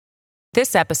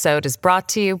This episode is brought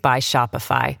to you by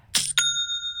Shopify.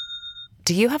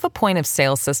 Do you have a point of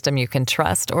sale system you can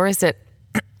trust, or is it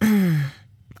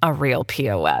a real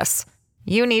POS?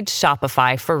 You need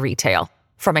Shopify for retail.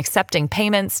 From accepting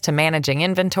payments to managing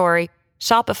inventory,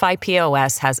 Shopify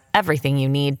POS has everything you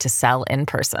need to sell in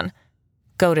person.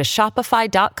 Go to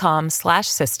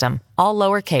shopify.com/system, all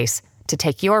lowercase, to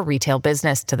take your retail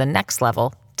business to the next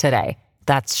level today.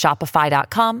 That's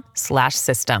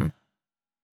shopify.com/system.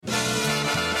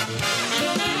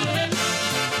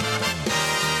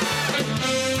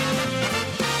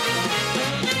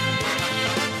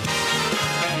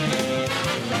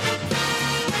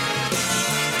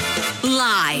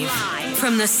 Live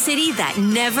from the city that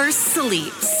never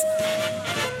sleeps.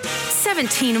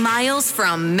 17 miles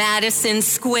from Madison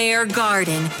Square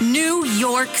Garden, New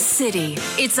York City.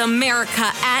 It's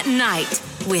America at Night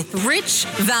with Rich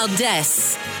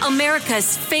Valdez.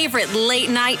 America's favorite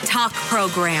late-night talk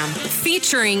program,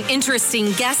 featuring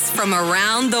interesting guests from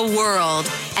around the world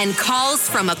and calls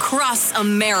from across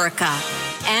America.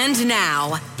 And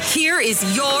now, here is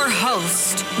your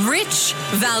host, Rich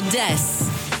Valdez.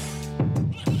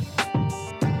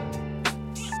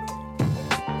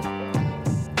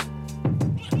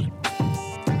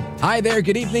 Hi there,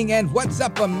 good evening, and what's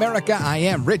up, America? I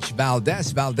am Rich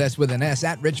Valdez, Valdez with an S,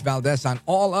 at Rich Valdez on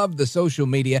all of the social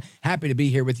media. Happy to be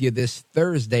here with you this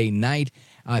Thursday night.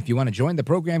 If you want to join the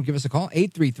program, give us a call,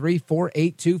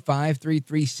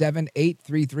 833-482-5337,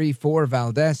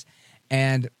 833-4Valdez.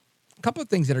 And a couple of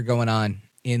things that are going on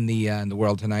in the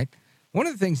world tonight. One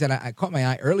of the things that I caught my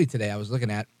eye early today, I was looking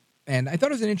at, and I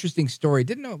thought it was an interesting story.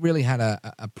 Didn't know really how to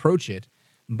approach it,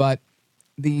 but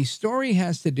the story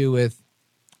has to do with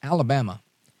Alabama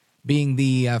being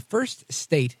the first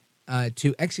state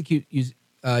to execute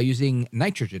using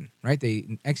nitrogen, right?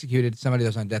 They executed somebody that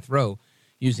was on death row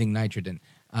using nitrogen.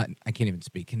 I can't even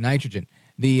speak. Nitrogen.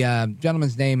 The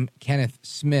gentleman's name, Kenneth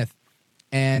Smith.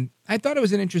 And I thought it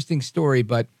was an interesting story,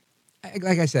 but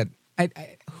like I said,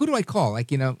 who do I call? I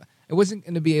wasn't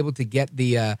going to be able to get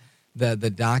the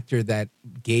doctor that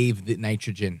gave the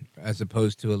nitrogen as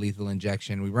opposed to a lethal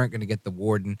injection. We weren't going to get the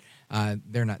warden.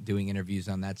 They're not doing interviews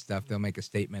on that stuff. They'll make a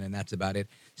statement, and that's about it.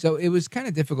 So it was kind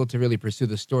of difficult to really pursue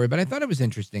the story, but I thought it was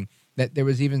interesting that there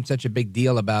was even such a big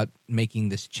deal about making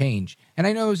this change. And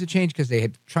I know it was a change because they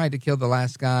had tried to kill the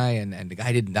last guy, and the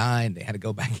guy didn't die, and they had to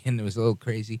go back in. It was a little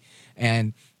crazy.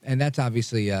 And that's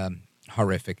obviously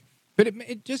horrific. But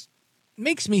it just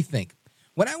makes me think.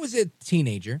 When I was a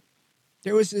teenager,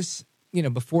 there was this,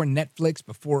 before Netflix,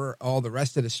 before all the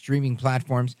rest of the streaming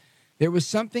platforms, there was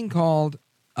something called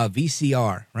a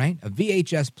VCR, right? A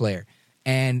VHS player.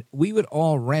 And we would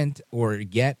all rent or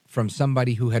get from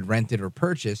somebody who had rented or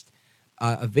purchased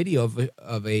a video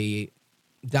of a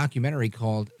documentary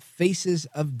called Faces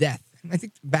of Death. I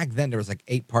think back then there was like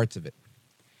 8 parts of it.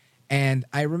 And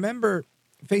I remember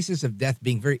Faces of Death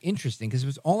being very interesting because it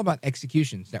was all about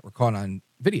executions that were caught on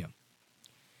video.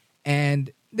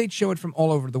 And they'd show it from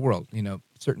all over the world,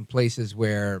 certain places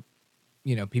where,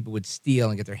 people would steal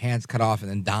and get their hands cut off and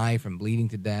then die from bleeding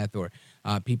to death, or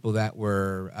people that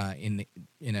were in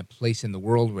a place in the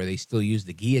world where they still use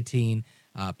the guillotine,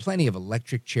 plenty of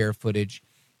electric chair footage.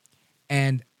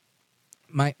 And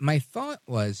my thought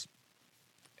was,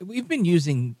 we've been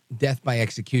using death by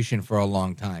execution for a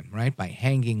long time, right? By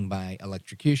hanging, by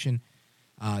electrocution.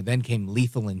 Then came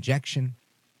lethal injection.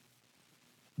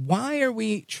 Why are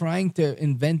we trying to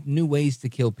invent new ways to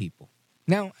kill people?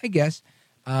 Now, I guess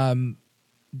the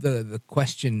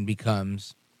question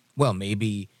becomes, well,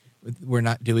 maybe we're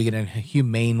not doing it in a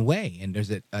humane way, and there's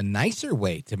a nicer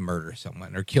way to murder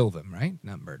someone or kill them, right?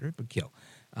 Not murder, but kill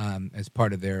as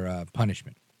part of their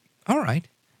punishment. All right.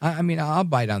 I'll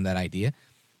bite on that idea.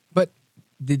 But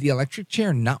did the electric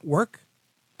chair not work?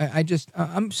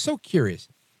 I'm so curious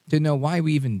to know why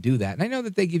we even do that. And I know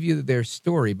that they give you their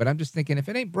story, but I'm just thinking, if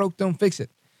it ain't broke, don't fix it.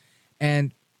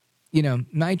 And,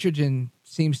 nitrogen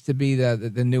seems to be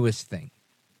the newest thing.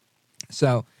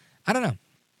 So, I don't know.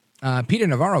 Peter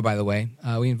Navarro, by the way,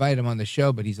 we invited him on the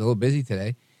show, but he's a little busy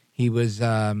today. He was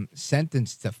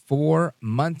sentenced to 4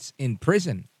 months in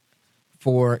prison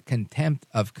for contempt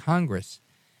of Congress.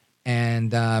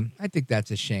 And I think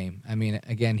that's a shame. I mean,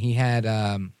 again, he had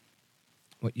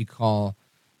what you call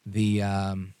the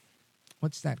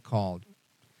what's that called?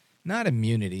 Not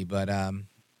immunity, but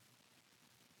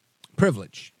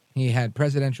privilege. He had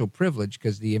presidential privilege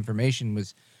because the information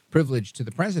was privileged to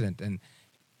the president, and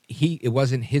it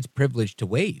wasn't his privilege to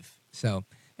waive. So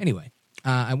anyway,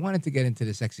 I wanted to get into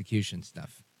this execution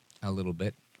stuff a little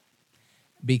bit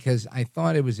because I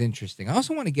thought it was interesting. I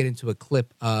also want to get into a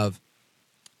clip of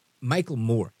Michael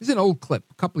Moore. This is an old clip,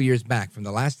 a couple of years back from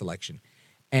the last election.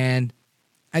 And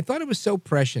I thought it was so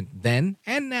prescient then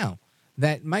and now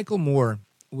that Michael Moore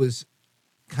was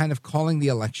kind of calling the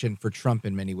election for Trump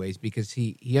in many ways, because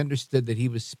he understood that he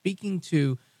was speaking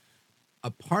to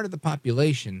a part of the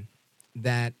population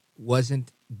that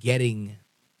wasn't getting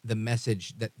the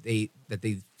message that they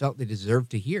felt they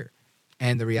deserved to hear.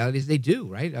 And the reality is they do,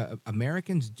 right?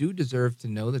 Americans do deserve to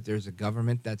know that there's a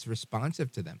government that's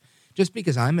responsive to them. Just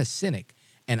because I'm a cynic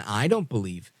and I don't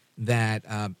believe that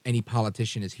any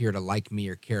politician is here to like me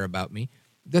or care about me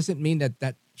doesn't mean that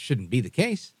that shouldn't be the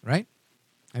case, right?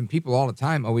 And people all the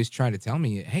time always try to tell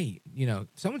me, hey, you know,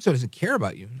 so-and-so doesn't care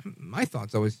about you. My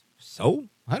thought's always, so?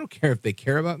 I don't care if they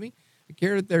care about me. I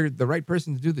care that they're the right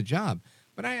person to do the job.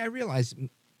 But I realize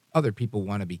other people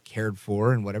want to be cared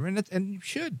for and whatever, and you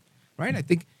should, right? I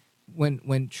think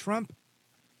when Trump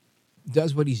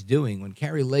does what he's doing, when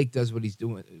Carrie Lake does what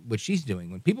she's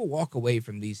doing, when people walk away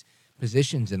from these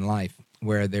positions in life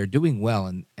where they're doing well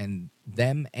and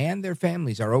them and their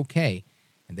families are okay,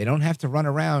 and they don't have to run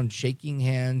around shaking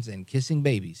hands and kissing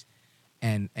babies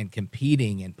and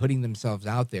competing and putting themselves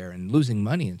out there and losing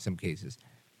money in some cases.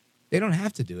 They don't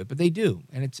have to do it, but they do.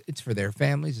 And it's for their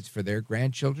families, it's for their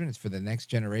grandchildren, it's for the next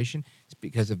generation. It's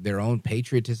because of their own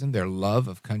patriotism, their love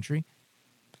of country.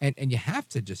 And you have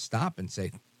to just stop and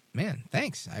say, man,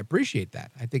 thanks. I appreciate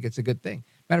that. I think it's a good thing.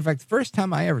 Matter of fact, the first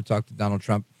time I ever talked to Donald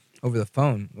Trump over the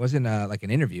phone wasn't like an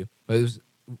interview, but it was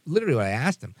literally what I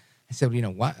asked him. I said, you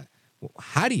know,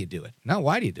 how do you do it? Not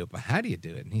why do you do it, but how do you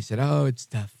do it? And he said, oh, it's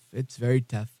tough. It's very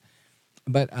tough.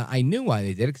 But I knew why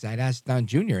they did it because I'd asked Don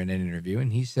Jr. in an interview,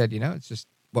 and he said, you know, it's just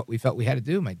what we felt we had to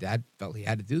do. My dad felt he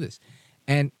had to do this.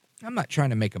 And I'm not trying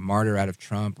to make a martyr out of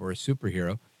Trump or a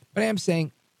superhero, but I am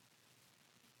saying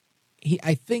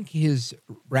I think his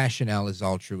rationale is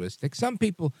altruistic. Some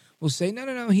people will say,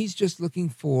 no, he's just looking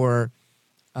for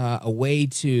a way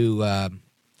to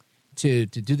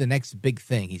do the next big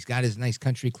thing. He's got his nice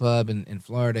country club in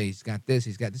Florida. He's got this,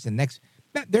 and next.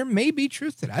 There may be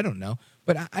truth to it. I don't know.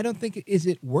 But I don't think, is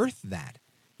it worth that?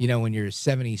 You know, when you're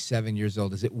 77 years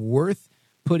old, is it worth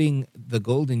putting the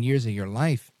golden years of your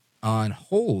life on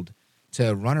hold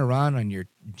to run around on your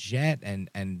jet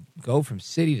and go from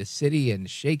city to city and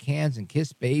shake hands and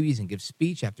kiss babies and give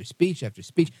speech after speech after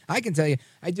speech? I can tell you,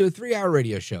 I do a 3-hour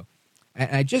radio show.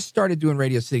 And I just started doing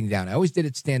radio sitting down. I always did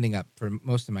it standing up for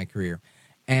most of my career.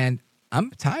 And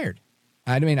I'm tired.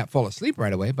 I may not fall asleep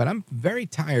right away, but I'm very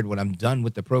tired when I'm done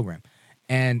with the program.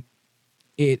 And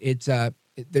there's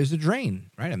a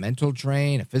drain, right? A mental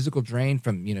drain, a physical drain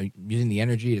from, you know, using the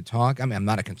energy to talk. I mean, I'm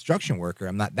not a construction worker.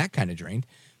 I'm not that kind of drained.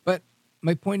 But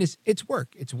my point is, it's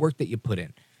work. It's work that you put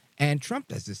in. And Trump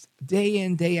does this day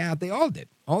in, day out. They all did,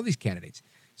 all these candidates.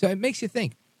 So it makes you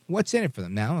think, what's in it for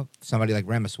them? Now, somebody like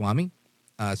Ramaswamy,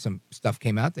 some stuff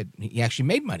came out that he actually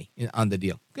made money on the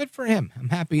deal. Good for him. I'm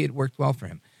happy it worked well for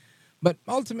him. But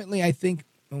ultimately, I think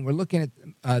when we're looking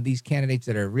at these candidates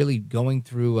that are really going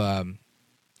through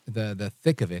the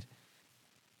thick of it,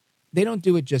 they don't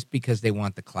do it just because they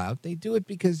want the clout. They do it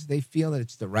because they feel that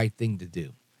it's the right thing to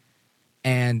do.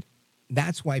 And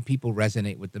that's why people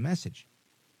resonate with the message.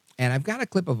 And I've got a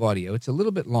clip of audio. It's a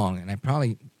little bit long, and I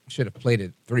probably should have played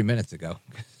it 3 minutes ago.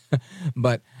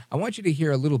 But I want you to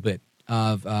hear a little bit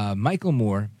of Michael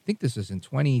Moore, I think this was in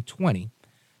 2020,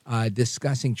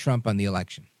 discussing Trump on the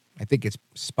election. I think it's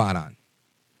spot on.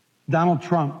 Donald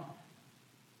Trump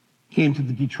came to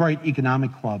the Detroit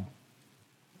Economic Club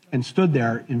and stood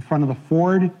there in front of the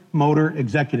Ford Motor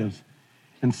executives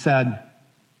and said,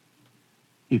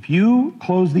 if you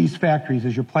close these factories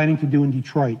as you're planning to do in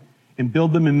Detroit and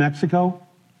build them in Mexico,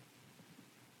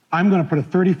 I'm going to put a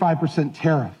 35%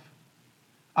 tariff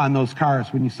on those cars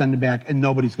when you send them back, and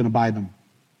nobody's going to buy them.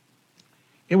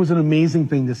 It was an amazing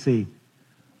thing to see.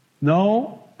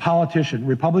 No politician,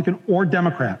 Republican or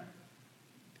Democrat,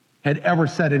 had ever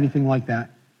said anything like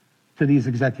that to these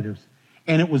executives.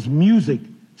 And it was music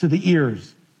to the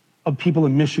ears of people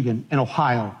in Michigan and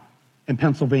Ohio and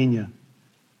Pennsylvania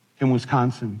and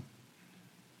Wisconsin,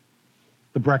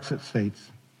 the Brexit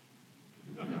states.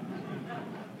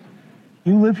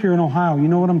 You live here in Ohio, you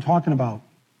know what I'm talking about.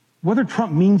 Whether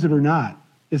Trump means it or not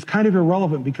is kind of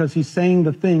irrelevant because he's saying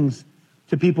the things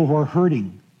to people who are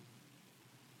hurting.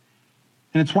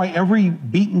 And it's why every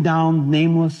beaten down,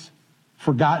 nameless,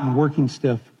 forgotten working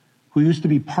stiff who used to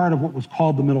be part of what was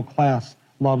called the middle class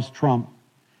loves Trump.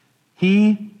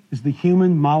 He is the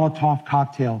human Molotov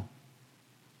cocktail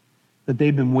that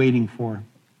they've been waiting for.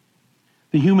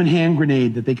 The human hand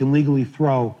grenade that they can legally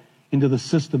throw into the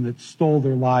system that stole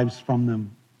their lives from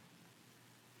them.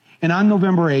 And on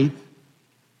November 8th,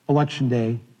 Election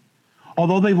Day,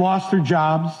 although they lost their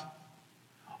jobs,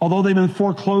 although they've been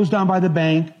foreclosed on by the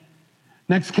bank.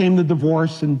 Next came the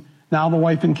divorce, and now the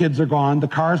wife and kids are gone. The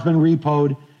car's been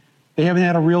repoed. They haven't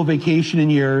had a real vacation in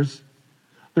years.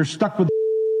 They're stuck with the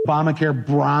Bomberger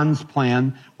bronze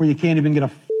plan where you can't even get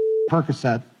a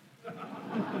Percocet.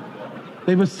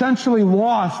 They've essentially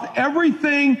lost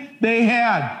everything they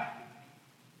had,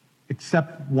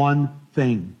 except one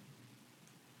thing.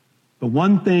 The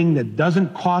one thing that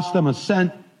doesn't cost them a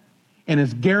cent and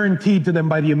is guaranteed to them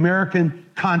by the American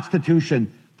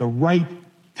Constitution, the right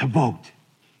to vote.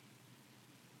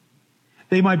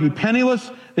 They might be penniless,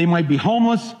 they might be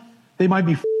homeless, they might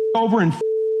be over and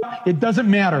it doesn't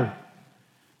matter,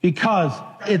 because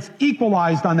it's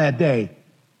equalized on that day.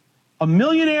 A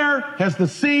millionaire has the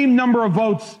same number of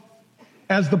votes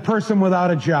as the person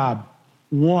without a job.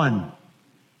 One.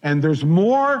 And there's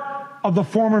more of the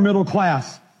former middle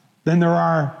class than there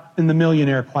are in the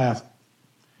millionaire class.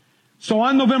 So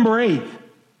on November 8th,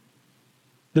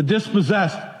 the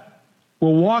dispossessed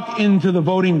will walk into the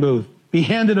voting booth, be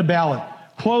handed a ballot,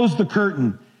 close the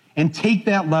curtain, and take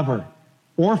that lever,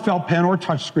 or felt pen or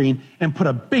touchscreen, and put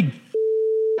a big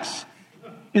X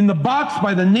in the box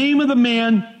by the name of the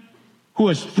man who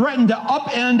has threatened to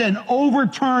upend and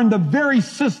overturn the very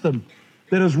system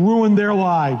that has ruined their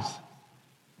lives.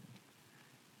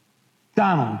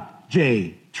 Donald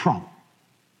J. Trump.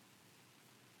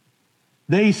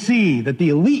 They see that the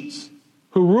elites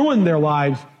who ruined their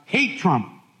lives hate Trump.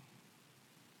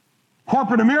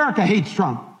 Corporate America hates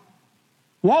Trump.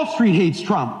 Wall Street hates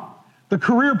Trump. The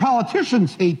career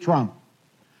politicians hate Trump.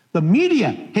 The media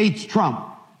hates Trump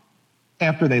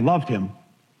after they loved him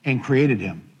and created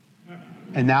him,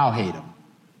 and now hate him.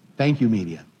 Thank you,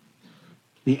 media.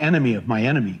 The enemy of my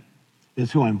enemy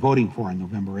is who I'm voting for on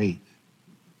November 8th.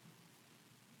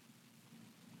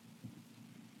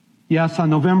 Yes, on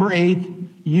November 8th,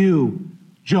 you,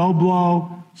 Joe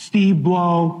Blow, Steve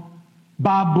Blow,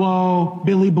 Bob Blow,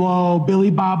 Billy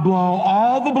Bob Blow,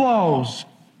 all the blows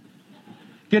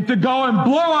get to go and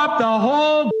blow up the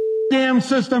whole damn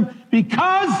system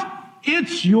because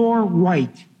it's your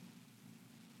right.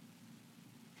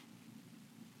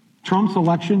 Trump's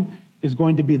election is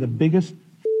going to be the biggest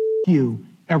you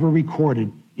ever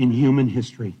recorded in human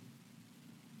history.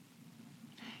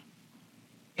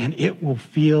 And it will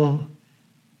feel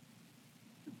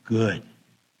good.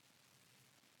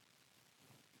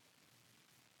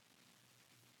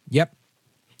 Yep,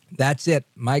 that's it.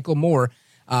 Michael Moore,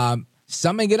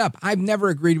 summing it up. I've never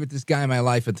agreed with this guy in my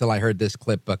life until I heard this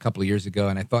clip a couple of years ago,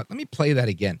 and I thought, let me play that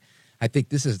again. I think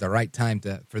this is the right time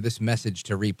for this message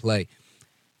to replay.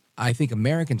 I think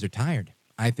Americans are tired.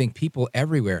 I think people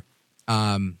everywhere,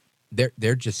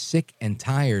 they're just sick and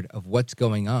tired of what's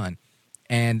going on.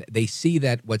 And they see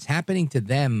that what's happening to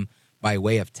them by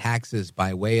way of taxes,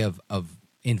 by way of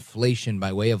inflation,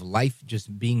 by way of life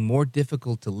just being more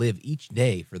difficult to live each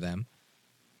day for them,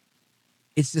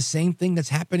 it's the same thing that's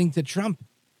happening to Trump,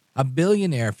 a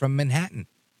billionaire from Manhattan,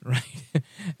 right?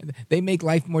 They make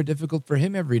life more difficult for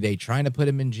him every day, trying to put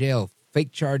him in jail,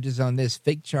 fake charges on this,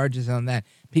 fake charges on that.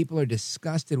 People are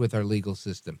disgusted with our legal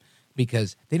system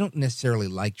because they don't necessarily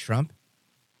like Trump.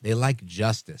 They like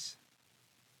justice.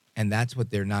 And that's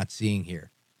what they're not seeing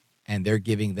here. And they're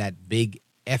giving that big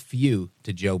FU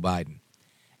to Joe Biden.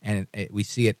 And we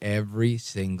see it every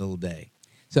single day.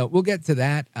 So we'll get to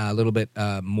that a little bit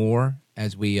more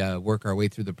as we work our way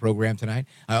through the program tonight.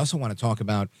 I also want to talk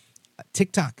about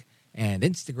TikTok and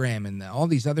Instagram and all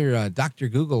these other Dr.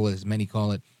 Google, as many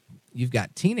call it. You've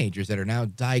got teenagers that are now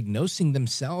diagnosing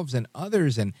themselves and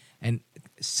others and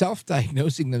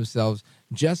self-diagnosing themselves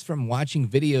just from watching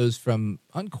videos from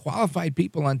unqualified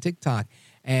people on TikTok.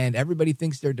 And everybody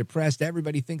thinks they're depressed.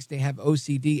 Everybody thinks they have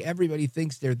OCD. Everybody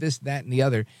thinks they're this, that, and the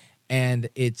other. And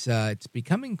it's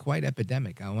becoming quite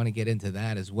epidemic. I want to get into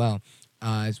that as well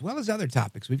as other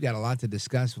topics. We've got a lot to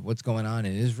discuss with what's going on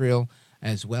in Israel,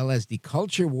 as well as the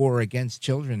culture war against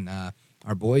children.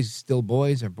 Are boys still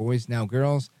boys? Are boys now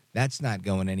girls? That's not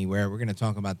going anywhere. We're going to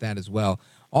talk about that as well.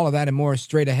 All of that and more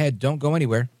straight ahead. Don't go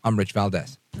anywhere. I'm Rich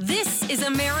Valdez. This is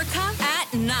America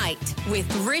at Night with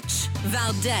Rich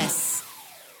Valdez.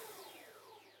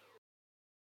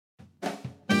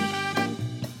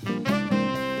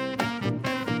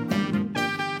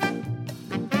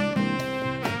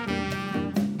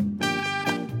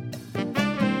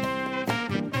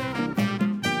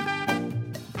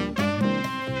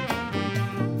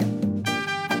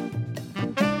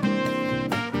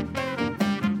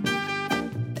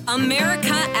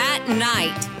 America at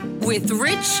Night with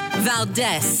Rich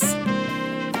Valdez.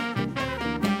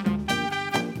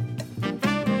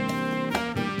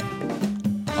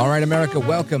 All right, America,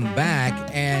 welcome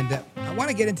back. And I want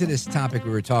to get into this topic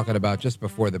we were talking about just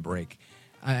before the break,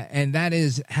 and that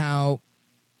is how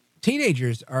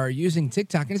teenagers are using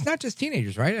TikTok. And it's not just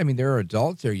teenagers, right? I mean, there are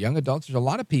adults, there are young adults. There's a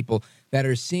lot of people that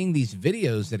are seeing these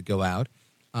videos that go out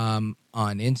on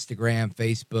Instagram,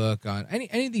 Facebook, on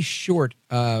any of these short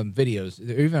videos,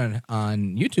 even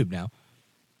on YouTube now,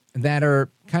 that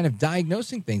are kind of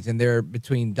diagnosing things. And they're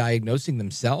between diagnosing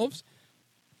themselves.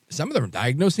 Some of them are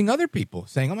diagnosing other people,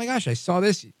 saying, oh my gosh, I saw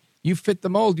this. You fit the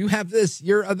mold. You have this.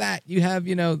 You're a that. You have,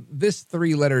 this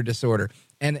 3-letter disorder.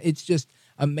 And it's just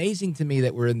amazing to me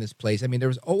that we're in this place. I mean, there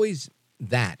was always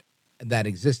that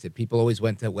existed. People always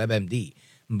went to WebMD.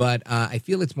 But I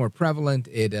feel it's more prevalent.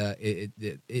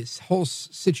 Its whole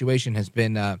situation has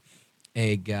been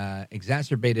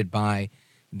exacerbated by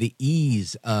the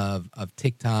ease of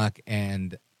TikTok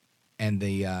and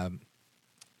the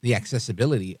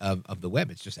accessibility of the web.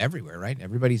 It's just everywhere, right?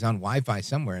 Everybody's on Wi-Fi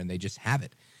somewhere, and they just have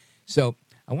it. So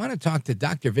I want to talk to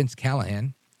Dr. Vince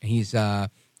Callahan. He's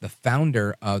the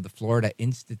founder of the Florida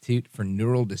Institute for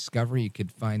Neural Discovery. You could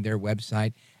find their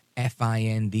website,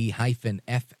 find-fl.com,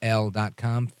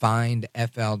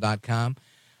 findfl.com,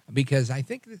 because I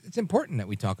think it's important that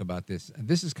we talk about this.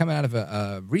 This is coming out of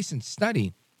a recent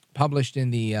study published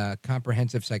in the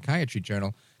Comprehensive Psychiatry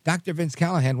Journal. Dr. Vince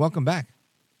Callahan, welcome back.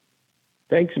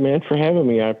 Thanks, man, for having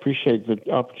me. I appreciate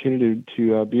the opportunity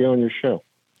to be on your show.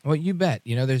 Well, you bet.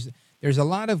 There's a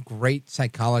lot of great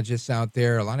psychologists out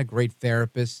there, a lot of great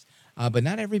therapists, but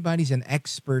not everybody's an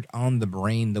expert on the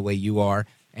brain the way you are.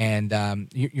 And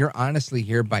you're honestly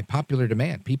here by popular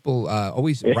demand. People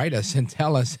always write us and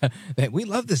tell us that we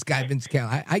love this guy, Vince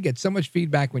Callahan. I get so much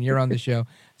feedback when you're on the show,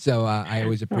 so I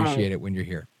always appreciate it when you're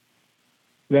here.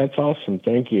 That's awesome.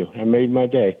 Thank you. I made my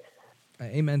day.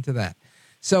 Amen to that.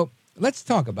 So let's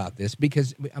talk about this,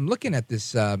 because I'm looking at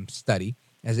this study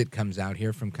as it comes out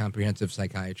here from Comprehensive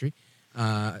Psychiatry,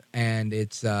 and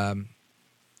it's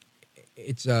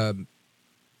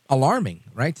alarming,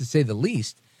 right, to say the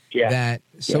least, that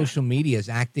social media is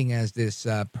acting as this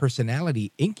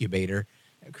personality incubator,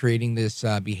 creating this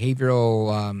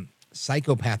behavioral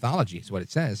psychopathology is what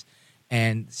it says,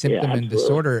 and symptom and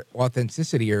disorder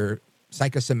authenticity or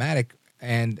psychosomatic,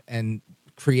 and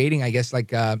creating, I guess, like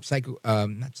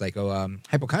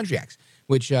hypochondriacs,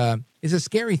 which is a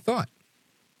scary thought.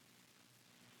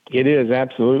 It is,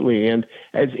 absolutely. And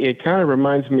it kind of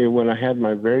reminds me of when I had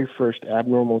my very first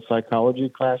abnormal psychology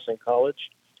class in college.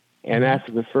 And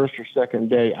after the first or second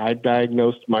day, I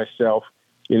diagnosed myself,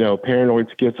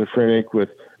 paranoid schizophrenic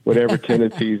with whatever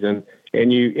tendencies, and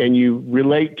you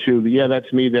relate to,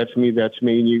 that's me.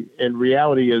 And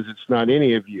reality is it's not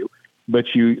any of you,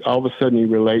 but you all of a sudden you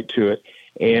relate to it.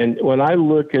 And when I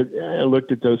looked at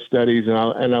those studies,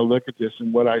 and I look at this,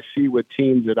 and what I see with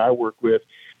teams that I work with,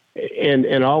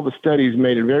 and all the studies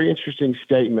made a very interesting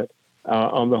statement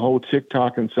on the whole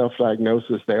TikTok and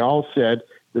self-diagnosis. They all said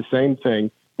the same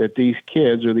thing, that these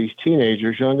kids or these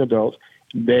teenagers, young adults,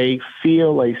 they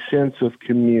feel a sense of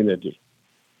community.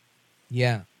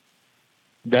 Yeah.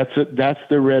 That's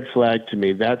the red flag to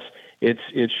me.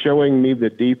 It's showing me the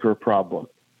deeper problem,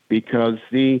 because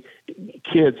the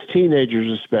kids,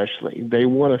 teenagers especially, they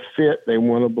want to fit, they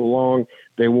want to belong,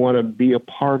 they want to be a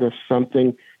part of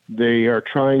something. They are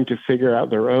trying to figure out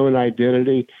their own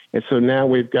identity. And so now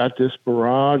we've got this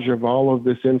barrage of all of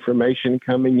this information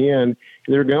coming in.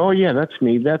 They're going, oh, yeah, that's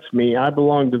me. I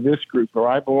belong to this group, or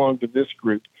I belong to this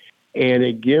group. And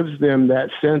it gives them that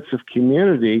sense of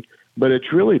community, but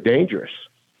it's really dangerous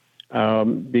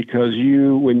because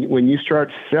when you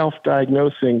start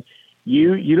self-diagnosing,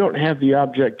 you don't have the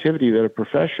objectivity that a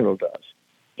professional does.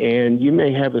 And you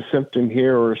may have a symptom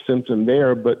here or a symptom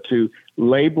there, but to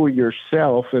label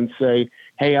yourself and say,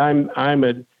 hey, I'm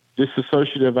a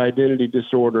dissociative identity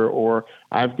disorder, or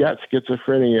I've got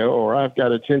schizophrenia, or I've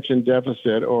got attention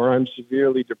deficit, or I'm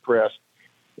severely depressed,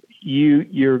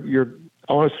 you're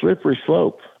on a slippery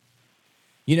slope.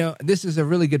 This is a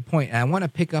really good point, and I want to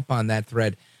pick up on that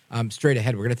thread straight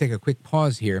ahead. We're going to take a quick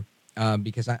pause here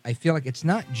because I feel like it's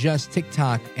not just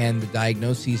TikTok and the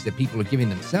diagnoses that people are giving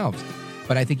themselves,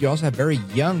 but I think you also have very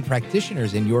young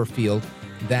practitioners in your field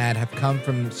that have come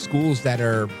from schools that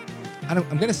are, I'm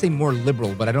going to say more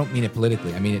liberal, but I don't mean it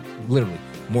politically. I mean it literally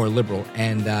more liberal,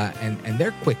 and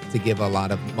they're quick to give a lot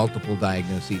of multiple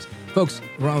diagnoses. Folks,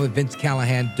 we're on with Vince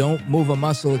Callahan. Don't move a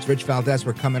muscle. It's Rich Valdez.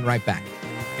 We're coming right back.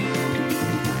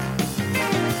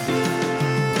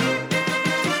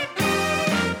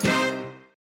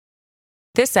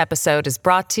 This episode is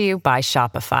brought to you by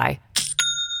Shopify.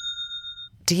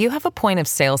 Do you have a point of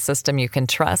sale system you can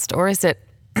trust, or is it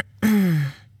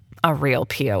a real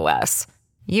POS?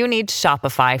 You need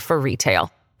Shopify for retail.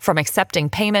 From accepting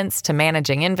payments to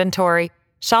managing inventory,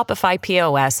 Shopify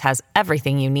POS has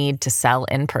everything you need to sell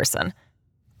in person.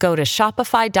 Go to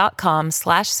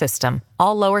shopify.com/system,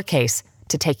 all lowercase,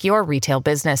 to take your retail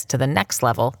business to the next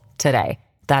level today.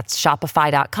 That's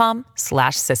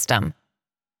shopify.com/system.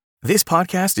 This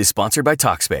podcast is sponsored by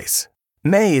Talkspace.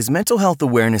 May is Mental Health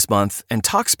Awareness Month, and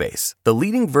Talkspace, the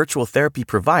leading virtual therapy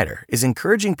provider, is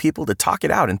encouraging people to talk it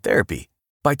out in therapy.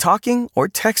 By talking or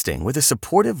texting with a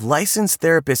supportive, licensed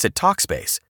therapist at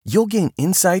Talkspace, you'll gain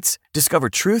insights, discover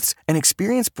truths, and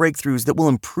experience breakthroughs that will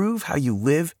improve how you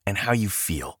live and how you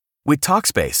feel. With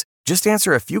Talkspace, just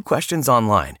answer a few questions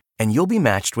online, and you'll be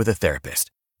matched with a therapist.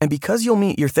 And because you'll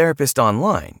meet your therapist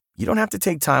online, you don't have to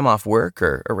take time off work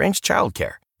or arrange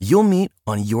childcare. You'll meet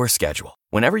on your schedule,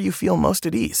 whenever you feel most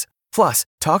at ease. Plus,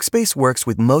 Talkspace works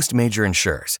with most major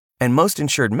insurers, and most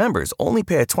insured members only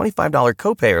pay a $25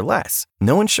 copay or less.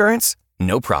 No insurance?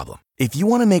 No problem. If you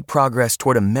want to make progress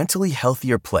toward a mentally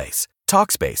healthier place,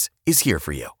 Talkspace is here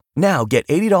for you. Now get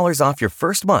 $80 off your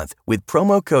first month with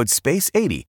promo code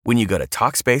SPACE80 when you go to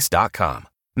Talkspace.com.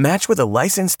 Match with a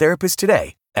licensed therapist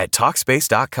today at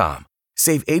Talkspace.com.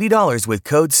 Save $80 with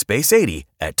code SPACE80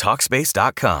 at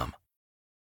Talkspace.com.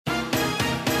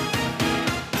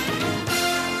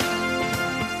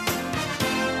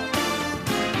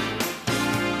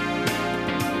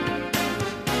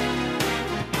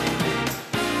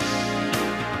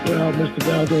 Well, Mr.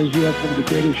 Valdez, you have one of the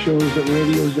greatest shows that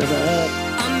radio's ever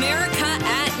had. America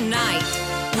at Night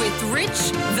with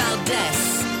Rich Valdez.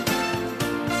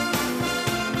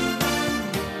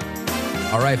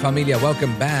 All right, familia,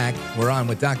 welcome back. We're on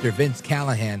with Dr. Vince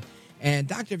Callahan. And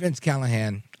Dr. Vince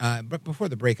Callahan, but before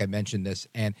the break, I mentioned this,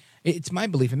 and it's my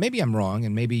belief, and maybe I'm wrong,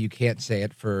 and maybe you can't say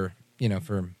it for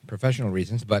professional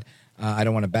reasons, but I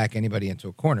don't want to back anybody into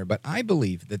a corner. But I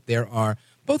believe that there are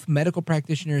both medical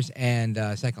practitioners and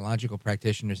psychological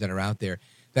practitioners that are out there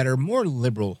that are more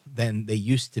liberal than they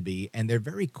used to be, and they're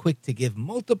very quick to give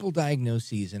multiple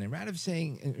diagnoses. And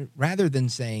rather than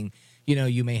saying,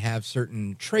 you may have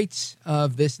certain traits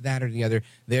of this, that, or the other,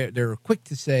 they're quick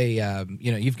to say,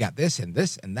 you've got this and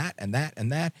this and that and that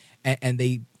and that, and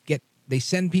they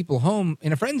send people home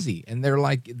in a frenzy, and they're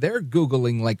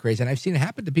Googling like crazy. And I've seen it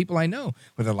happen to people I know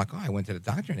where they're like, I went to the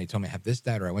doctor and they told me I have this,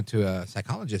 that, or I went to a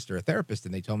psychologist or a therapist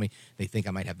and they told me they think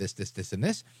I might have this, this, this, and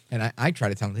this. And I try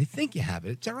to tell them, they think you have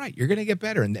it. It's all right. You're going to get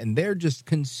better. And they're just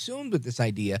consumed with this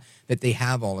idea that they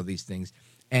have all of these things.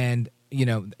 And,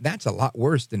 that's a lot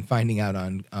worse than finding out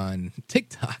on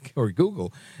TikTok or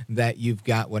Google that you've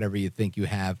got whatever you think you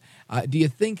have. Do you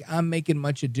think I'm making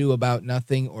much ado about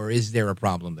nothing, or is there a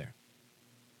problem there?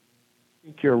 I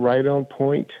think you're right on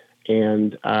point,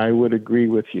 and I would agree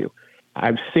with you.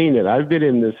 I've seen it. I've been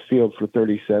in this field for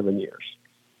 37 years.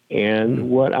 And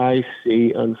what I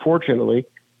see, unfortunately,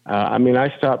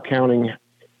 I stopped counting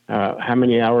how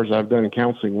many hours I've done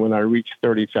counseling when I reached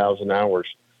 30,000 hours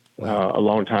a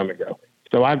long time ago.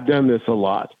 So I've done this a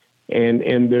lot. And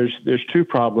there's two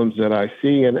problems that I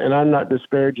see, and I'm not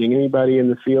disparaging anybody in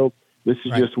the field. This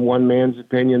is just one man's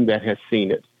opinion that has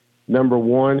seen it. Number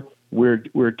one,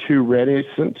 we're too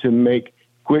reticent to make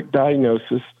quick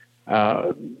diagnosis.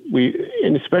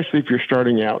 And especially if you're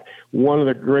starting out, one of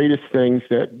the greatest things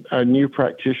that a new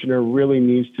practitioner really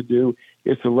needs to do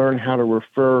is to learn how to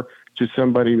refer to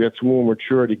somebody that's more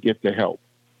mature to get the help.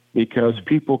 Because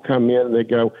people come in and they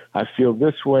go, I feel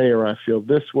this way, or I feel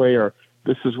this way, or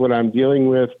this is what I'm dealing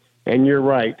with. And you're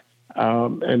right.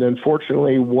 And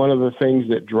unfortunately, one of the things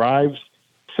that drives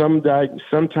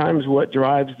sometimes what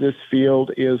drives this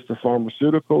field is the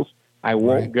pharmaceuticals. I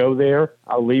won't go there.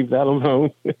 I'll leave that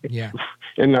alone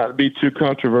and not be too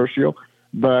controversial.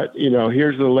 But,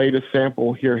 here's the latest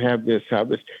sample. Here, have this.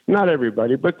 Not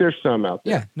everybody, but there's some out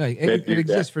there. Yeah, no, it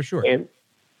exists for sure. And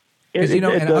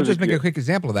I'll just make a quick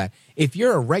example of that. If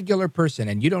you're a regular person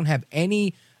and you don't have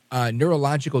any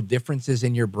neurological differences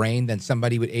in your brain than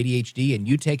somebody with ADHD, and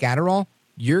you take Adderall,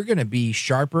 you're going to be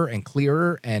sharper and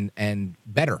clearer and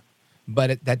better.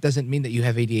 But that doesn't mean that you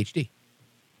have ADHD.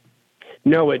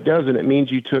 No, it doesn't. It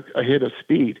means you took a hit of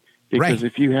speed. Because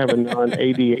if you have a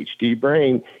non-ADHD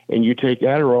brain and you take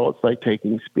Adderall, it's like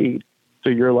taking speed. So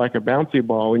you're like a bouncy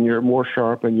ball, and you're more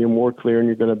sharp and you're more clear and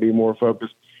you're going to be more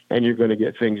focused and you're going to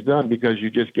get things done because you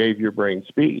just gave your brain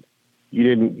speed. You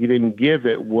didn't give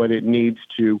it what it needs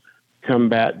to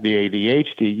combat the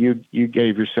ADHD. You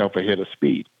gave yourself a hit of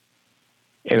speed.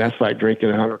 And that's like drinking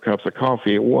 100 cups of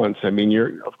coffee at once.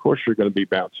 Of course you're going to be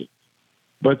bouncy.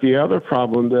 But the other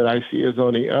problem that I see is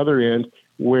on the other end,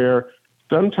 where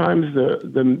sometimes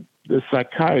the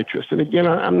psychiatrist, and again,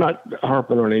 I'm not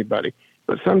harping on anybody,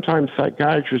 but sometimes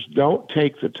psychiatrists don't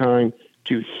take the time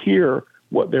to hear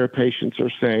what their patients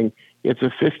are saying It's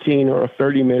a 15 or a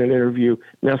 30-minute interview.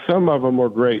 Now, some of them are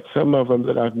great. Some of them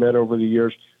that I've met over the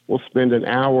years will spend an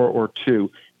hour or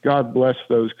two. God bless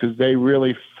those, because they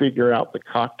really figure out the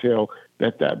cocktail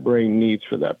that brain needs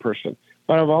for that person.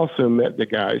 But I've also met the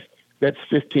guys. That's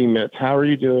 15 minutes. How are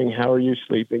you doing? How are you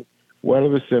sleeping? What are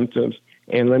the symptoms?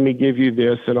 And let me give you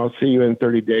this, and I'll see you in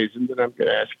 30 days. And then I'm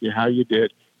going to ask you how you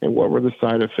did and what were the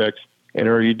side effects, and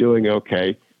are you doing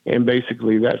okay? And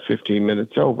basically that 15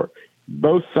 minutes over.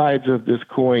 Both sides of this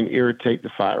coin irritate the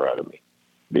fire out of me,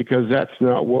 because that's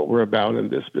not what we're about in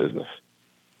this business.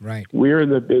 Right. We're in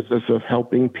the business of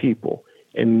helping people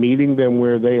and meeting them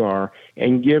where they are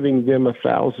and giving them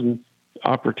 1,000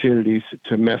 opportunities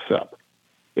to mess up.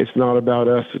 It's not about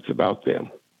us, it's about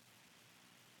them.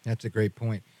 That's a great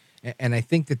point. And I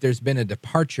think that there's been a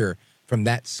departure from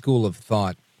that school of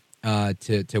thought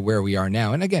to where we are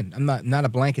now. And again, I'm not a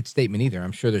blanket statement either.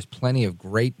 I'm sure there's plenty of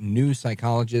great new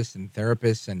psychologists and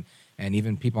therapists and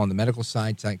even people on the medical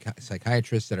side,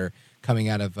 psychiatrists that are coming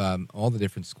out of all the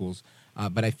different schools.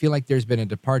 But I feel like there's been a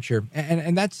departure,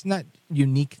 and that's not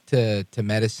unique to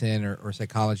medicine or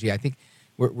psychology. I think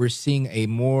we're seeing a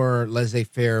more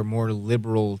laissez-faire, more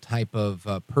liberal type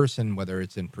of person, whether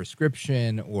it's in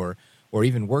prescription or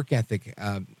even work ethic.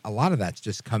 A lot of that's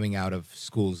just coming out of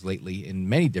schools lately in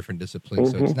many different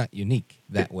disciplines, so it's not unique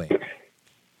that way.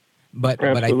 But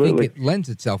I think it lends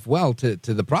itself well to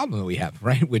the problem that we have,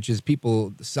 right, which is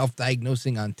people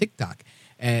self-diagnosing on TikTok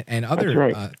and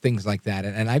other things like that.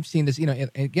 And I've seen this,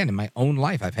 again, in my own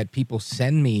life. I've had people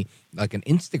send me like an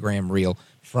Instagram reel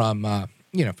from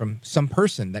some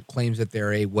person that claims that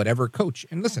they're a whatever coach.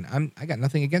 And listen, I got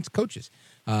nothing against coaches.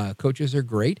 Coaches are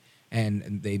great.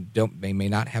 And they may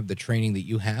not have the training that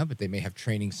you have, but they may have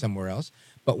training somewhere else.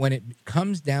 But when it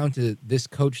comes down to this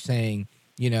coach saying,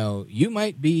 you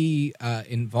might be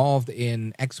involved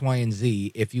in X, Y, and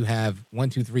Z if you have 1,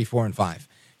 2, 3, 4, and 5,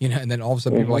 and then all of a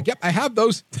sudden people are like, yep, I have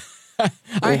those.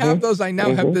 I have those. I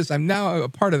now have this. I'm now a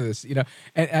part of this, and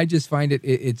I just find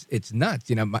it's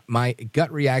nuts. My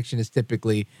gut reaction is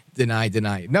typically deny.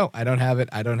 No, I don't have it.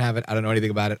 I don't have it. I don't know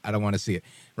anything about it. I don't want to see it.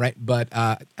 Right. But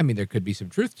there could be some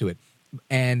truth to it.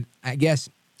 And I guess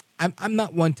I'm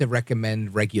not one to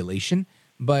recommend regulation,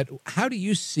 but how do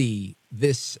you see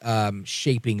this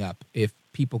shaping up if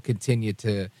people continue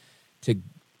to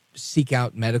seek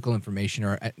out medical information,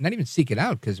 or not even seek it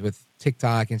out? Because with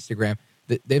TikTok, Instagram,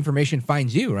 the information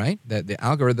finds you, right? The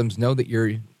algorithms know that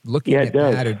you're looking at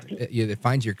that, or it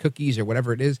finds your cookies or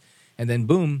whatever it is, and then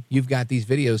boom, you've got these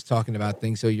videos talking about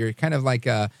things. So you're kind of like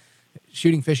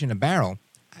shooting fish in a barrel.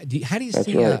 How do you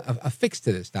see a fix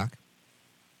to this, Doc?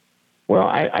 Well,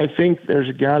 I think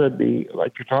there's got to be,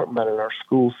 like you're talking about in our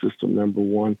school system, number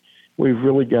one, we've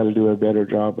really got to do a better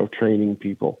job of training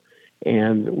people.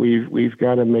 And we've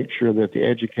got to make sure that the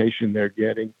education they're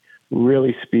getting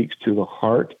really speaks to the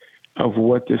heart of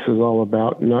what this is all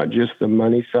about, not just the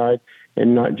money side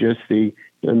and not just the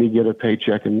let me get a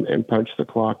paycheck and punch the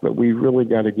clock, but we really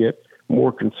got to get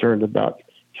more concerned about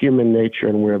human nature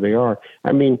and where they are.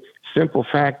 Simple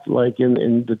fact, like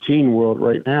in the teen world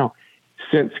right now,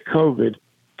 since COVID,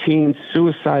 teen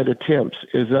suicide attempts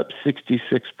is up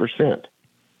 66%.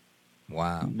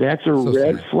 Wow. That's a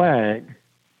red flag.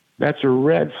 That's a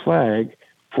red flag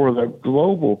for the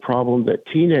global problem that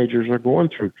teenagers are going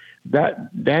through.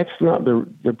 That's not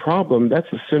the problem. That's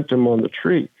a symptom on the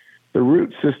tree. The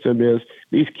root system is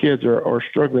these kids are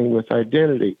struggling with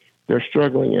identity. They're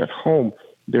struggling at home.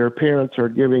 Their parents are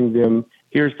giving them,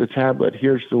 here's the tablet,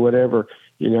 here's the whatever,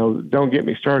 don't get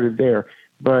me started there.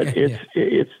 But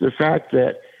it's the fact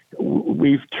that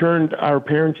we've turned our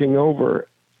parenting over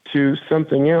to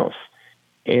something else.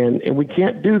 And we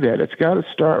can't do that. It's got to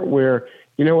start where,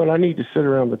 I need to sit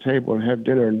around the table and have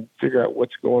dinner and figure out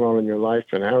what's going on in your life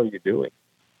and how are you doing.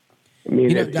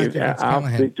 I'll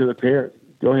speak to the parent.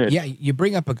 Go ahead. Yeah, you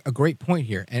bring up a great point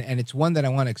here, and it's one that I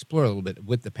want to explore a little bit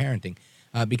with the parenting,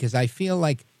 because I feel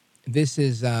like this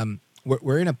is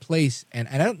we're in a place, and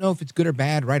I don't know if it's good or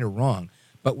bad, right or wrong,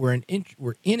 but we're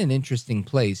in an interesting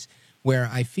place where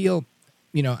I feel,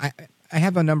 I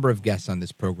have a number of guests on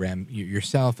this program,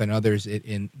 yourself and others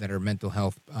that are mental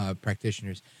health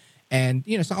practitioners, and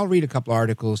so I'll read a couple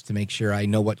articles to make sure I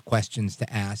know what questions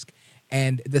to ask.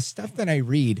 And the stuff that I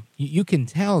read, you can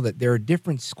tell that there are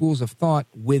different schools of thought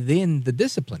within the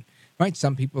discipline, right?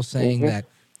 Some people saying that,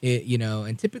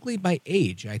 and typically by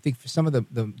age. I think for some of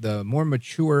the more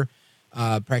mature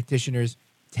practitioners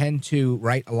tend to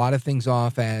write a lot of things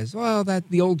off as, well, that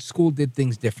the old school did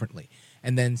things differently.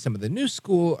 And then some of the new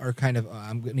school are kind of,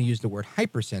 I'm going to use the word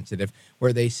hypersensitive,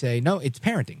 where they say, no, it's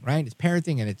parenting, right? It's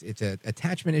parenting and it's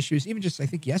attachment issues. Even just, I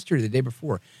think yesterday, the day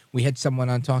before, we had someone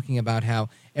on talking about how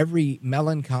every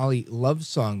melancholy love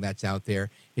song that's out there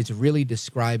is really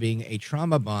describing a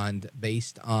trauma bond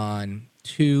based on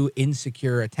two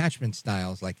insecure attachment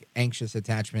styles, like anxious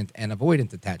attachment and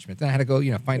avoidant attachment. And I had to go,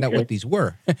 find out what these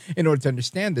were in order to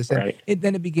understand this. And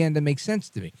then it began to make sense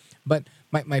to me. But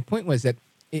my point was that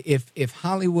if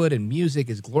Hollywood and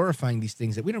music is glorifying these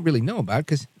things that we don't really know about,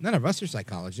 because none of us are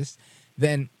psychologists,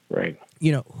 then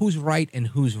who's right and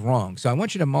who's wrong. So I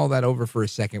want you to mull that over for a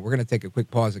second. We're going to take a quick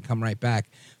pause and come right back.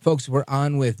 Folks, we're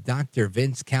on with Dr.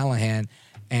 Vince Callahan,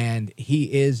 and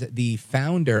he is the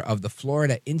founder of the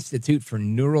Florida Institute for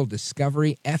Neural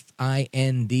Discovery,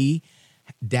 FIND-FL.com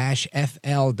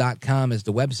is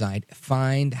the website.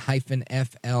 Find-FL.com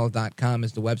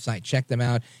is the website. Check them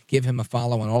out. Give him a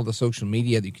follow on all the social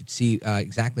media. You can see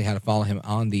exactly how to follow him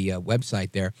on the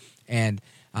website there. And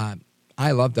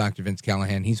I love Dr. Vince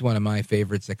Callahan. He's one of my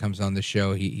favorites that comes on the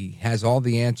show. He has all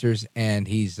the answers, and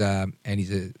he's a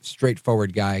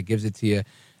straightforward guy. Gives it to you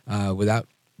without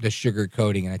the sugar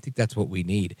coating, and I think that's what we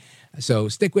need. So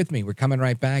stick with me. We're coming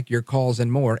right back. Your calls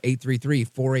and more,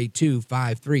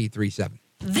 833-482-5337.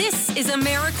 This is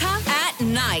America at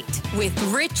Night with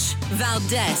Rich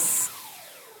Valdez.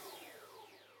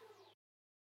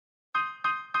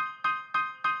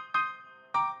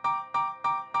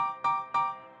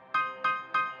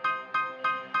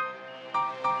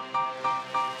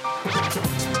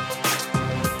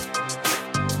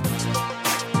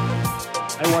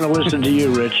 I want to listen to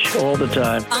you, Rich, all the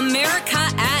time. America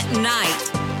at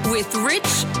Night with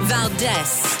Rich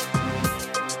Valdez.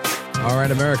 All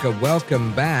right, America,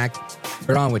 welcome back.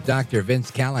 We're on with Dr. Vince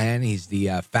Callahan. He's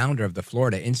the founder of the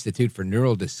Florida Institute for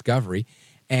Neural Discovery.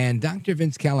 And Dr.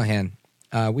 Vince Callahan,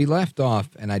 we left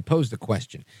off, and I posed a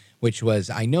question, which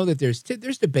was, I know that there's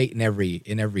debate in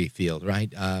every field,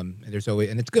 right? There's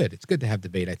always, and it's good. It's good to have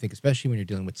debate, I think, especially when you're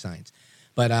dealing with science.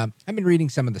 But I've been reading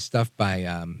some of the stuff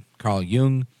by Carl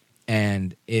Jung,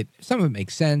 and some of it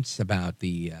makes sense about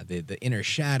the inner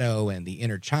shadow and the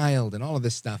inner child and all of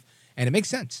this stuff, and it makes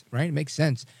sense, right? It makes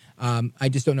sense. I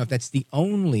just don't know if that's the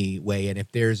only way, and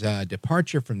if there's a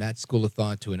departure from that school of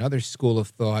thought to another school of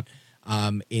thought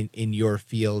in your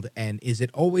field, and is it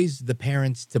always the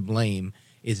parents to blame?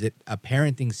 Is it a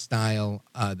parenting style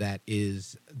that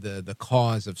is the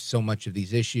cause of so much of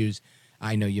these issues?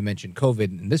 I know you mentioned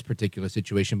COVID in this particular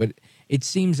situation, but it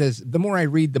seems as the more I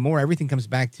read, the more everything comes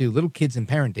back to little kids and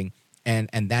parenting,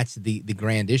 and that's the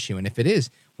grand issue. And if it is,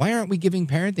 why aren't we giving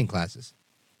parenting classes?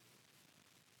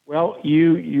 Well,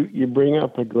 you bring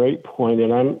up a great point,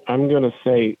 and I'm going to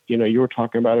say, you were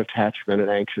talking about attachment and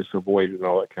anxious, avoidant, and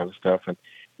all that kind of stuff. And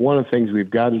one of the things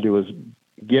we've got to do is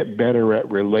get better at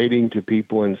relating to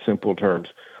people in simple terms.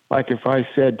 Like if I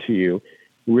said to you,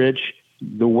 Rich,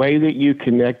 the way that you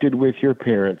connected with your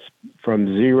parents from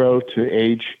 0 to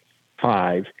age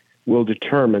 5 will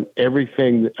determine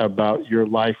everything about your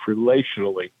life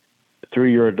relationally through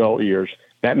your adult years.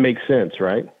 That makes sense,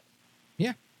 right?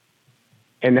 Yeah.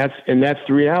 And that's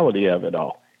the reality of it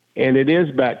all. And it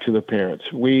is back to the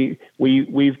parents. We've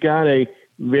got a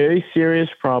very serious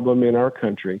problem in our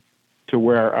country to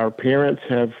where our parents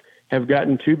have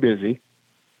gotten too busy,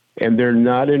 and they're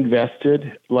not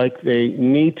invested like they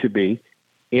need to be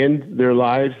in their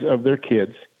lives of their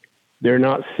kids. They're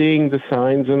not seeing the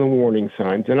signs and the warning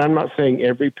signs. And I'm not saying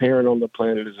every parent on the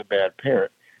planet is a bad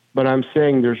parent, but I'm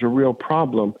saying there's a real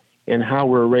problem in how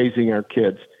we're raising our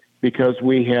kids, because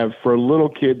we have, for little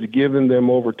kids, given them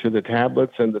over to the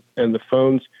tablets and the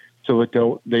phones so that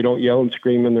they don't yell and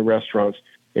scream in the restaurants.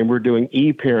 And we're doing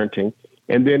e-parenting.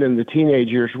 And then in the teenage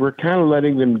years, we're kind of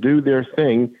letting them do their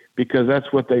thing because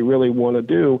that's what they really want to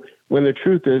do, when the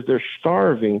truth is they're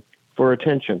starving for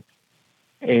attention.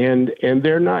 And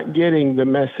they're not getting the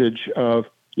message of,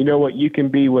 you know what, you can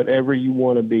be whatever you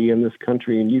want to be in this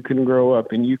country, and you can grow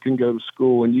up, and you can go to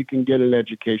school, and you can get an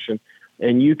education,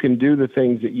 and you can do the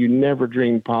things that you never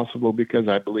dreamed possible because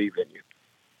I believe in you.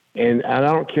 And I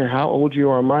don't care how old you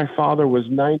are. My father was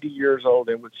 90 years old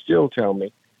and would still tell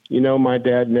me, my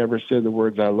dad never said the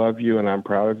words, I love you and I'm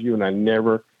proud of you, and I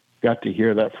never got to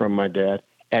hear that from my dad.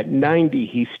 At 90,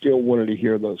 he still wanted to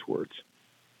hear those words.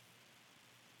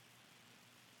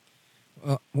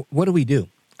 What do we do?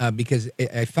 Because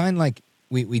I find like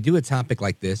we do a topic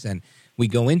like this, and we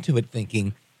go into it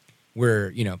thinking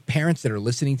we're, parents that are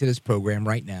listening to this program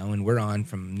right now, and we're on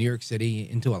from New York City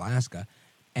into Alaska,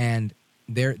 and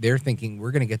they're thinking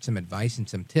we're going to get some advice and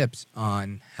some tips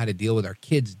on how to deal with our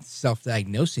kids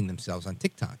self-diagnosing themselves on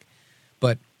TikTok.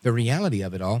 But the reality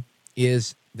of it all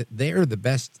is that they're the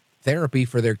best therapy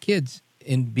for their kids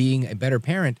in being a better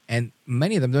parent. And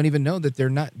many of them don't even know that they're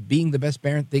not being the best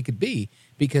parent they could be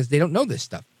because they don't know this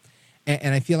stuff.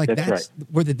 And I feel like that's right.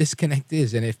 where the disconnect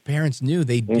is. And if parents knew,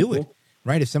 they'd do it,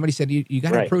 right? If somebody said, you got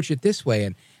to Right. approach it this way.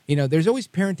 And, there's always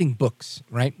parenting books,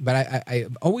 right? But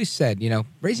I've always said,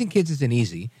 raising kids isn't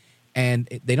easy. And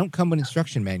they don't come with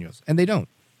instruction manuals. And they don't.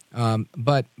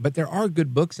 But there are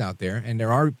good books out there. And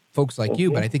there are folks like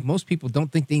you. But I think most people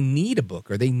don't think they need a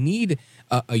book or they need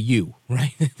a you,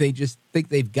 right? They just think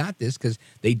they've got this because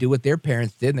they do what their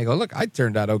parents did. And they go, look, I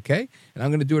turned out okay. And I'm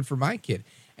going to do it for my kid.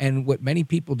 And what many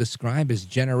people describe as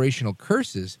generational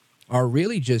curses are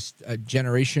really just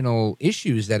generational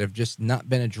issues that have just not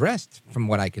been addressed, from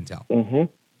what I can tell. Mm-hmm.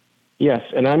 Yes,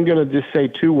 and I'm going to just say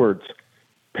 2 words: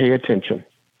 pay attention.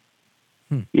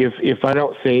 If I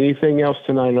don't say anything else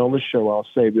tonight on the show, I'll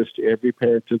say this to every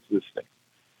parent that's listening: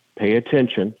 pay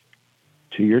attention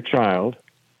to your child,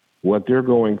 what they're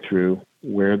going through,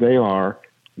 where they are,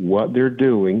 what they're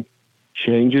doing,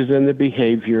 changes in the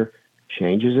behavior,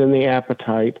 changes in the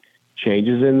appetite,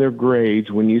 changes in their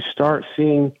grades. When you start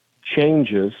seeing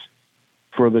changes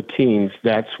for the teens,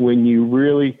 that's when you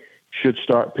really should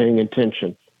start paying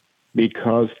attention,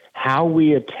 because how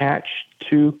we attach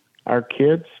to our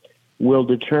kids will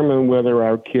determine whether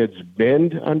our kids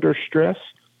bend under stress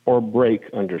or break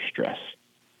under stress.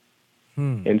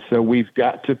 And so we've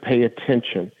got to pay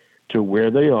attention to where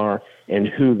they are and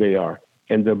who they are.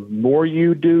 And the more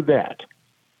you do that,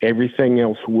 everything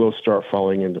else will start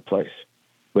falling into place.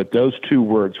 But those 2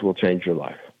 words will change your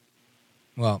life.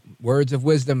 Well, words of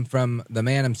wisdom from the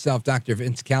man himself, Dr.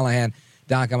 Vince Callahan.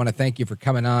 Doc, I want to thank you for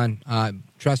coming on.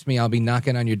 Trust me, I'll be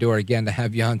knocking on your door again to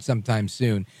have you on sometime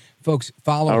soon. Folks,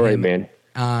 follow him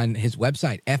on his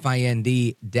website,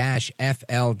 find-fl.com,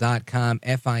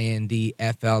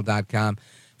 findfl.com.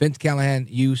 Vince Callahan,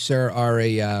 you, sir, are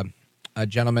a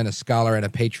gentleman, a scholar, and a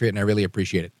patriot, and I really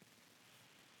appreciate it.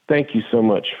 Thank you so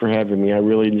much for having me. I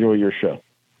really enjoy your show.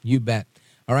 You bet.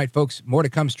 All right, folks, more to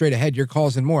come straight ahead. Your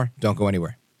calls and more. Don't go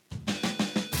anywhere.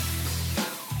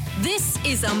 This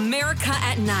is America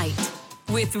at Night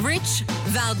with Rich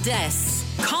Valdez.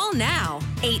 Call now,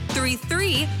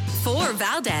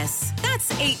 833-4-VALDEZ.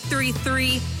 That's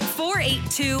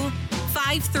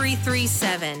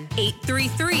 833-482-5337.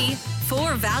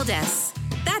 833-4-VALDEZ.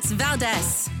 That's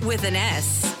Valdez with an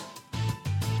S.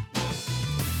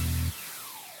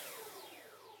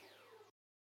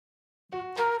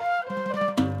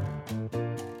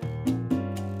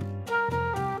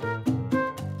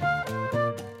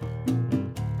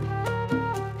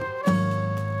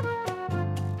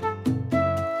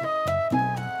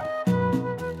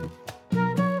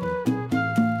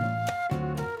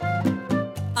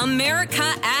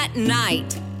 America at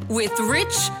Night with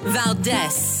Rich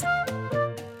Valdez.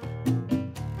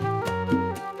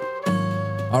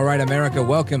 All right, America,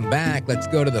 welcome back. Let's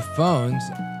go to the phones.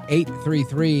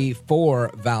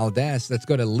 833-4-VALDEZ. Let's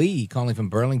go to Lee calling from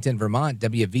Burlington, Vermont,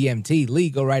 WVMT. Lee,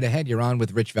 go right ahead. You're on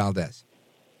with Rich Valdez.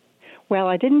 Well,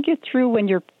 I didn't get through when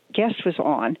your guest was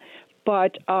on,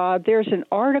 but there's an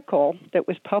article that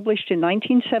was published in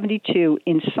 1972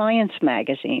 in Science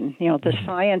magazine, the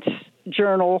science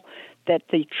journal that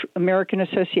the American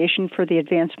Association for the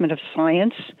Advancement of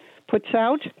Science puts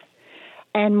out.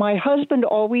 And my husband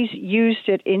always used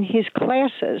it in his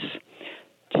classes.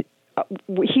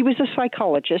 He was a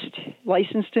psychologist,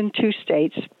 licensed in 2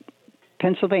 states,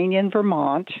 Pennsylvania and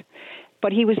Vermont,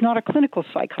 but he was not a clinical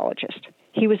psychologist.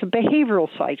 He was a behavioral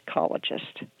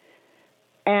psychologist.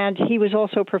 And he was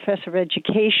also a professor of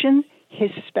education. His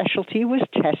specialty was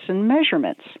tests and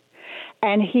measurements.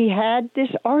 And he had this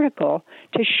article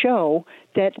to show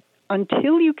that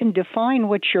until you can define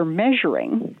what you're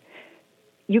measuring,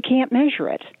 you can't measure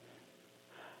it.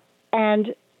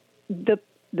 And the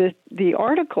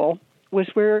article was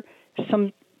where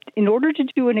in order to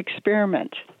do an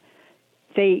experiment,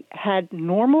 they had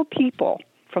normal people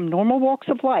from normal walks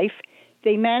of life.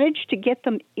 They managed to get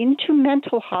them into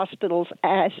mental hospitals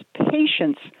as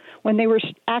patients when they were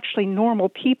actually normal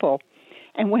people.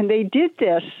 And when they did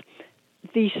this,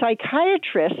 the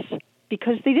psychiatrists,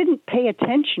 because they didn't pay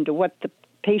attention to what the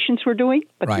patients were doing,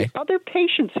 but the other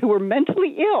patients who were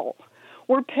mentally ill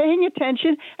were paying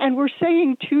attention and were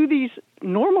saying to these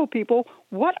normal people,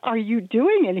 "What are you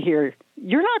doing in here?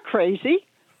 You're not crazy."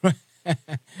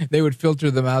 They would filter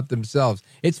them out themselves.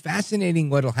 It's fascinating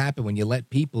what'll happen when you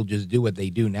let people just do what they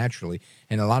do naturally.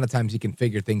 And a lot of times you can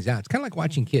figure things out. It's kind of like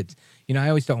watching kids. I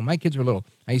always thought when my kids were little,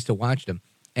 I used to watch them.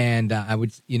 And I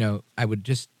would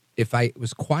just, if I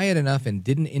was quiet enough and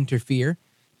didn't interfere,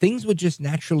 things would just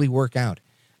naturally work out.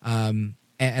 And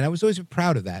And I was always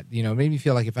proud of that. It made me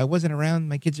feel like if I wasn't around,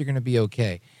 my kids are going to be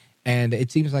okay. And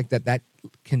it seems like that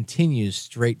continues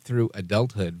straight through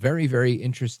adulthood. Very, very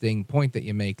interesting point that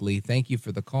you make, Lee. Thank you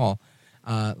for the call.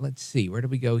 Let's see. Where do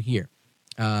we go here?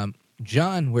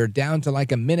 John, we're down to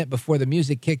like a minute before the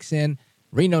music kicks in.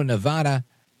 Reno, Nevada.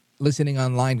 Listening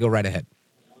online. Go right ahead.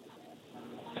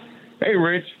 Hey,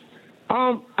 Rich.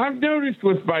 I've noticed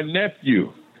with my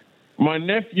nephew. My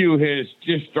nephew has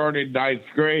just started ninth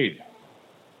grade.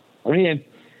 And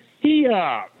he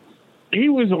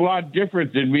was a lot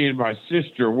different than me and my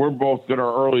sister. We're both in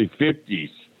our early 50s.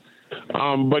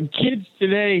 But kids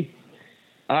today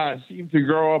seem to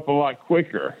grow up a lot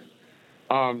quicker.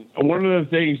 One of the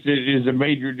things that is a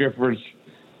major difference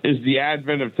is the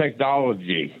advent of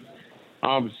technology.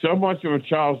 So much of a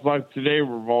child's life today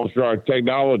revolves around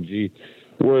technology,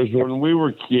 whereas when we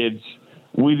were kids,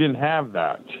 we didn't have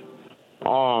that.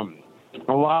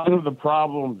 A lot of the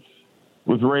problems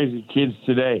with raising kids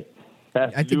today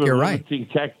has to do with limiting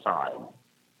tech time.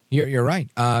 You're right.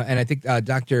 And I think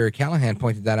Dr. Callahan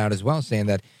pointed that out as well, saying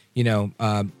that,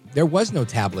 there was no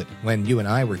tablet when you and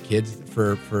I were kids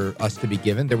for us to be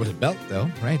given. There was a belt, though,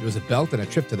 right? There was a belt and a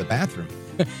trip to the bathroom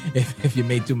if you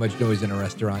made too much noise in a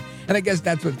restaurant. And I guess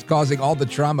that's what's causing all the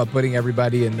trauma, putting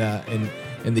everybody in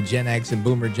the Gen X and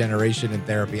Boomer generation in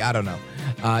therapy. I don't know.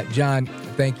 John,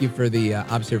 thank you for the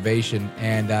observation.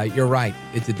 And you're right.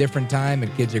 It's a different time,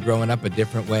 and kids are growing up a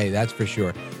different way. That's for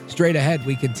sure. Straight ahead,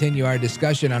 we continue our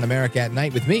discussion on America at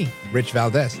Night with me, Rich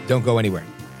Valdez. Don't go anywhere.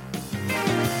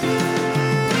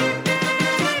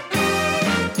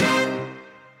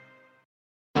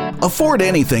 Afford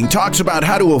Anything talks about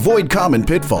how to avoid common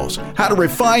pitfalls, how to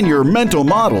refine your mental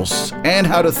models, and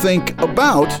how to think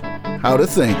about how to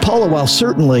think. Paula, while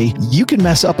certainly you can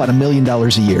mess up on $1 million a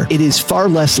year, it is far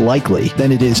less likely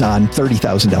than it is on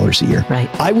 $30,000 a year. Right.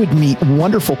 I would meet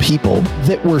wonderful people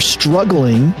that were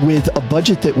struggling with a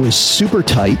budget that was super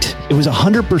tight. It was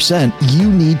 100%.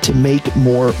 You need to make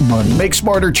more money. Make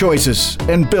smarter choices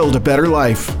and build a better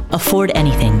life. Afford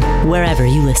Anything, wherever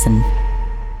you listen.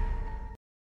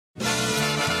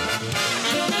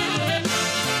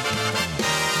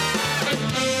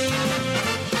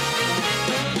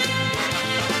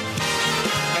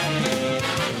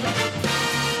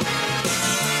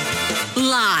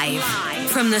 Live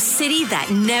from the city that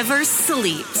never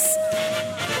sleeps.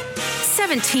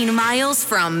 17 miles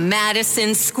from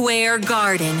Madison Square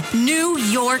Garden, New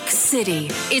York City.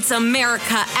 It's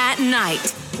America at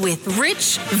Night with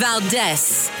Rich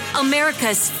Valdez.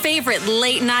 America's favorite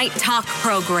late night talk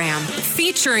program,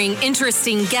 featuring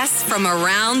interesting guests from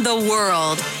around the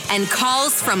world and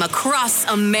calls from across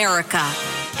America.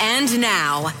 And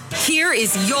now, here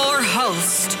is your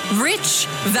host, Rich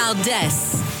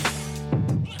Valdez.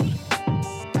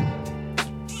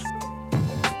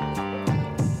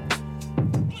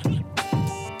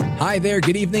 Hi there,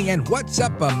 good evening, and what's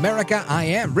up, America? I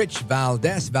am Rich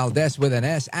Valdez, Valdez with an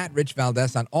S, at Rich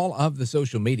Valdez on all of the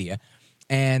social media.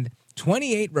 And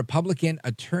 28 Republican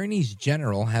attorneys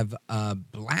general have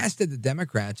blasted the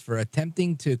Democrats for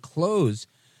attempting to close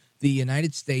the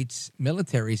United States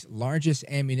military's largest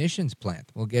ammunitions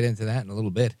plant. We'll get into that in a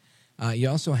little bit. You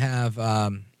also have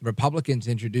Republicans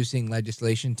introducing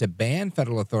legislation to ban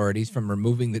federal authorities from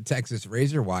removing the Texas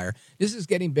razor wire. This is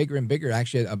getting bigger and bigger.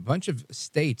 Actually, a bunch of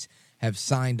states have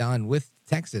signed on with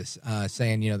Texas,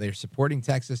 saying, they're supporting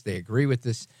Texas. They agree with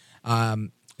this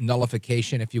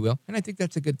nullification, if you will. And I think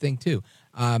that's a good thing, too.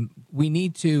 We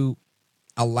need to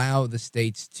allow the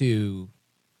states to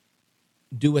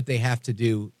do what they have to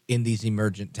do in these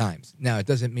emergent times. Now, it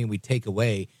doesn't mean we take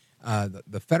away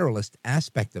the federalist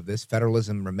aspect of this.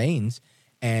 Federalism remains,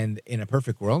 and in a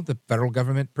perfect world, the federal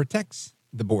government protects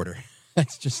the border.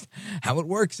 That's just how it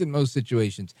works in most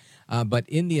situations. But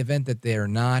in the event that they're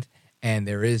not, and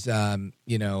there is,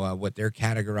 what they're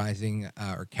categorizing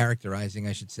or characterizing,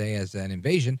 I should say, as an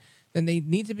invasion, then they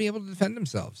need to be able to defend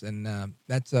themselves. And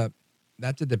that's a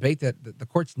debate that the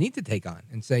courts need to take on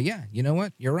and say, yeah, you know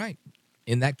what, you're right.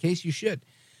 In that case, you should.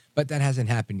 But that hasn't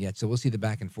happened yet, so we'll see the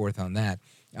back and forth on that.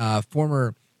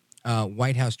 Former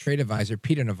White House trade advisor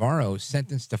Peter Navarro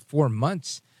sentenced to 4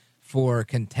 months for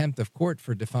contempt of court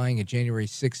for defying a January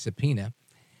 6th subpoena.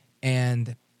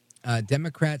 And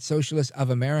Democrat Socialists of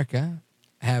America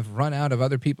have run out of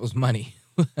other people's money.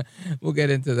 We'll get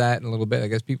into that in a little bit. I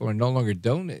guess people are no longer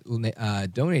donating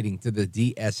to the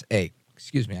DSA.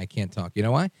 Excuse me, I can't talk. You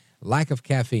know why? Lack of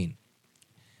caffeine.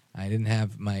 I didn't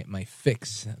have my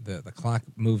fix. The clock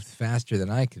moved faster than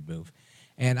I could move.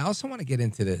 And I also want to get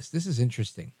into this. This is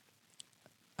interesting.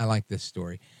 I like this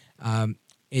story.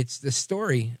 It's the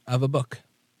story of a book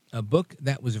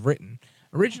that was written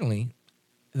originally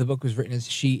the book was written as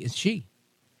She is She.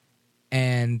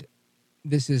 And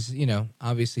this is,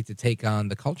 obviously to take on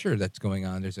the culture that's going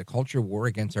on. There's a culture war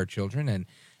against our children,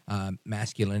 and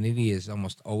masculinity is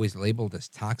almost always labeled as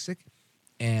toxic.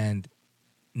 And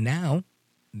now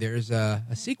there's a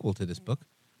sequel to this book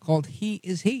called He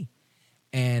is He.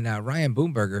 And Ryan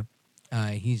Bomberger,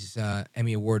 he's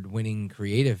Emmy Award-winning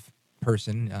creative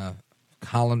person,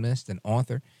 columnist and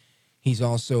author. He's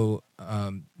also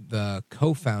the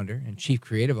co-founder and chief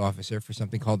creative officer for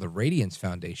something called the Radiance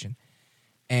Foundation.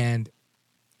 And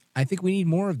I think we need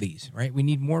more of these, right? We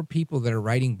need more people that are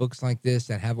writing books like this,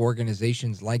 that have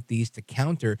organizations like these to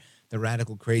counter the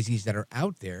radical crazies that are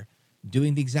out there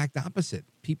doing the exact opposite.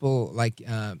 People like,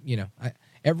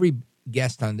 every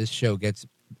guest on this show gets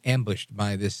ambushed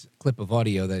by this clip of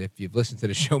audio that if you've listened to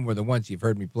the show more than once, you've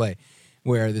heard me play,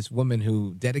 where this woman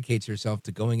who dedicates herself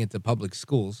to going into public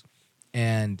schools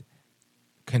and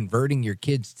converting your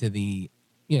kids to the,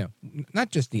 not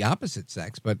just the opposite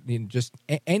sex, but just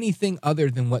anything other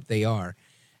than what they are,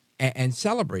 and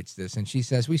celebrates this. And she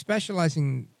says, we specialize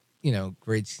in,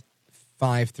 grades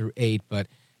 5 through 8, but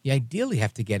you ideally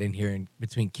have to get in here in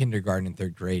between kindergarten and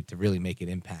 3rd grade to really make an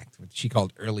impact, what she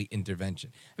called early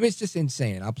intervention. I mean, it's just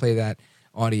insane. I'll play that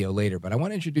audio later, but I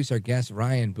want to introduce our guest,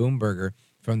 Ryan Bomberger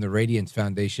from the Radiance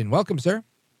Foundation. Welcome, sir.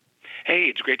 Hey,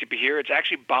 it's great to be here. It's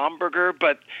actually Bomberger,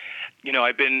 but,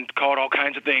 I've been called all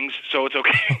kinds of things, so it's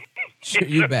okay. Sure,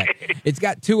 you bet. It's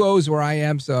got 2 O's where I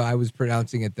am, so I was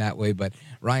pronouncing it that way, but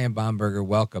Ryan Bomberger,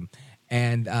 welcome.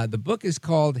 And the book is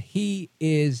called He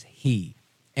is He.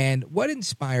 And what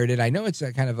inspired it? I know it's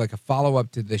kind of like a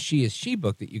follow-up to the She is She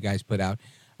book that you guys put out,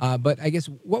 but I guess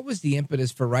what was the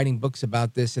impetus for writing books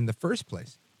about this in the first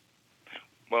place?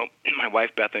 Well, my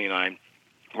wife Bethany and I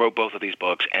wrote both of these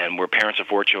books, and we're parents of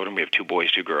 4 children. We have 2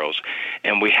 boys, 2 girls,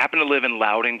 and we happen to live in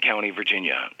Loudoun County,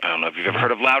 Virginia. I don't know if you've ever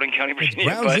heard of Loudoun County, Virginia.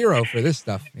 It's ground zero for this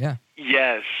stuff, yeah.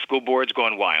 Yes, school board's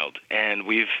gone wild, and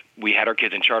we had our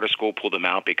kids in charter school, pulled them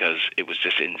out because it was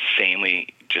just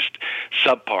insanely just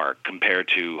subpar compared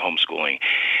to homeschooling.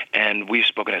 And we've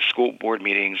spoken at school board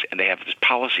meetings, and they have this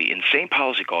policy, insane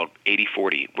policy called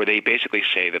 80-40, where they basically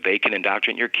say that they can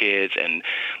indoctrinate your kids and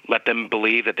let them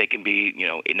believe that they can be,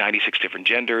 96 different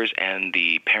genders, and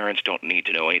the parents don't need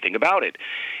to know anything about it,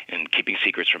 and keeping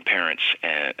secrets from parents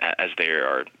as they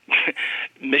are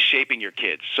misshaping your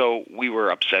kids. So we were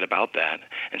upset about that,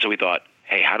 and so we thought,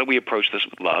 hey, how do we approach this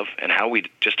with love, and how do we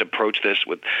just approach this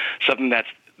with something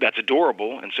that's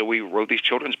adorable? And so we wrote these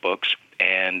children's books,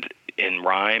 and in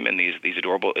rhyme and these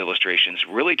adorable illustrations,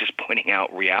 really just pointing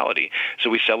out reality. So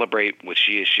we celebrate with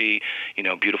She is She,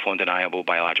 beautiful, undeniable,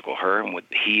 biological her, and with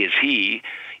He is He,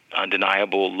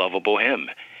 undeniable, lovable him.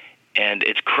 And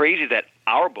it's crazy that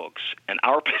our books and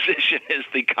our position is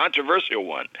the controversial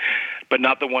one, but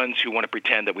not the ones who want to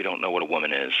pretend that we don't know what a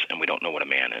woman is and we don't know what a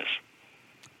man is.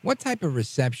 What type of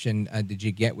reception did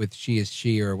you get with She is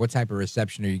She, or what type of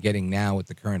reception are you getting now with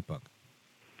the current book?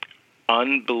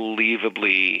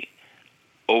 Unbelievably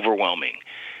overwhelming.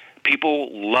 People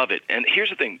love it. And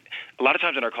here's the thing. A lot of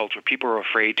times in our culture, people are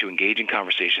afraid to engage in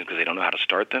conversations because they don't know how to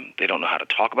start them. They don't know how to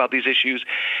talk about these issues.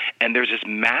 And there's this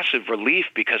massive relief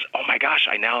because, oh my gosh,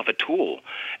 I now have a tool.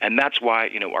 And that's why,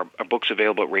 our book's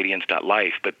available at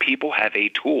radiance.life. But people have a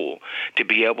tool to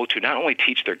be able to not only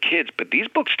teach their kids, but these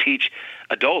books teach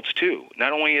adults too.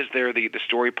 Not only is there the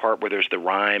story part where there's the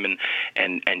rhyme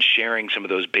and sharing some of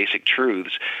those basic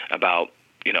truths about,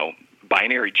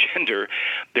 binary gender,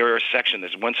 there are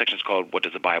there's one section that's called What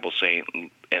Does the Bible Say,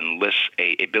 and lists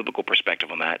a biblical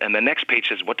perspective on that. And the next page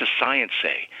says, What does science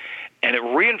say? And it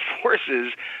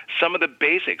reinforces some of the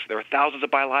basics. There are thousands of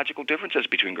biological differences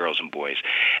between girls and boys.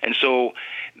 And so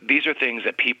these are things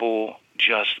that people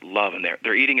just love, and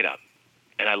they're eating it up.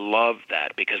 And I love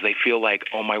that because they feel like,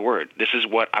 oh my word, this is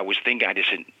what I was thinking. I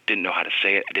just didn't know how to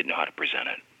say it. I didn't know how to present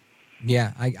it.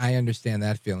 Yeah, I understand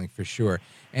that feeling for sure.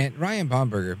 And Ryan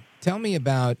Bomberger, tell me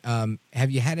about, have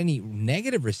you had any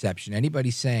negative reception? Anybody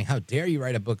saying, how dare you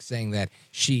write a book saying that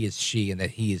she is she and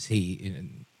that he is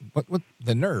he? What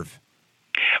the nerve?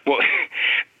 Well,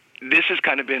 this has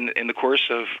kind of been in the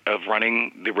course of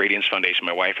running the Radiance Foundation.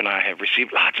 My wife and I have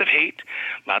received lots of hate,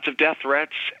 lots of death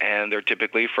threats, and they're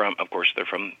typically from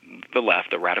the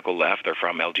left, the radical left. They're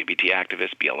from LGBT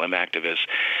activists, BLM activists.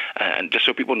 And just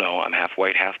so people know, I'm half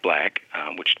white, half black,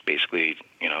 which basically,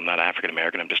 I'm not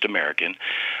African-American, I'm just American.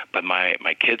 But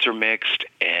my kids are mixed,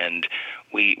 and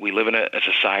we live in a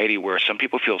society where some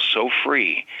people feel so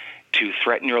free to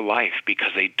threaten your life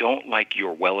because they don't like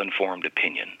your well-informed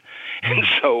opinion. And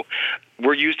so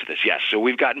we're used to this, yes. So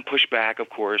we've gotten pushback, of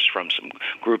course, from some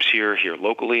groups here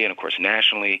locally and, of course,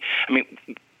 nationally. I mean,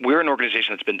 we're an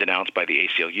organization that's been denounced by the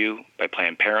ACLU, by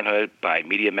Planned Parenthood, by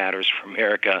Media Matters for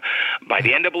America, by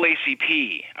the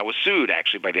NAACP. I was sued,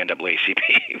 actually, by the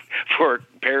NAACP for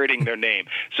parroting their name.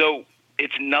 So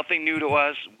it's nothing new to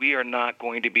us. We are not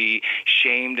going to be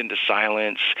shamed into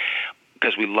silence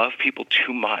because we love people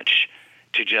too much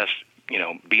to just,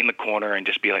 be in the corner and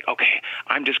just be like, okay,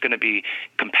 I'm just going to be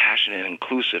compassionate and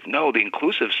inclusive. No, the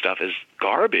inclusive stuff is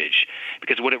garbage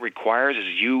because what it requires is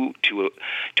you to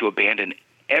abandon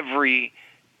every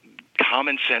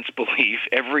common sense belief,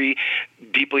 every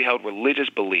deeply held religious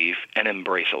belief, and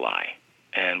embrace a lie.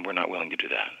 And we're not willing to do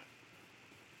that.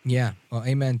 Yeah, well,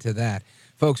 amen to that.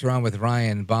 Folks, we're on with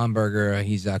Ryan Bomberger.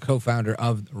 He's a co-founder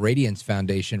of Radiance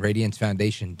Foundation,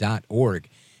 radiancefoundation.org.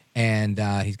 And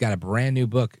he's got a brand new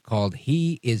book called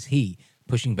He Is He,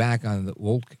 Pushing Back on the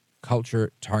Woke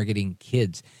Culture Targeting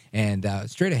Kids. And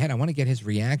straight ahead, I want to get his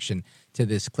reaction to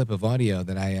this clip of audio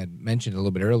that I had mentioned a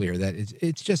little bit earlier, that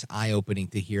it's just eye-opening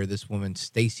to hear this woman,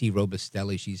 Stacey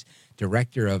Robustelli. She's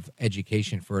director of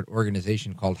education for an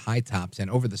organization called High Tops.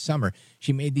 And over the summer,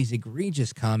 she made these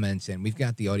egregious comments, and we've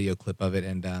got the audio clip of it,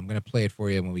 and I'm going to play it for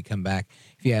you when we come back.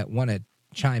 If you want to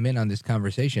chime in on this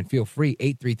conversation, feel free,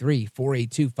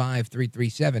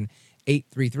 833-482-5337,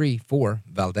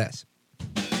 833-4-VALDEZ.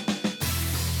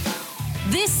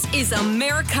 This is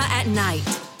America at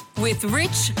Night with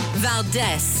Rich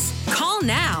Valdez. Call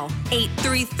now,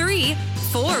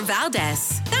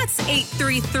 833-4-VALDEZ. That's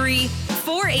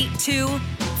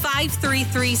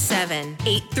 833-482-5337.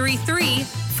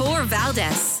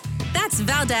 833-4-VALDEZ. That's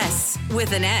Valdez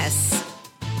with an S.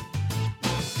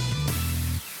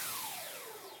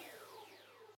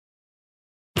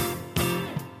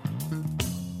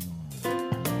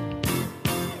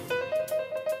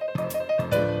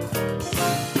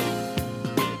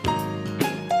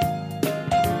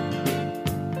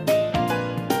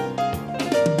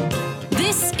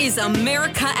 Is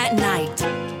America at Night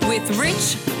with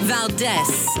Rich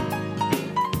Valdez.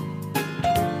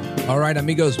 All right,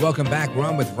 amigos, welcome back. We're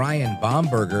on with Ryan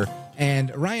Bomberger.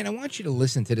 And Ryan, I want you to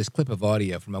listen to this clip of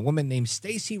audio from a woman named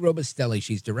Stacey Robustelli.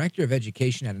 She's director of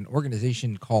education at an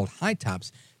organization called High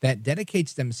Tops that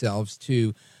dedicates themselves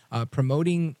to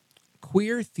promoting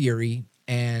queer theory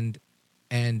and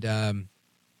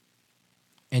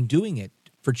doing it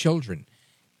for children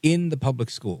in the public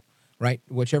school. Right,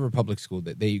 whichever public school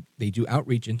that they do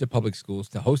outreach into public schools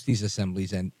to host these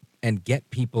assemblies and get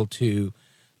people to,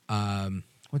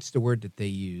 what's the word that they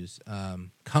use?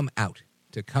 Come out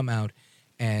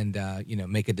and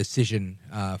make a decision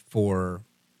for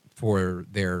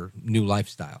their new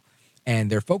lifestyle,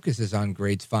 and their focus is on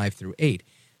grades 5 through 8.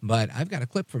 But I've got a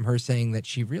clip from her saying that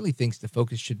she really thinks the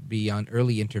focus should be on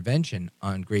early intervention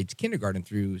on grades kindergarten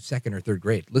through 2nd or 3rd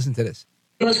grade. Listen to this.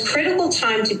 The most critical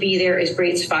time to be there is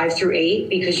grades 5 through 8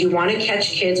 because you want to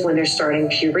catch kids when they're starting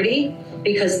puberty,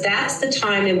 because that's the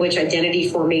time in which identity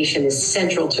formation is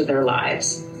central to their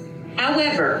lives.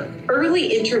 However,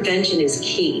 early intervention is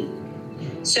key.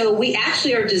 So we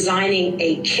actually are designing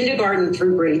a kindergarten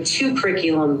through grade 2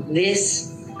 curriculum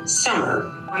this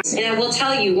summer. And I will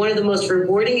tell you, one of the most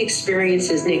rewarding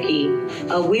experiences, Nikki,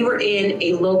 we were in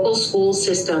a local school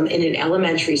system in an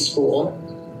elementary school.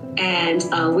 And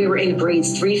we were in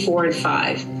grades 3, 4, and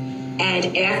 5.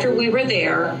 And after we were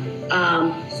there,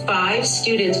 5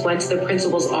 students went to the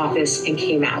principal's office and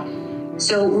came out.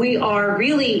 So we are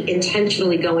really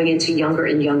intentionally going into younger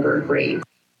and younger grades.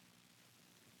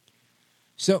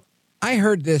 So I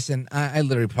heard this, and I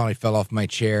literally probably fell off my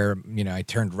chair. I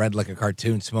turned red like a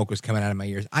cartoon. Smoke was coming out of my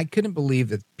ears. I couldn't believe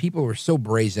that people were so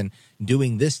brazen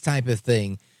doing this type of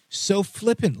thing so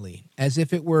flippantly, as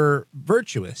if it were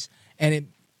virtuous. And it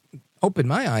opened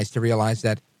my eyes to realize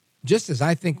that just as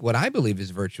I think what I believe is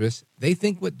virtuous, they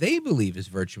think what they believe is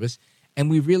virtuous, and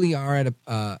we really are at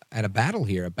a battle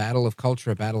here, a battle of culture,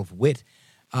 a battle of wit.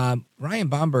 Ryan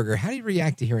Bomberger, how do you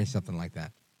react to hearing something like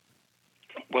that?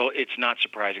 Well, it's not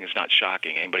surprising. It's not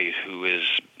shocking. Anybody who has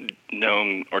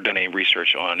known or done any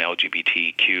research on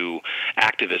LGBTQ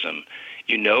activism,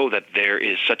 you know that there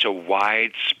is such a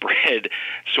widespread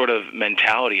sort of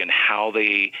mentality in how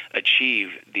they achieve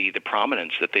the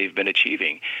prominence that they've been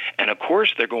achieving. And, of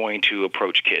course, they're going to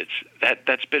approach kids.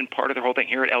 That's been part of the whole thing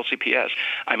here at LCPS.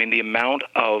 I mean, the amount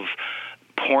of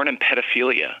porn and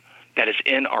pedophilia that is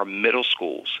in our middle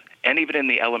schools and even in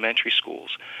the elementary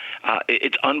schools,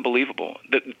 it's unbelievable.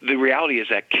 The reality is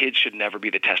that kids should never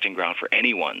be the testing ground for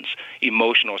anyone's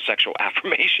emotional or sexual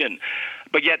affirmation.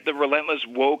 But yet the relentless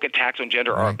woke attacks on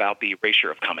gender are about the erasure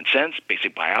of common sense,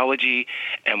 basic biology,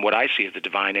 and what I see as the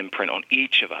divine imprint on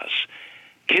each of us.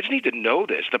 Kids need to know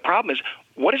this. The problem is,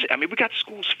 what is it? I mean, we got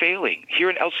schools failing. Here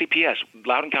in LCPS,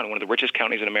 Loudoun County, one of the richest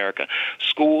counties in America,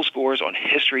 school scores on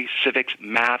history, civics,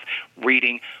 math,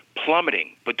 reading,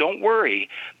 plummeting. But don't worry,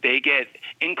 they get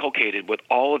inculcated with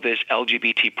all of this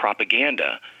LGBT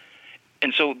propaganda.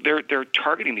 And so they're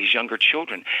targeting these younger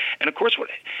children. And, of course,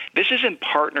 this is in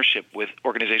partnership with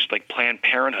organizations like Planned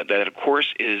Parenthood that, of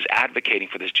course, is advocating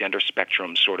for this gender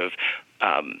spectrum sort of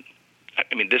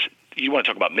you want to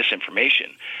talk about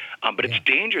misinformation, but it's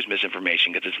dangerous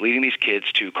misinformation because it's leading these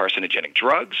kids to carcinogenic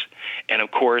drugs and,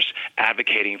 of course,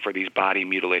 advocating for these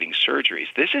body-mutilating surgeries.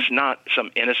 This is not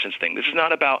some innocence thing. This is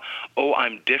not about, oh,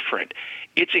 I'm different.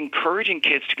 It's encouraging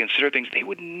kids to consider things they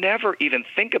would never even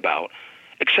think about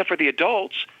except for the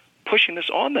adults pushing this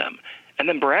on them and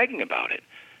then bragging about it,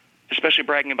 especially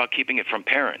bragging about keeping it from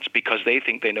parents because they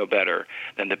think they know better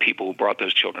than the people who brought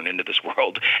those children into this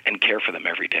world and care for them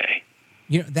every day.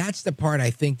 That's the part I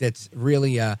think that's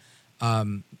really at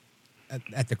the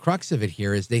crux of it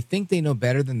here is they think they know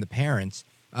better than the parents.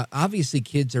 Obviously,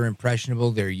 kids are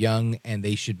impressionable, they're young, and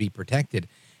they should be protected.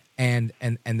 And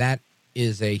that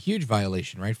is a huge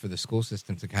violation, right, for the school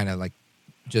system to kind of like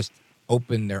just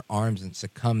open their arms and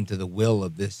succumb to the will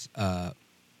of this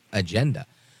agenda.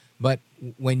 But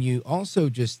when you also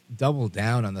just double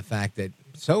down on the fact that,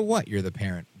 so what, you're the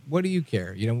parent, what do you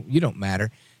care? You don't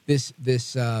matter. This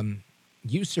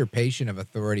usurpation of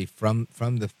authority from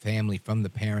the family, from the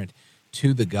parent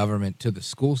to the government, to the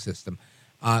school system,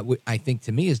 I think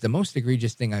to me is the most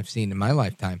egregious thing I've seen in my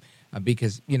lifetime.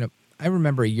 Because, I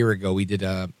remember a year ago we did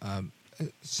a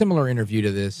similar interview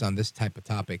to this on this type of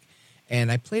topic. And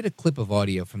I played a clip of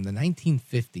audio from the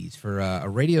 1950s for a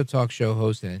radio talk show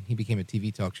host, and he became a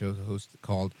TV talk show host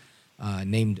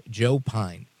named Joe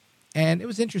Pine. And it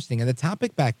was interesting. And the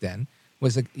topic back then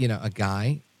was a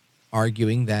guy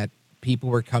arguing that people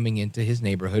were coming into his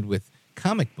neighborhood with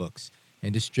comic books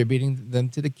and distributing them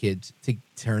to the kids to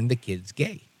turn the kids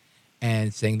gay,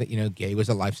 and saying that, gay was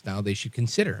a lifestyle they should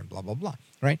consider and blah, blah, blah,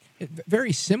 right?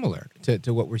 Very similar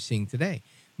to what we're seeing today.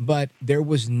 But there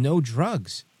was no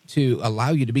drugs to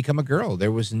allow you to become a girl.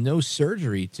 There was no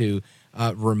surgery to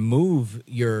remove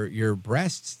your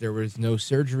breasts. There was no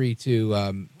surgery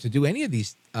to do any of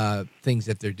these things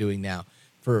that they're doing now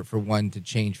for one to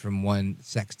change from one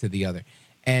sex to the other.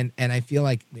 And I feel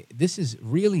like this is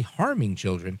really harming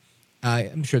children.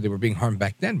 I'm sure they were being harmed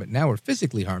back then, but now we're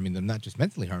physically harming them, not just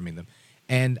mentally harming them.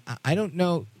 And I don't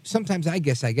know. Sometimes I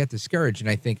guess I get discouraged and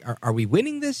I think, are we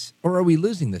winning this or are we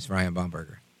losing this, Ryan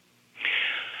Bomberger?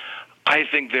 I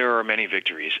think there are many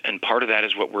victories, and part of that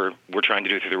is what we're trying to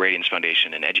do through the Radiance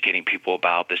Foundation and educating people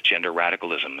about this gender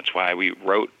radicalism. That's why we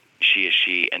wrote She is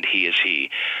She and He is He.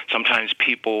 Sometimes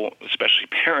people, especially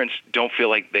parents, don't feel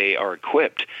like they are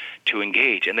equipped to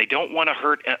engage, and they don't want to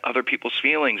hurt other people's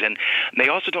feelings, and they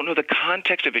also don't know the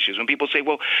context of issues. When people say,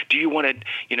 well, do you want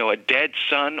a dead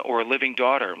son or a living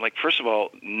daughter? I'm like, first of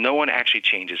all, no one actually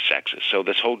changes sexes, so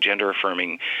this whole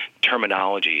gender-affirming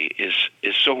terminology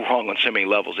is so wrong on so many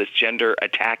levels. It's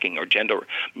gender-attacking or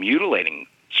gender-mutilating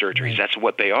surgeries. That's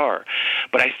what they are.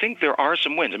 But I think there are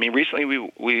some wins. I mean, recently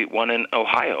we won in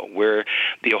Ohio, where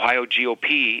the Ohio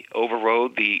GOP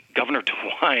overrode the Governor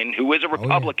DeWine, who is a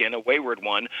Republican, a wayward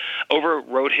one,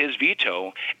 overrode his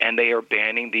veto, and they are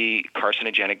banning the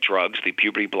carcinogenic drugs, the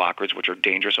puberty blockers, which are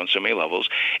dangerous on so many levels,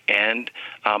 and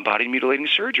body-mutilating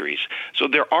surgeries. So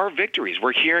there are victories.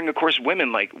 We're hearing, of course,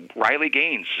 women like Riley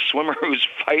Gaines, a swimmer who's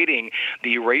fighting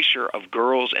the erasure of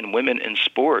girls and women in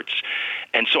sports.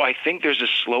 And so I think there's a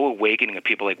slow awakening of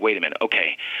people like, wait a minute,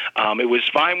 okay, it was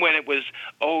fine when it was,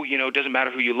 it doesn't matter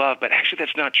who you love, but actually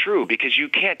that's not true, because you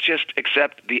can't just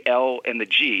accept the L and the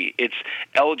G. It's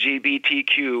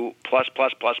LGBTQ plus,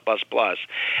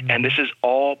 and this is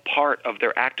all part of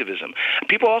their activism.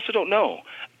 People also don't know.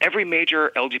 Every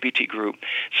major LGBT group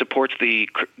supports the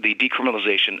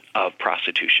decriminalization of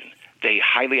prostitution. They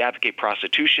highly advocate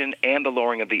prostitution and the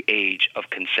lowering of the age of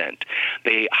consent.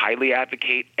 They highly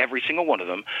advocate, every single one of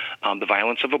them, the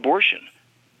violence of abortion.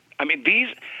 I mean,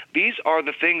 these are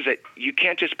the things that you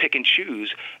can't just pick and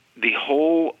choose. The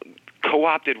whole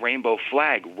co-opted rainbow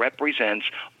flag represents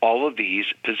all of these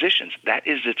positions. That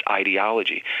is its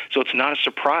ideology. So it's not a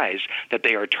surprise that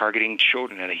they are targeting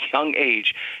children at a young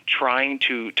age, trying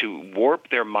to warp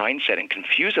their mindset and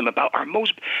confuse them about our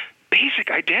most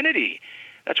basic identity.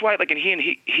 That's why, like in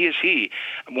He is He,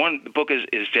 the book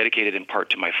is dedicated in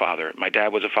part to my father. My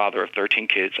dad was a father of 13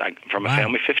 kids. From a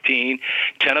family of 15,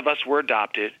 10 of us were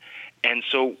adopted. And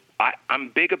so I'm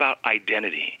big about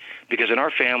identity, because in our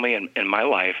family and in my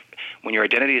life, when your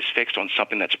identity is fixed on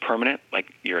something that's permanent,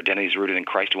 like your identity is rooted in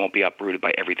Christ, it won't be uprooted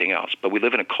by everything else. But we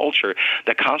live in a culture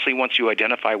that constantly wants you to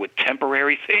identify with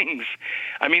temporary things.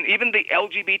 I mean, even the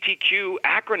LGBTQ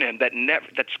acronym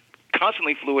that's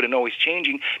constantly fluid and always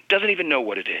changing doesn't even know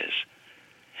what it is.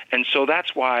 And so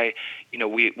that's why,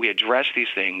 we address these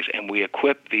things and we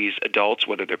equip these adults,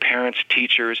 whether they're parents,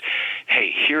 teachers.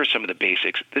 Hey, here are some of the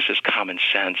basics. This is common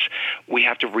sense. We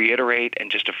have to reiterate and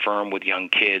just affirm with young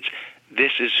kids,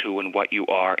 this is who and what you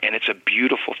are, and it's a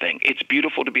beautiful thing. It's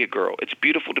beautiful to be a girl. It's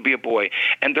beautiful to be a boy.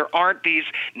 And there aren't these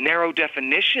narrow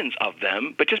definitions of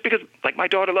them, but just because, like, my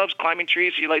daughter loves climbing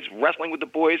trees, she likes wrestling with the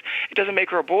boys, it doesn't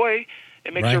make her a boy.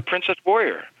 It makes her a princess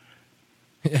warrior.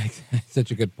 Such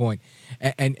a good point.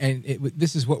 And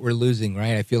this is what we're losing,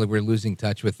 right? I feel like we're losing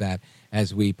touch with that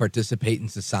as we participate in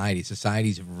society.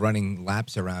 Society's running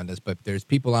laps around us, but there's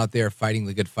people out there fighting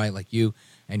the good fight like you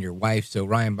and your wife. So,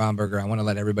 Ryan Bomberger, I want to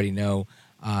let everybody know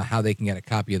how they can get a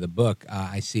copy of the book.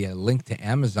 I see a link to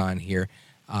Amazon here.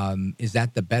 Is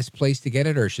that the best place to get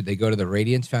it, or should they go to the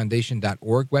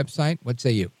radiancefoundation.org website? What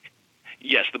say you?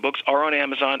 Yes, the books are on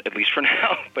Amazon, at least for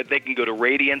now, but they can go to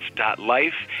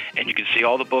radiance.life, and you can see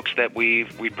all the books that we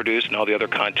produce and all the other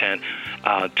content,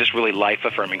 just really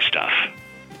life-affirming stuff.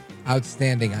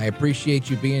 Outstanding. I appreciate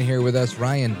you being here with us.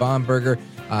 Ryan Bomberger,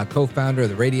 co-founder of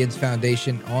the Radiance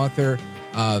Foundation, author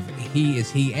of He is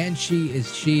He and She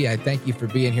is She. I thank you for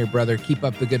being here, brother. Keep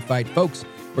up the good fight. Folks,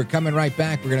 we're coming right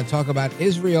back. We're going to talk about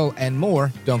Israel and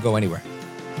more. Don't go anywhere.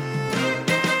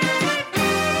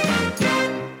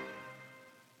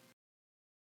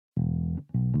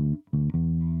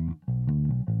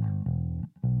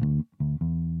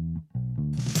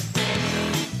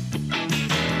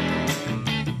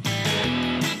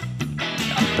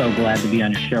 So glad to be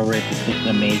on your show, Rich. It's just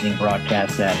an amazing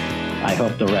broadcast that I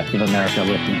hope the rest of America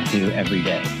listens to every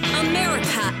day.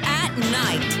 America at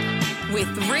Night with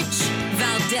Rich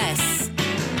Valdez.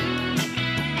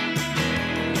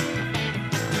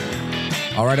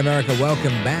 All right, America,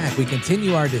 welcome back. We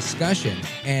continue our discussion,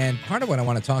 and part of what I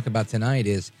want to talk about tonight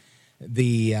is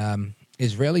the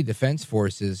Israeli Defense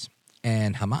Forces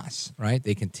and Hamas, right?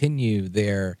 They continue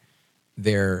their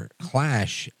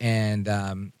clash,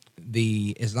 and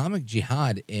the Islamic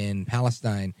Jihad in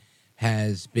Palestine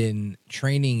has been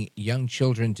training young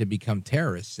children to become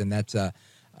terrorists, and that's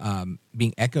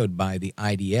being echoed by the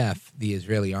IDF, the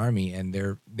Israeli army, and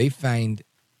they find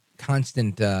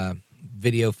constant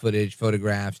video footage,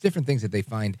 photographs, different things that they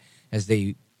find as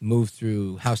they move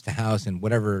through house to house and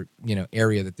whatever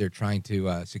area that they're trying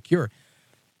to secure,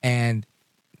 and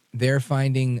they're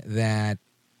finding that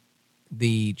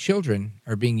the children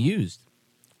are being used,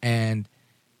 and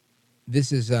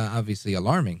this is obviously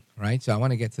alarming, right? So I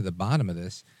want to get to the bottom of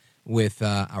this with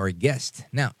our guest.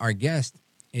 Now, our guest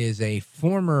is a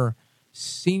former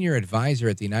senior advisor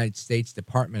at the United States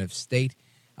Department of State,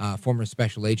 former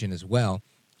special agent as well,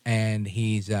 and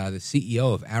he's the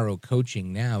CEO of Arrow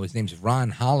Coaching now. His name's Ron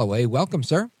Holloway. Welcome,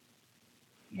 sir.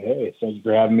 Hey, thank you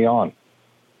for having me on.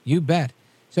 You bet.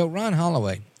 So, Ron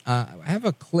Holloway, I have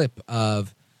a clip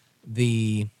of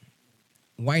the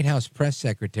White House press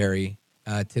secretary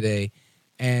today,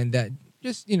 and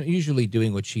just usually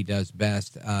doing what she does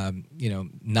best,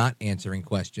 not answering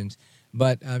questions,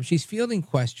 but she's fielding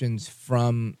questions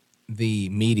from the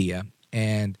media,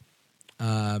 and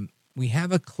we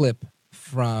have a clip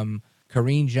from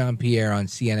Karine Jean-Pierre on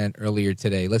CNN earlier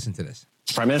today. Listen to this.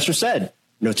 The Prime Minister said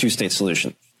no two-state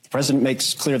solution. The President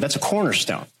makes clear that's a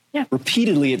cornerstone. Yeah.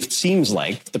 Repeatedly, it seems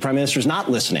like the Prime Minister is not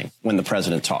listening when the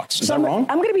President talks. Is that wrong?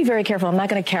 I'm going to be very careful. I'm not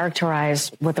going to characterize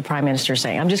what the Prime Minister is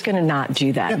saying. I'm just going to not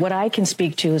do that. Yeah. What I can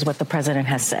speak to is what the President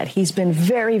has said. He's been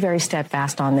very, very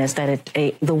steadfast on this, that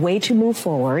the way to move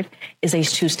forward is a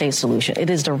two-state solution. It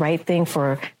is the right thing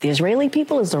for the Israeli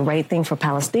people. It's the right thing for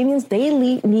Palestinians. They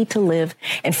need to live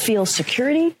and feel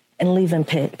security and live in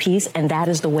peace, and that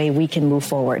is the way we can move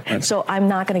forward. Right. So I'm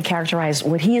not going to characterize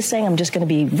what he is saying. I'm just going to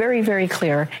be very, very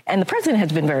clear, and the President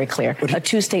has been very clear. A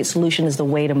two-state solution is the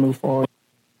way to move forward.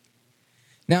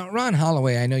 Now, Ron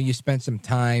Holloway, I know you spent some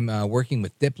time working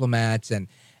with diplomats, and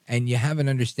you have an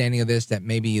understanding of this that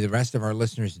maybe the rest of our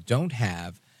listeners don't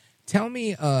have. Tell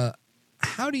me,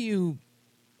 how do you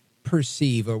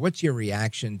perceive, or what's your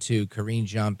reaction to Karine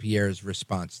Jean-Pierre's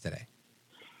response today?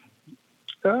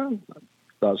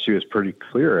 Thought she was pretty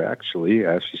clear, actually,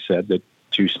 as she said, the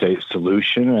two-state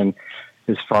solution. And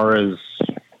as far as,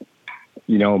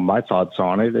 my thoughts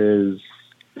on it is,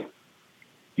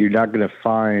 you're not going to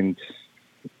find,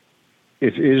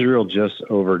 if Israel just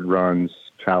overruns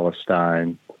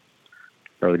Palestine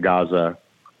or Gaza,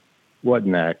 what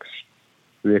next?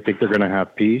 Do they think they're going to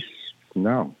have peace?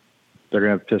 No. They're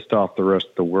going to have pissed off the rest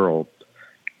of the world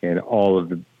and all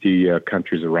of the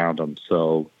countries around them.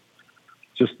 So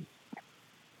just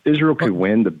Israel could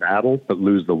win the battle but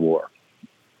lose the war.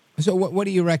 So what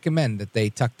do you recommend? That they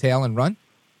tuck tail and run?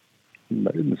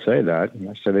 I didn't say that.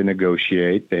 I said they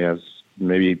negotiate. They have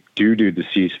maybe do the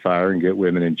ceasefire and get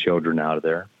women and children out of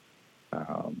there.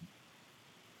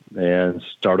 And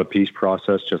start a peace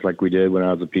process just like we did when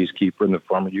I was a peacekeeper in the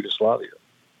former Yugoslavia.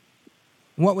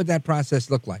 What would that process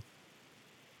look like?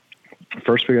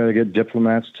 First, we got to get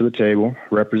diplomats to the table,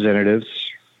 representatives.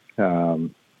 They're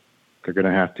going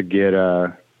to have to get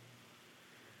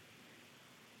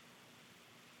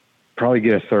probably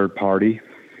get a third party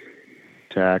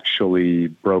to actually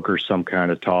broker some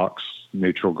kind of talks,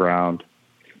 neutral ground,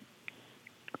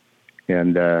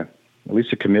 and at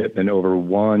least a commitment over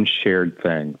one shared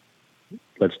thing.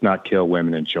 Let's not kill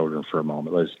women and children for a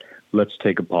moment. Let's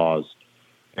take a pause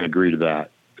and agree to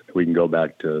that. We can go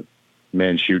back to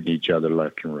men shooting each other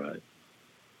left and right.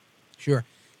 Sure.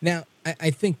 Now, I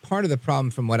think part of the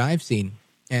problem from what I've seen,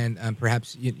 and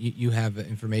perhaps you have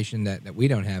information that we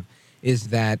don't have, is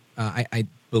that I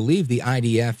believe the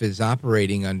IDF is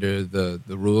operating under the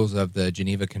rules of the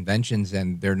Geneva Conventions,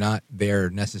 and they're not there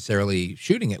necessarily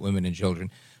shooting at women and children.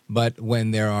 But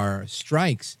when there are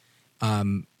strikes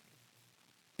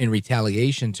in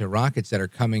retaliation to rockets that are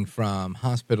coming from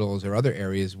hospitals or other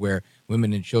areas where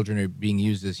women and children are being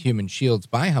used as human shields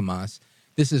by Hamas,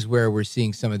 this is where we're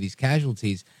seeing some of these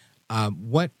casualties.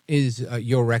 What is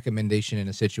your recommendation in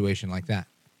a situation like that?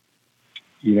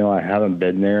 I haven't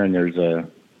been there, and there's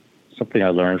something I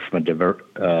learned from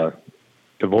a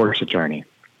divorce attorney. He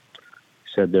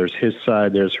said there's his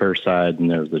side, there's her side, and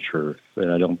there's the truth.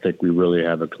 And I don't think we really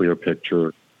have a clear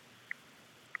picture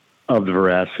of the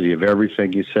veracity of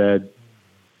everything you said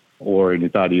or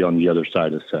anybody on the other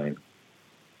side is saying.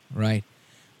 Right.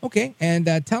 Okay, and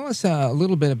tell us a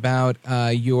little bit about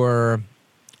your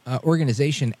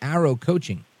organization, Arrow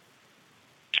Coaching.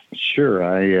 Sure.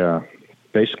 I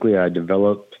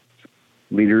develop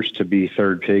leaders to be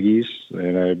third piggies,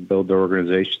 and I build their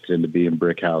organizations into being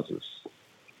brick houses.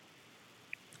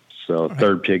 So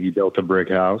third piggy built a brick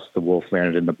house. The wolf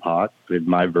landed in the pot. In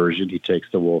my version, he takes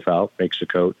the wolf out, makes a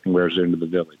coat, and wears it into the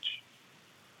village.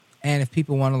 And if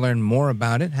people want to learn more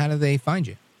about it, how do they find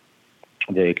you?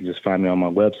 They can just find me on my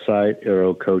website,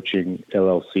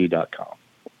 arrowcoachingllc.com.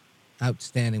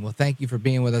 Outstanding. Well, thank you for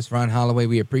being with us, Ron Holloway.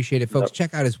 We appreciate it. Folks,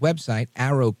 check out his website,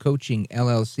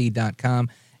 arrowcoachingllc.com,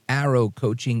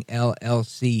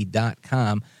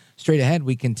 arrowcoachingllc.com. Straight ahead,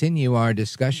 we continue our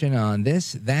discussion on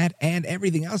this, that, and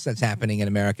everything else that's happening in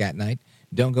America at Night.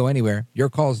 Don't go anywhere. Your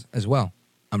calls as well.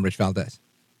 I'm Rich Valdez.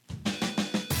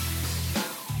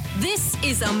 This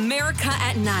is America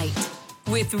at Night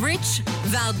with Rich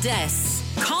Valdez.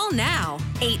 Call now,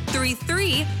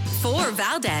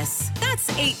 833-4VALDEZ.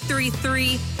 That's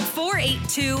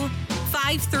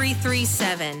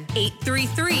 833-482-5337.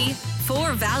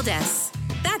 833-4VALDEZ.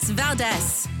 That's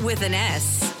Valdez with an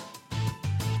S.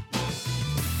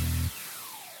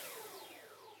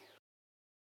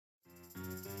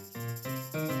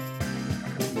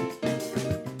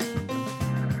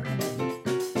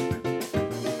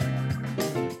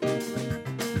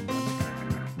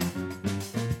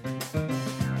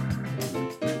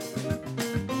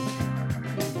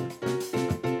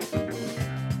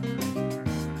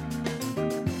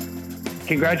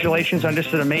 Congratulations on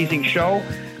just an amazing show.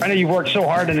 I know you've worked so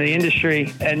hard in the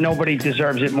industry, and nobody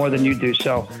deserves it more than you do.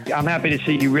 So I'm happy to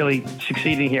see you really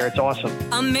succeeding here. It's awesome.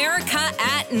 America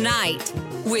at Night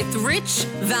with Rich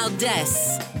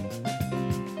Valdez.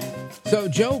 So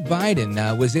Joe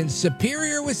Biden was in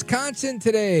Superior, Wisconsin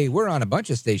today. We're on a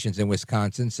bunch of stations in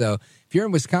Wisconsin. So if you're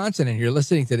in Wisconsin and you're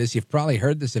listening to this, you've probably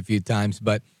heard this a few times.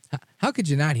 But how could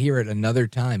you not hear it another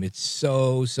time? It's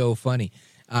so funny.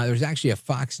 There's actually a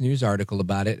Fox News article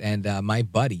about it, and my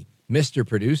buddy, Mr.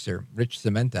 Producer, Rich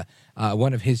Cementa,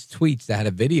 one of his tweets that had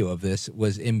a video of this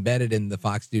was embedded in the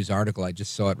Fox News article. I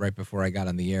just saw it right before I got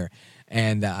on the air,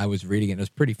 and I was reading it. It was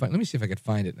pretty fun. Let me see if I could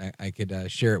find it. I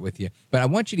could share it with you. But I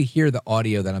want you to hear the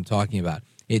audio that I'm talking about.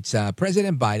 It's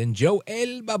President Biden, Joe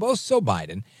El Baboso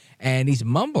Biden, and he's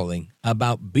mumbling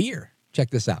about beer.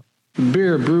 Check this out.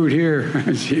 Beer brewed here, it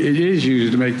is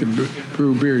used to make the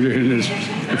brew beer in this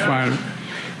refinery.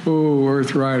 Oh,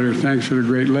 Earth Rider, thanks for the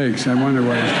Great Lakes. I wonder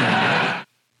why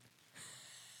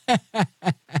it's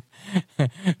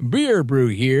called. Beer brew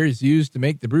here is used to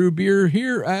make the brew beer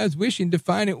here. I was wishing to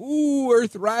find it. Ooh,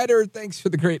 Earth Rider, thanks for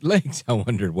the Great Lakes. I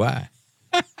wondered why.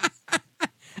 I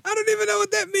don't even know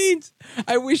what that means.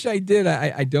 I wish I did.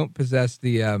 I don't possess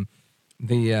the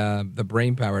the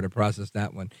brain power to process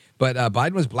that one. But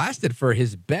Biden was blasted for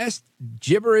his best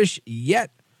gibberish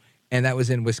yet, and that was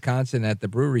in Wisconsin at the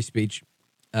brewery speech.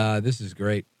 This is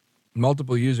great.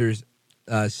 Multiple users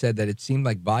said that it seemed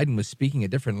like Biden was speaking a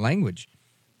different language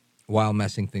while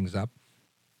messing things up.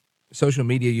 Social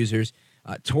media users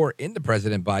tore into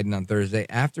President Biden on Thursday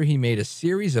after he made a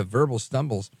series of verbal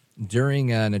stumbles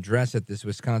during an address at this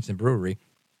Wisconsin brewery.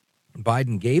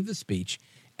 Biden gave the speech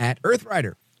at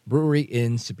Earthrider Brewery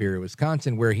in Superior,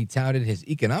 Wisconsin, where he touted his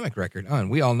economic record. Oh, and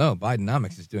we all know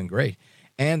Bidenomics is doing great.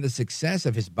 And the success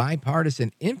of his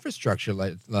bipartisan infrastructure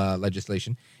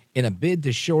legislation in a bid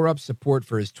to shore up support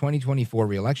for his 2024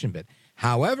 reelection bid.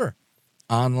 However,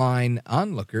 online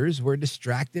onlookers were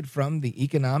distracted from the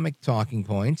economic talking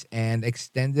points and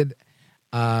extended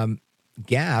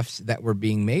gaffes that were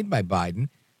being made by Biden,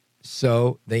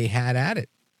 so they had at it.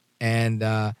 And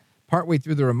partway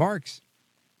through the remarks,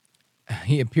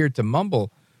 he appeared to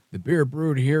mumble, "The beer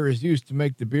brewed here is used to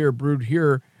make the beer brewed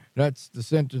here." That's the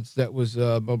sentence that was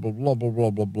blah, blah, blah, blah, blah,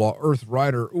 blah, blah. Earth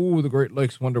Rider. Ooh, the Great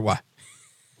Lakes wonder why.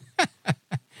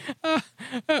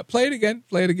 Play it again.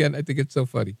 Play it again. I think it's so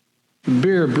funny. The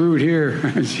beer brewed here,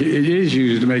 it is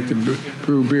used to make the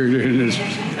brew beer in this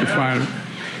final.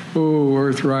 Oh,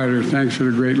 Earth Rider, thanks for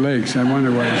the Great Lakes. I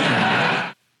wonder why he's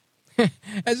trying.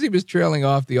 As he was trailing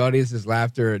off, the audience's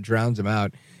laughter drowns him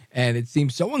out. And it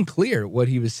seemed so unclear what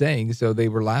he was saying, so they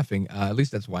were laughing. At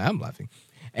least that's why I'm laughing.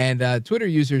 And Twitter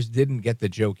users didn't get the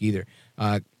joke either.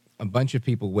 A bunch of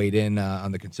people weighed in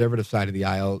on the conservative side of the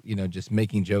aisle, just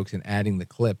making jokes and adding the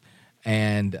clip.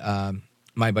 And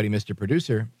my buddy, Mr.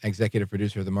 Producer, executive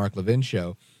producer of the Mark Levin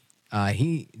Show,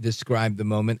 he described the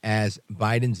moment as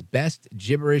Biden's best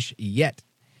gibberish yet.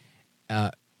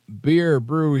 Beer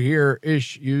brew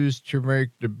here-ish used to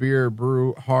make the beer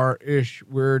brew hard-ish.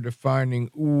 We're defining,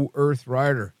 Earth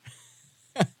Rider.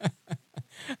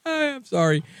 I'm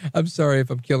sorry if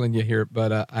I'm killing you here,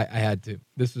 but I had to.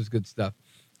 This was good stuff.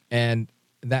 And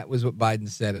that was what Biden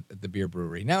said at the beer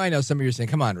brewery. Now I know some of you are saying,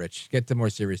 come on, Rich, get to more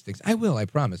serious things. I will, I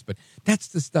promise. But that's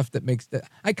the stuff that makes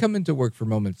I come into work for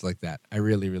moments like that. I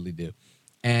really, really do.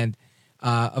 And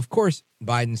of course,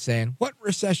 Biden's saying, what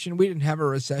recession? We didn't have a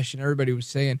recession. Everybody was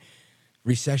saying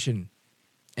recession,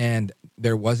 and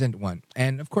there wasn't one.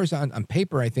 And of course, on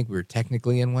paper, I think we were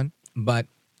technically in one. But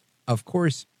of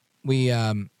course, we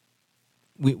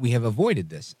have avoided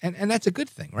this. And that's a good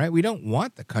thing, right? We don't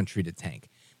want the country to tank.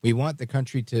 We want the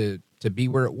country to be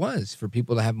where it was, for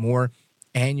people to have more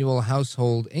annual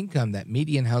household income, that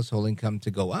median household income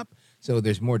to go up. So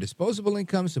there's more disposable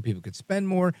income so people could spend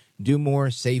more, do more,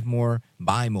 save more,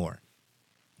 buy more.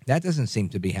 That doesn't seem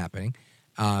to be happening.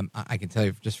 I can tell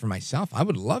you just for myself, I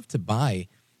would love to buy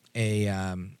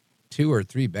a 2 or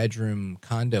 3 bedroom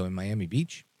condo in Miami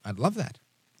Beach. I'd love that.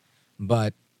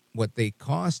 But what they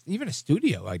cost, even a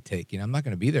studio I'd take, I'm not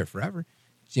going to be there forever,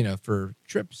 for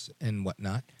trips and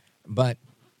whatnot. But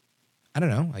I don't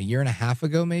know, a year and a half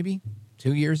ago, maybe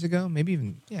 2 years ago, maybe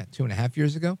even, 2.5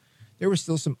 years ago, there were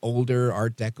still some older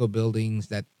Art Deco buildings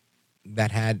that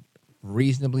had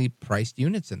reasonably priced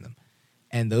units in them.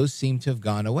 And those seem to have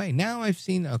gone away. Now I've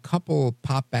seen a couple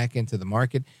pop back into the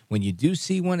market. When you do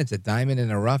see one, it's a diamond in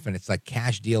the rough, and it's like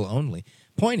cash deal only.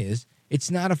 Point is, it's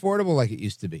not affordable like it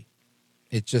used to be.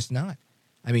 It's just not.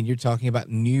 I mean, you're talking about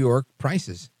New York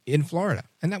prices in Florida.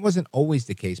 And that wasn't always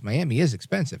the case. Miami is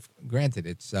expensive. Granted,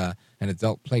 it's an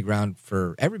adult playground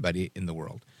for everybody in the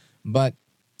world. But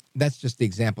that's just the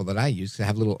example that I use. I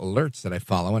have little alerts that I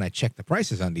follow, and I check the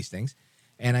prices on these things.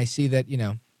 And I see that,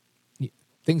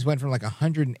 things went from like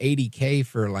 $180K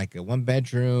for like a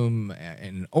 1-bedroom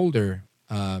and an older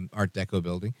Art Deco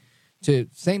building to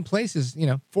same places,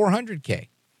 $400K.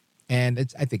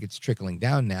 And I think it's trickling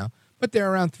down now, but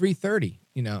they're around $330,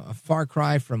 a far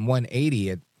cry from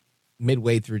 $180 at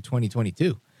midway through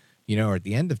 2022, or at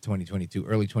the end of 2022,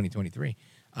 early 2023.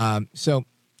 So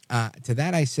to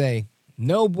that I say,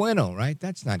 no bueno, right?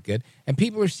 That's not good. And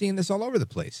people are seeing this all over the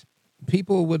place.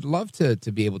 People would love to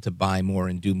be able to buy more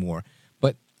and do more,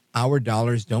 but our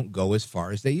dollars don't go as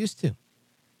far as they used to.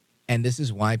 And this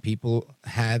is why people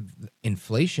have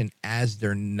inflation as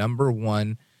their number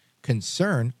one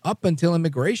concern up until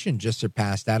immigration just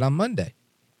surpassed that on Monday.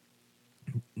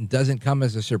 It doesn't come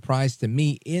as a surprise to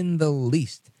me in the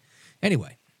least.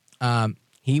 Anyway,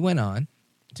 he went on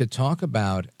to talk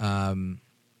about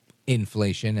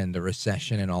inflation and the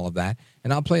recession and all of that.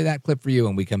 And I'll play that clip for you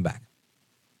when we come back.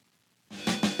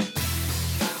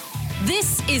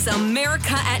 This is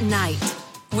America at Night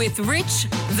with Rich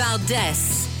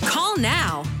Valdez. Call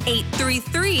now,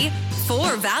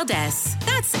 833-4-VALDEZ.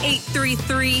 That's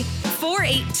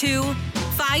 833-482-5790.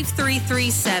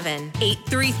 833-4-5337.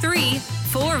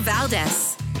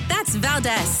 833-4-VALDEZ. That's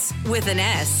Valdez with an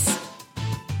S.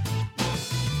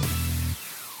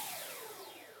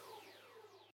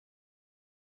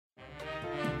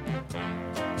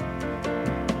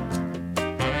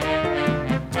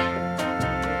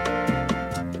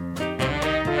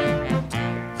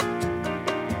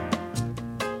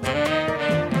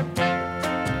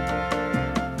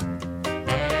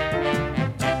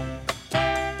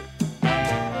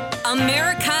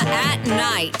 America at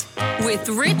Night with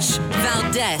Rich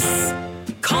Valdez.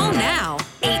 Call now,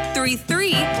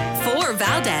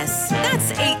 833-4-VALDEZ.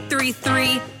 That's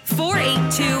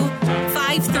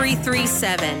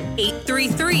 833-482-5337.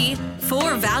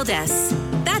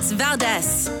 833-4-VALDEZ. That's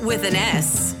Valdez with an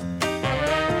S.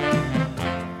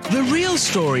 The real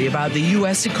story about the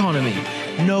U.S. economy.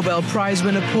 Nobel Prize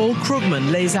winner Paul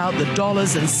Krugman lays out the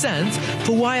dollars and cents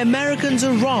for why Americans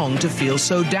are wrong to feel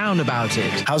so down about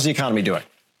it. How's the economy doing?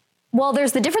 Well,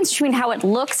 there's the difference between how it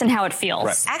looks and how it feels.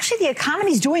 Right. Actually, the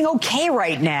economy's doing okay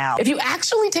right now. If you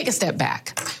actually take a step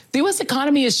back, the U.S.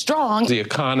 economy is strong. The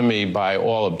economy, by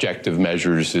all objective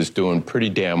measures, is doing pretty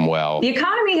damn well. The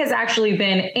economy has actually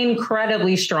been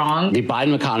incredibly strong. The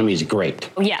Biden economy is great.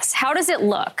 Yes. How does it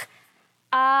look?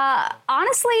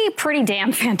 Honestly, pretty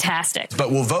damn fantastic.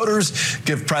 But will voters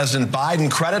give President Biden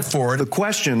credit for it? The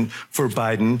question for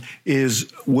Biden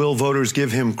is, will voters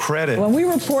give him credit? When we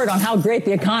report on how great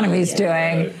the economy is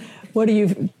doing, what do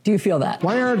you feel that?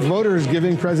 Why aren't voters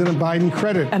giving President Biden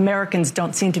credit? Americans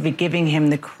don't seem to be giving him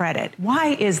the credit.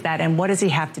 Why is that, and what does he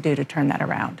have to do to turn that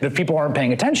around? If people aren't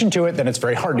paying attention to it, then it's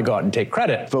very hard to go out and take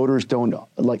credit. Voters don't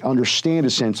understand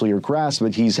essentially or grasp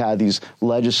that he's had these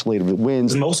legislative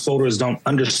wins. Most voters don't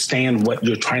understand what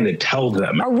you're trying to tell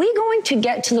them. Are we going to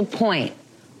get to the point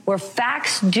where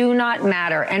facts do not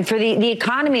matter? And for the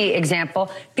economy example,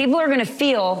 people are going to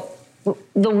feel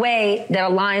the way that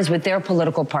aligns with their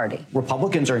political party.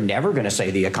 Republicans are never going to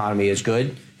say the economy is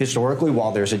good historically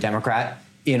while there's a Democrat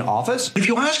in office. If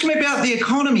you ask them about the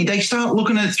economy, they start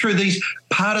looking at it through these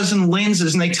partisan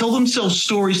lenses and they tell themselves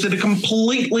stories that are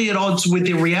completely at odds with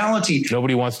their reality.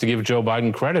 Nobody wants to give Joe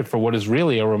Biden credit for what is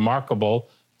really a remarkable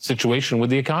situation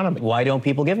with the economy. Why don't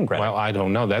people give him credit? Well, I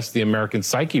don't know. That's the American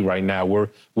psyche right now.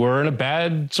 We're in a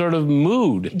bad sort of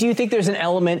mood. Do you think there's an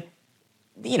element,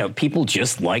 people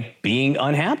just like being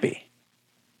unhappy?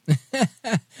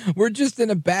 We're just in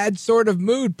a bad sort of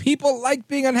mood. People like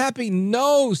being unhappy.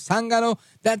 No, Sangano,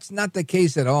 that's not the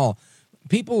case at all.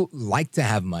 People like to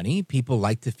have money. People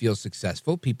like to feel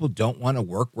successful. People don't want to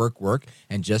work,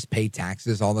 and just pay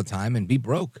taxes all the time and be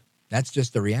broke. That's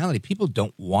just the reality. People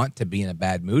don't want to be in a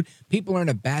bad mood. People are in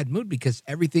a bad mood because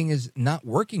everything is not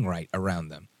working right around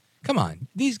them. Come on,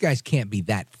 these guys can't be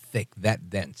that thick, that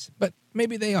dense, but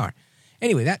maybe they are.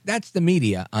 Anyway, that's the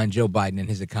media on Joe Biden and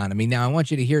his economy. Now, I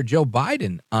want you to hear Joe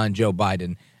Biden on Joe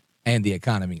Biden and the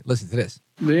economy. Listen to this.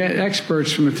 The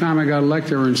experts from the time I got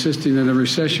elected were insisting that a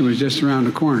recession was just around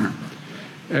the corner.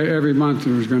 Every month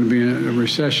there was going to be a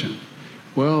recession.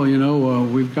 Well,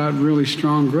 we've got really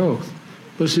strong growth.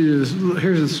 Listen to this.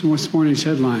 Here's this morning's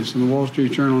headlines from the Wall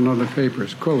Street Journal and other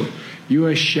papers. Quote,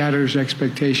 U.S. shatters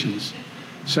expectations.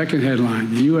 Second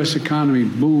headline, the U.S. economy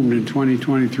boomed in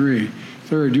 2023.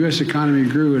 Third, U.S. economy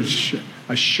grew at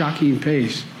a shocking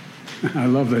pace. I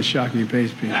love that shocking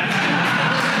pace, Pete.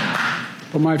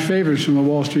 But my favorites from the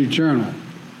Wall Street Journal.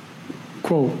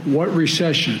 Quote, what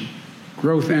recession?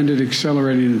 Growth ended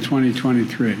accelerating in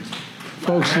 2023.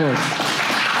 Folks, look.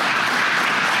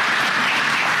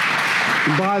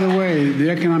 And by the way, the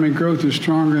economic growth is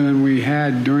stronger than we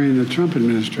had during the Trump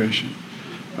administration.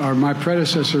 My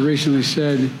predecessor recently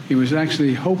said he was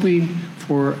actually hoping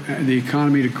for the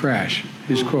economy to crash.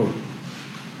 His quote,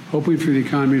 hoping for the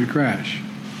economy to crash.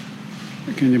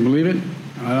 Can you believe it?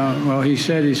 Well, he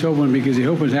said he's hoping because he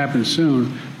hopes it happens soon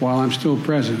while I'm still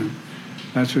president.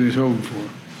 That's what he's hoping for.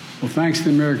 Well, thanks to the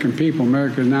American people,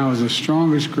 America now has the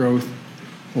strongest growth,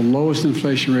 the lowest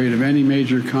inflation rate of any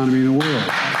major economy in the world.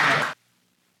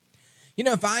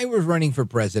 If I was running for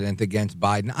president against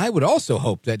Biden, I would also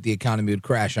hope that the economy would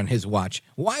crash on his watch.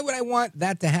 Why would I want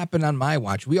that to happen on my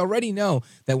watch? We already know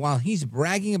that while he's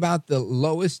bragging about the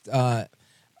lowest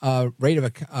rate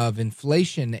of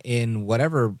inflation in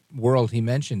whatever world he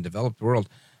mentioned, developed world,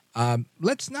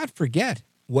 let's not forget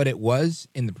what it was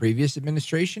in the previous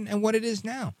administration and what it is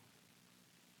now.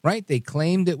 Right? They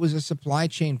claimed it was a supply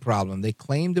chain problem. They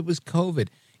claimed it was COVID.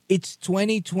 It's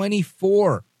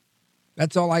 2024.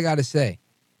 That's all I got to say.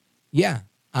 Yeah,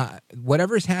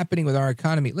 whatever's happening with our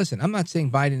economy. Listen, I'm not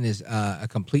saying Biden is a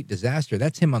complete disaster.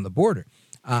 That's him on the border.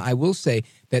 I will say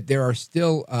that there are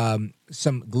still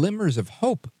some glimmers of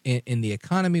hope in the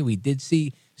economy. We did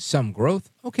see some growth.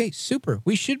 Okay, super.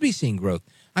 We should be seeing growth.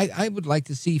 I would like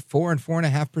to see 4 and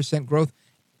 4.5% growth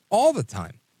all the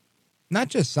time, not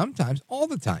just sometimes, all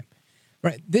the time.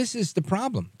 Right. This is the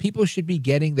problem. People should be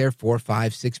getting their 4,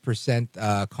 5,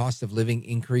 6% cost of living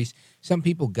increase. Some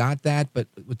people got that, but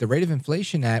with the rate of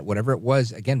inflation at whatever it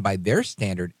was, again, by their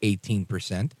standard,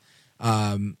 18%,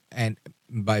 and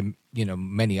by,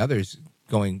 many others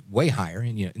going way higher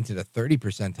and, into the 30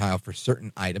 percentile for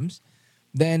certain items,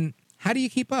 then how do you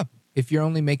keep up if you're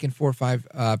only making 4 or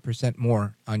 5%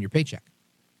 more on your paycheck?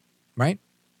 Right?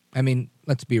 I mean,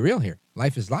 let's be real here.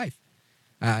 Life is life.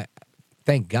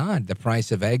 Thank God the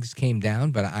price of eggs came down,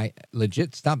 but I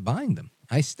legit stopped buying them.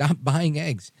 I stopped buying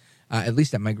eggs, at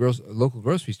least at my local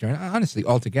grocery store. And honestly,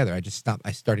 altogether, I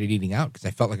started eating out because I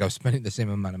felt like I was spending the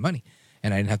same amount of money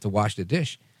and I didn't have to wash the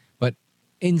dish. But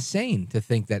insane to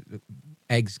think that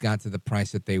eggs got to the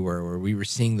price that they were, or we were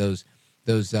seeing those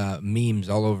memes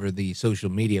all over the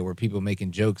social media where people making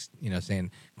jokes,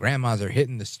 saying grandmas are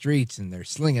hitting the streets and they're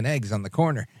slinging eggs on the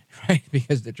corner, right?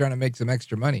 Because they're trying to make some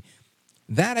extra money.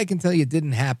 That I can tell you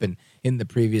didn't happen in the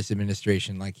previous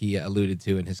administration, like he alluded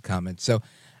to in his comments. So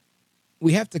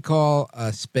we have to call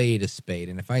a spade a spade.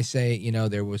 And if I say,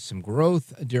 there was some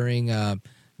growth during the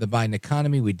Biden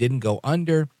economy, we didn't go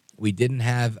under. We didn't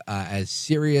have as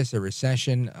serious a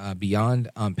recession beyond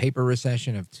on paper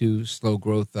recession of 2 slow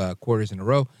growth quarters in a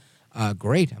row.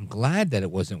 Great. I'm glad that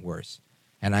it wasn't worse.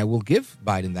 And I will give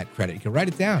Biden that credit. You can write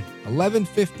it down.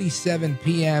 11:57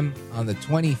 p.m. on the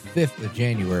 25th of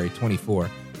January, 24.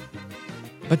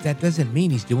 But that doesn't mean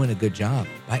he's doing a good job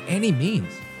by any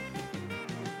means.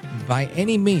 By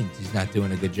any means, he's not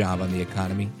doing a good job on the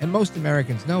economy. And most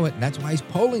Americans know it, and that's why he's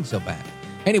polling so bad.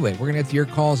 Anyway, we're going to get to your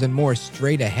calls and more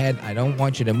straight ahead. I don't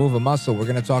want you to move a muscle. We're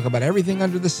going to talk about everything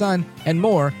under the sun and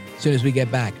more as soon as we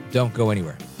get back. Don't go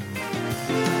anywhere.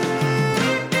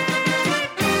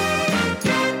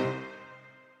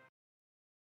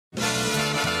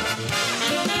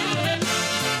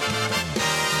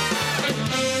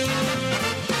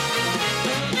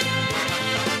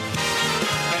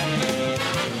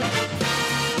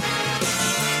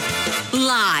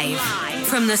 Live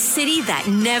from the city that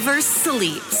never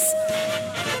sleeps.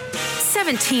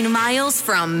 17 miles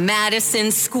from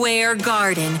Madison Square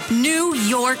Garden, New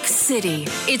York City.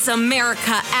 It's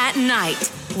America at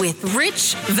Night with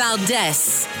Rich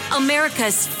Valdez,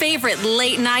 America's favorite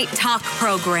late-night talk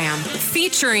program,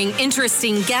 featuring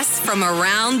interesting guests from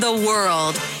around the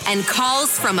world and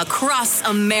calls from across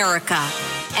America.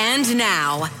 And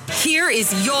now, here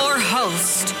is your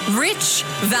host, Rich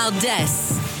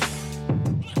Valdez.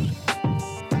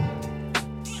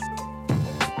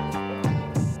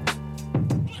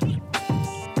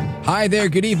 Hi there,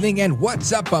 good evening, and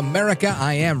what's up, America?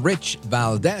 I am Rich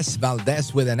Valdez,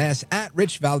 Valdez with an S, at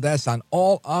Rich Valdez on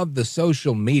all of the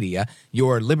social media.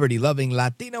 Your liberty-loving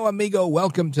Latino amigo,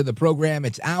 welcome to the program.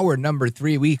 It's hour number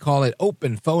 3. We call it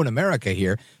Open Phone America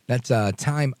here. That's a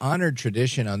time-honored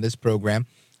tradition on this program,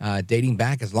 dating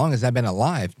back as long as I've been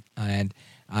alive. And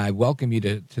I welcome you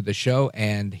to the show,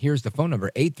 and here's the phone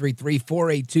number,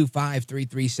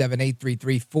 833-482-5337,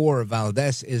 833-4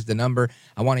 Valdez is the number.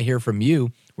 I want to hear from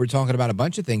you. We're talking about a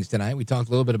bunch of things tonight. We talked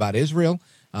a little bit about Israel.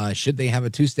 Should they have a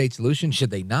 2-state solution? Should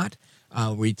they not?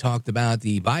 We talked about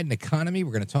the Biden economy.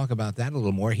 We're going to talk about that a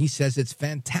little more. He says it's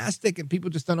fantastic, and people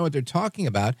just don't know what they're talking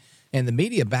about, and the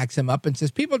media backs him up and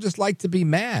says people just like to be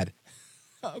mad.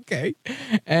 Okay.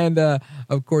 And,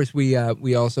 of course, we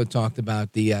also talked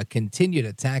about the continued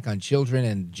attack on children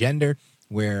and gender,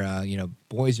 where,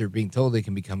 boys are being told they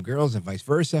can become girls and vice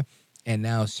versa. And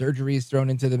now surgery is thrown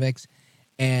into the mix.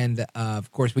 And,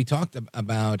 of course, we talked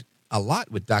about a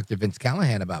lot with Dr. Vince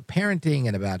Callahan about parenting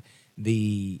and about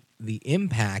the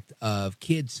impact of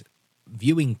kids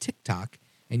viewing TikTok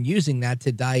and using that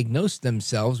to diagnose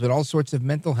themselves with all sorts of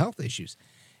mental health issues.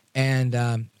 And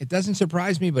it doesn't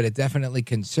surprise me, but it definitely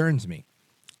concerns me.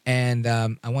 And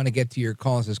I want to get to your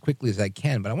calls as quickly as I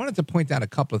can, but I wanted to point out a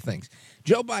couple of things.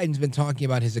 Joe Biden's been talking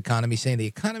about his economy, saying the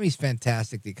economy's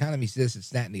fantastic, the economy's this,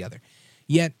 it's that, and the other.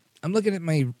 Yet, I'm looking at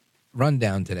my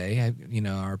rundown today.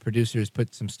 Our producers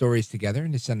put some stories together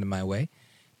and they send them my way.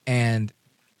 And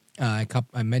I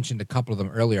mentioned a couple of them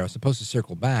earlier. I was supposed to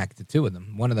circle back to 2 of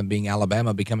them, one of them being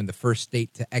Alabama becoming the first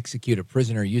state to execute a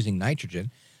prisoner using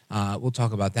nitrogen. We'll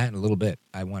talk about that in a little bit.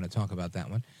 I want to talk about that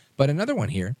one. But another one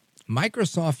here,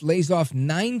 Microsoft lays off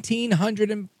 1,900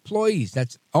 employees.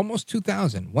 That's almost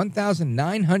 2,000,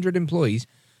 1,900 employees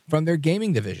from their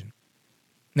gaming division.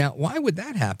 Now, why would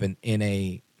that happen in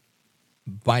a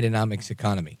Bidenomics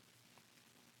economy?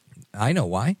 I know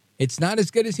why. It's not as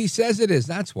good as he says it is.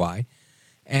 That's why.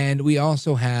 And we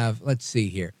also have, let's see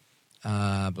here,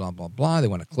 blah, blah, blah. They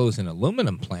want to close an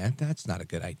aluminum plant. That's not a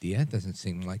good idea. It doesn't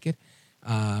seem like it.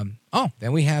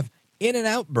 Then we have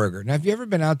In-N-Out Burger. Now, if you've ever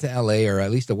been out to L.A. or at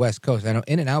least the West Coast, I know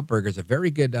In-N-Out Burger is a very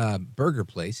good burger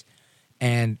place,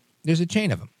 and there's a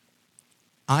chain of them.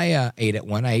 I ate at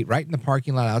one. I ate right in the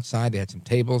parking lot outside. They had some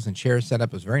tables and chairs set up.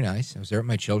 It was very nice. I was there with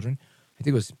my children. I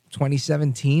think it was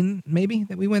 2017 maybe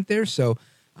that we went there, so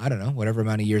I don't know, whatever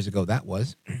amount of years ago that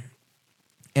was.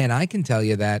 And I can tell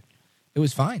you that it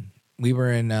was fine. We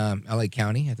were in L.A.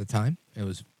 County at the time. It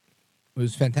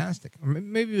was fantastic. Or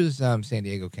maybe it was San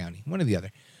Diego County, one or the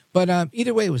other. But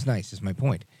either way, it was nice, is my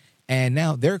point. And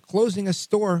now they're closing a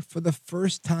store for the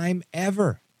first time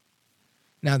ever.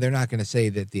 Now, they're not going to say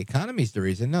that the economy is the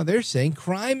reason. No, they're saying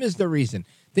crime is the reason.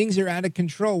 Things are out of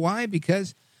control. Why?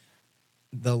 Because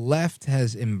the left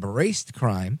has embraced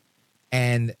crime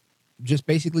and just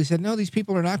basically said, no, these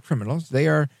people are not criminals. They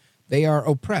are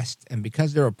oppressed. And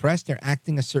because they're oppressed, they're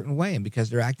acting a certain way. And because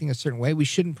they're acting a certain way, we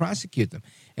shouldn't prosecute them.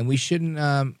 And we shouldn't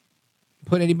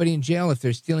put anybody in jail if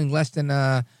they're stealing less than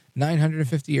 $950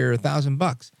 or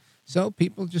 $1,000. So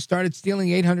people just started stealing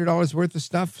 $800 worth of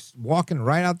stuff, walking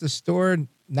right out the store.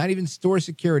 Not even store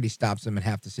security stops them in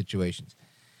half the situations.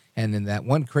 And then that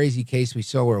one crazy case we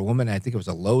saw where a woman, I think it was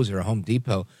a Lowe's or a Home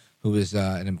Depot, who was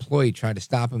an employee, tried to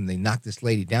stop him. They knocked this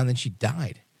lady down. Then she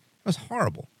died. It was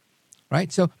horrible,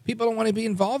 right? So people don't want to be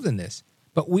involved in this.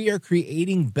 But we are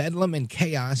creating bedlam and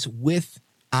chaos with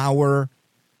our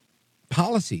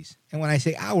policies. And when I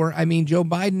say our, I mean Joe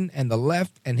Biden and the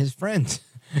left and his friends.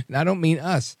 And I don't mean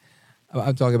us.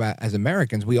 I'm talking about as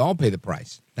Americans, we all pay the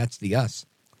price. That's the us.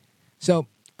 So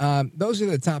those are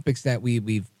the topics that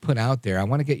we've put out there. I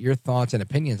want to get your thoughts and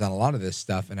opinions on a lot of this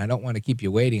stuff, and I don't want to keep you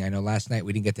waiting. I know last night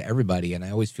we didn't get to everybody, and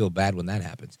I always feel bad when that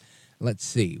happens. Let's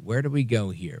see. Where do we go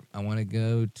here? I want to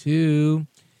go to,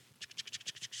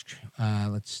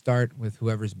 let's start with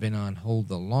whoever's been on hold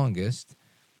the longest.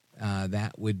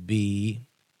 That would be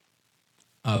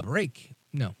Break.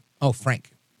 No. Oh,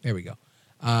 Frank. There we go.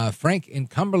 Frank in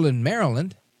Cumberland,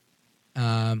 Maryland.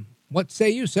 What say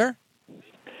you, sir?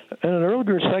 In an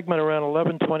earlier segment around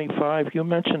 11:25, you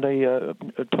mentioned a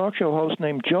talk show host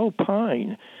named Joe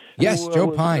Pine. Yes,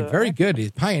 Joe Pine. Very good. He's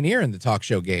a pioneer in the talk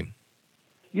show game.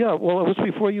 Yeah, well, it was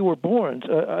before you were born.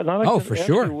 For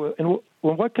sure.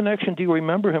 What connection do you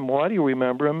remember him? Why do you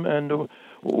remember him? And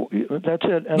that's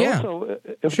it. And also,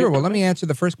 sure. Well, let me answer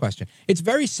the first question. It's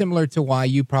very similar to why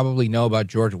you probably know about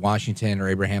George Washington or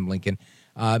Abraham Lincoln.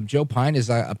 Joe Pine is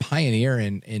a pioneer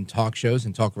in talk shows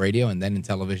and talk radio and then in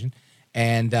television.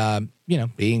 And,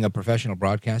 being a professional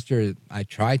broadcaster, I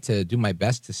try to do my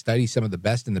best to study some of the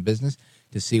best in the business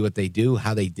to see what they do,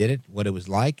 how they did it, what it was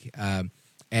like.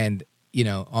 And,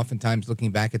 oftentimes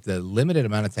looking back at the limited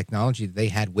amount of technology that they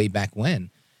had way back when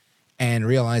and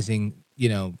realizing,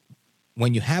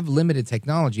 when you have limited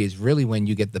technology is really when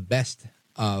you get the best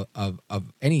of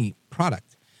any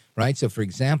product, right? So, for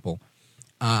example,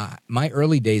 my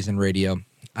early days in radio,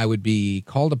 I would be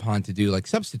called upon to do like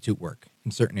substitute work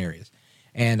in certain areas.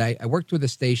 And I worked with a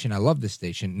station, I love this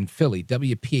station in Philly,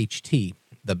 WPHT,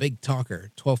 the Big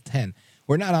Talker, 1210.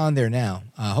 We're not on there now.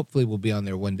 Hopefully we'll be on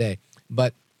there one day.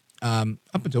 But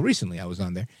up until recently I was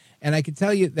on there. And I can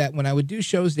tell you that when I would do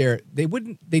shows there,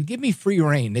 they'd give me free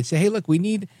reign. They'd say, hey, look, we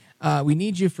need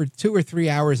you for 2 or 3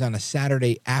 hours on a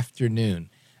Saturday afternoon.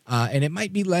 And it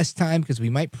might be less time because we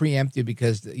might preempt you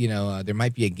because, there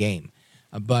might be a game.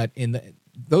 But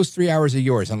those 3 hours are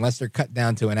yours unless they're cut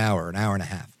down to an hour and a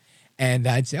half. And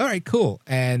I'd say, all right, cool.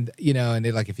 And, and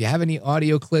they're like, if you have any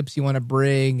audio clips you want to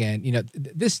bring. And,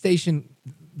 this station,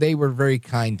 they were very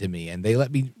kind to me and they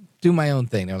let me do my own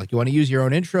thing. They're like, you want to use your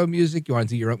own intro music? You want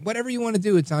to do your own, whatever you want to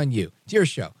do, it's on you. It's your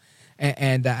show.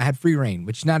 And I had free reign,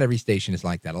 which not every station is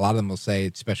like that. A lot of them will say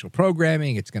it's special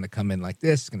programming. It's going to come in like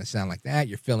this. It's going to sound like that.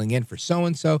 You're filling in for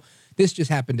so-and-so. This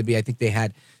just happened to be, I think they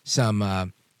had some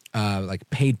like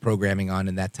paid programming on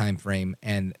in that time frame.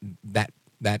 And that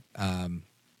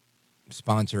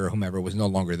sponsor or whomever was no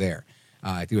longer there.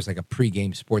 I think it was like a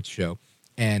pregame sports show,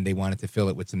 and they wanted to fill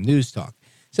it with some news talk.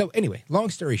 So anyway, long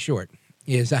story short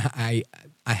is I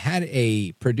had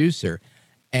a producer,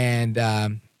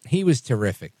 and he was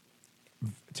terrific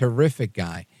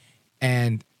guy,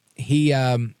 and he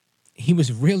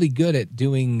was really good at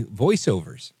doing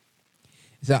voiceovers.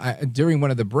 So during one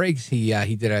of the breaks, he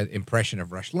did an impression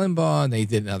of Rush Limbaugh, and they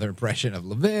did another impression of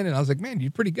Levin, and I was like, man,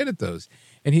 you're pretty good at those.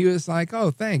 And he was like,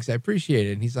 oh, thanks, I appreciate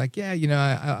it. And he's like, yeah,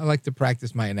 I like to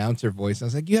practice my announcer voice. And I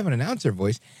was like, you have an announcer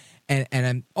voice, and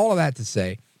I'm all of that to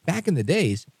say, back in the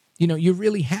days, you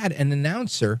really had an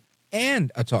announcer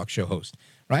and a talk show host,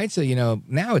 right? So,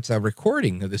 now it's a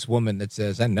recording of this woman that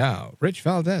says, and now, Rich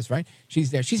Valdez, right?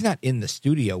 She's there. She's not in the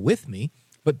studio with me,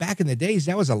 but back in the days,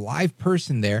 that was a live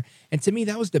person there. And to me,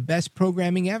 that was the best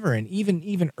programming ever. And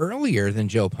even earlier than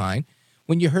Joe Pine,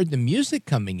 when you heard the music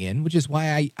coming in, which is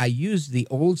why I use the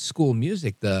old school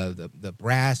music, the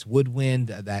brass, woodwind,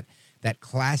 that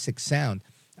classic sound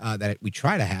that we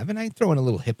try to have. And I throw in a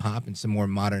little hip hop and some more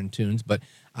modern tunes, but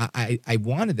I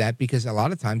wanted that because a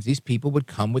lot of times these people would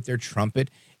come with their trumpet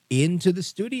into the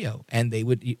studio, and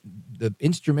the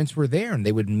instruments were there, and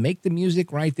they would make the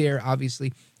music right there,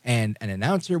 obviously, and an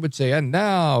announcer would say, and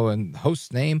now, and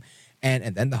host's name,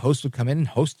 and then the host would come in and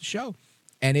host the show.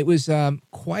 And it was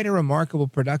quite a remarkable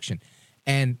production.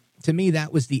 And to me,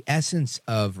 that was the essence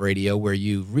of radio, where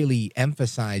you really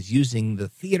emphasize using the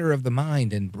theater of the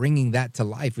mind and bringing that to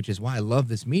life, which is why I love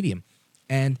this medium.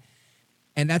 And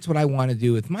that's what I want to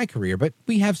do with my career. But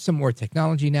we have some more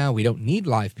technology now. We don't need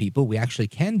live people. We actually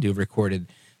can do recorded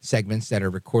segments that are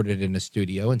recorded in a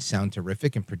studio and sound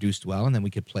terrific and produced well, and then we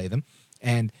could play them.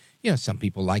 And, some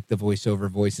people like the voiceover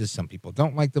voices. Some people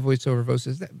don't like the voiceover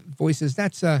voices.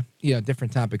 That's a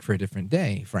different topic for a different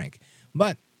day, Frank.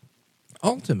 But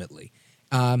ultimately,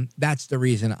 that's the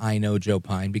reason I know Joe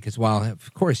Pine, because while,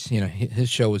 of course, his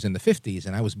show was in the 50s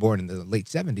and I was born in the late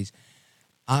 70s,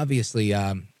 obviously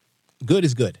good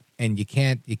is good. And you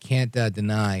can't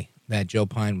deny that Joe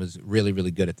Pine was really, really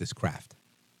good at this craft.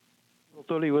 I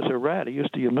thought he was a rat. He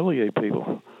used to humiliate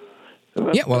people.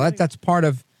 Yeah, well, that's part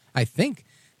of, I think,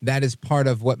 that is part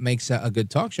of what makes a good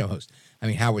talk show host. I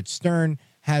mean, Howard Stern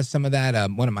has some of that.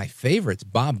 One of my favorites,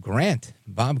 Bob Grant.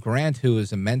 Bob Grant, who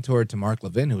is a mentor to Mark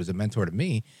Levin, who was a mentor to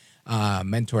me,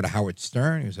 mentor to Howard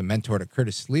Stern. He was a mentor to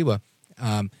Curtis Sliwa.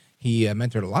 He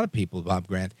mentored a lot of people, Bob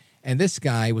Grant. And this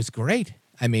guy was great.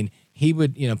 I mean, he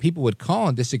would, people would call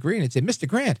and disagree, and he'd say, Mr.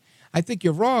 Grant, I think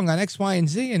you're wrong on X, Y, and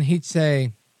Z. And he'd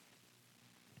say,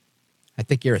 I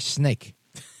think you're a snake.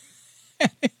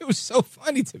 It was so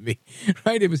funny to me,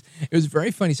 right? It was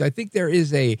very funny. So I think there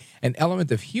is an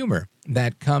element of humor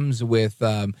that comes with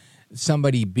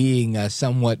somebody being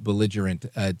somewhat belligerent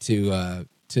to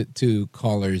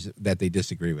callers that they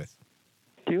disagree with.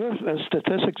 Do you have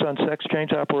statistics on sex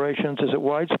change operations? Is it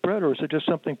widespread, or is it just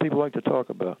something people like to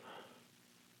talk about?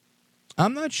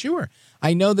 I'm not sure.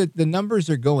 I know that the numbers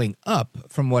are going up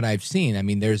from what I've seen. I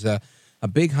mean, there's a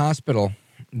big hospital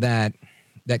that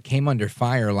came under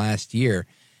fire last year,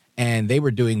 and they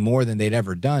were doing more than they'd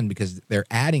ever done because they're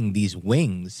adding these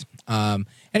wings. And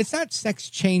it's not sex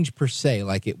change per se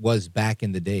like it was back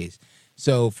in the days.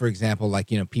 So, for example, like,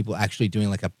 people actually doing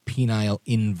like a penile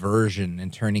inversion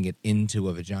and turning it into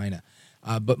a vagina.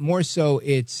 But more so,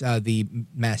 it's the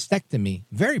mastectomy,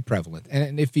 very prevalent.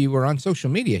 And if you were on social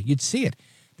media, you'd see it.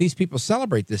 These people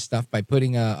celebrate this stuff by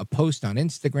putting a post on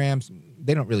Instagram.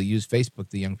 They don't really use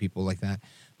Facebook, the young people like that,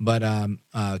 but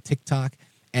TikTok.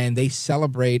 And they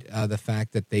celebrate the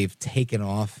fact that they've taken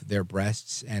off their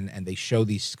breasts, and they show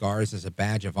these scars as a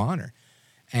badge of honor.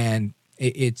 And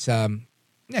it's, I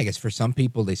guess for some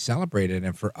people, they celebrate it.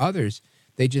 And for others,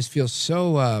 they just feel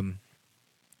so,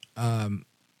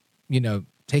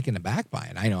 taken aback by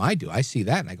it. I know I do. I see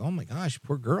that, and I go, oh, my gosh,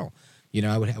 poor girl.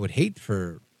 I would hate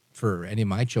for any of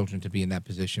my children to be in that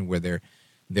position where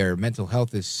their mental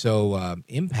health is so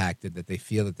impacted that they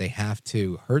feel that they have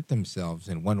to hurt themselves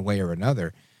in one way or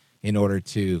another in order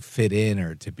to fit in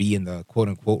or to be in the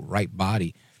quote-unquote right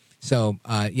body. So,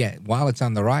 while it's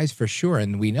on the rise for sure,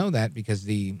 and we know that because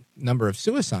the number of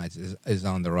suicides is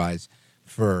on the rise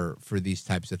for these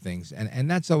types of things.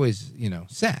 And that's always,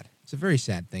 sad. It's a very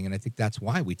sad thing, and I think that's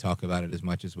why we talk about it as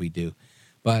much as we do.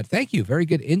 But thank you. Very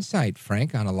good insight,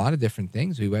 Frank, on a lot of different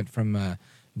things. We went from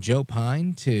Joe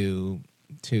Pine to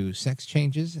sex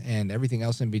changes and everything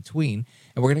else in between.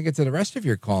 And we're going to get to the rest of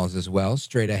your calls as well.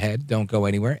 Straight ahead. Don't go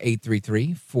anywhere.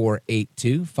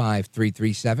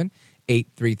 833-482-5337.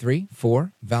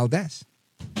 833-4-VALDEZ.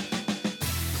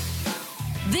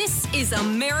 This is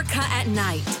America at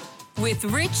Night with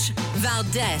Rich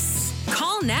Valdez.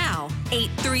 Call now.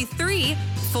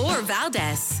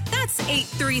 833-4-VALDEZ. That's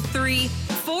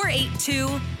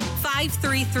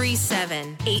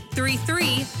 833-482-5337.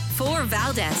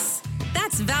 833-4-VALDEZ.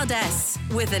 That's Valdez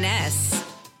with an S.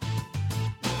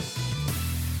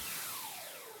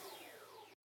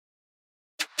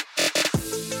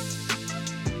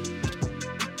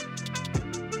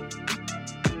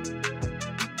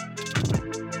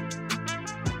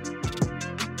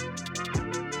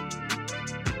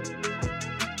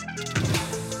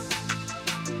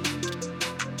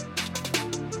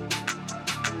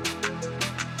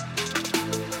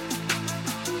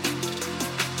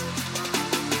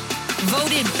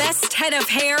 Voted best head of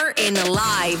hair in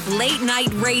live late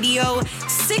night radio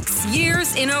 6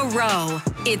 years in a row.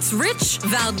 It's Rich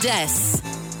Valdez.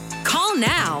 Call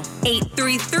now,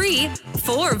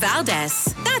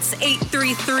 833-4-VALDEZ. That's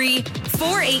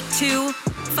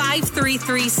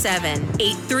 833-482-5337.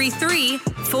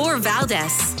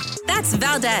 833-4-VALDEZ. That's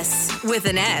Valdez with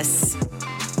an S.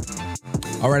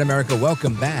 All right, America,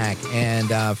 welcome back.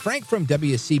 And Frank from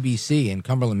WCBC in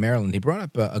Cumberland, Maryland, he brought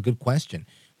up a good question,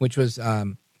 which was,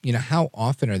 how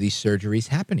often are these surgeries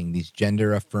happening, these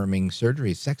gender-affirming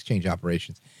surgeries, sex change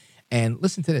operations? And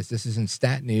listen to this. This is in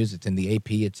Stat News. It's in the AP.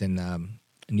 It's in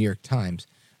New York Times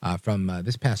from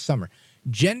this past summer.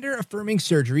 Gender-affirming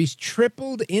surgeries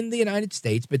tripled in the United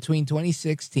States between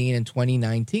 2016 and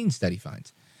 2019, study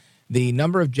finds. The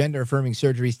number of gender-affirming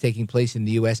surgeries taking place in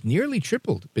the U.S. nearly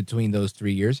tripled between those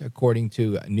 3 years, according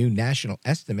to new national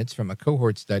estimates from a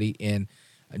cohort study in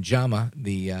JAMA,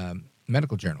 the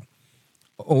medical journal.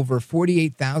 Over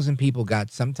 48,000 people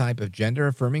got some type of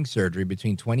gender-affirming surgery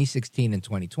between 2016 and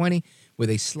 2020,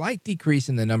 with a slight decrease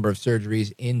in the number of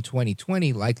surgeries in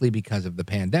 2020, likely because of the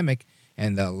pandemic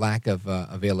and the lack of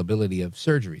availability of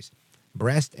surgeries.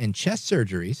 Breast and chest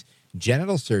surgeries,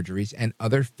 genital surgeries, and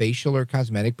other facial or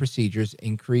cosmetic procedures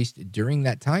increased during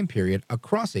that time period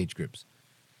across age groups.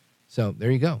 So there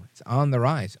you go. It's on the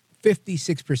rise.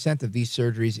 56% of these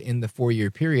surgeries in the 4-year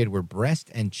period were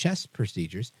breast and chest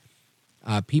procedures.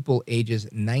 People ages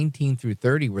 19 through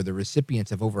 30 were the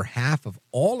recipients of over half of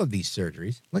all of these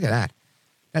surgeries. Look at that.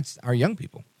 That's our young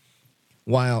people.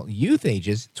 While youth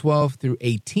ages 12 through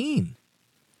 18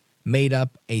 made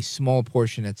up a small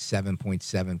portion at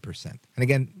 7.7%. And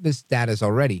again, this data is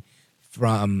already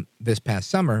from this past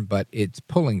summer, but it's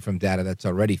pulling from data that's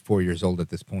already 4 years old at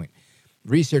this point.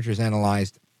 Researchers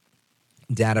analyzed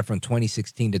data from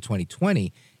 2016 to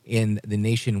 2020 in the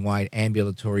nationwide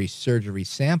ambulatory surgery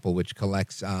sample, which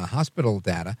collects hospital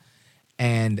data,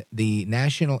 and the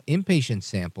national inpatient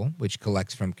sample, which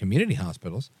collects from community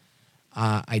hospitals,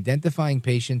 identifying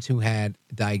patients who had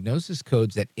diagnosis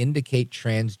codes that indicate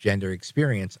transgender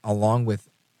experience, along with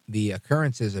the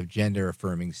occurrences of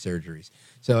gender-affirming surgeries.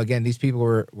 So again, these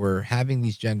people were having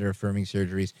these gender-affirming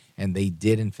surgeries, and they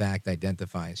did, in fact,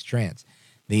 identify as trans.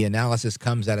 The analysis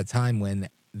comes at a time when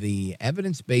the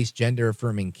evidence-based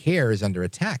gender-affirming care is under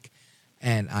attack.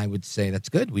 And I would say that's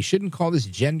good. We shouldn't call this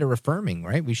gender-affirming,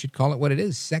 right? We should call it what it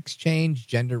is: sex change,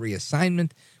 gender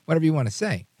reassignment, whatever you want to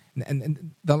say.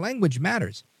 And the language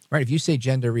matters, right? If you say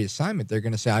gender reassignment, they're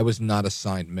going to say, I was not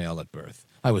assigned male at birth.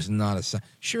 I was not assigned.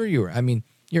 Sure you were. I mean,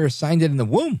 you're assigned it in the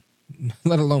womb,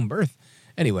 let alone birth.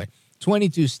 Anyway,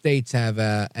 22 states have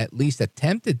at least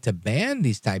attempted to ban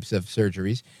these types of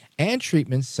surgeries and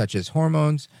treatments such as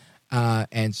hormones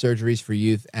and surgeries for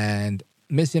youth, and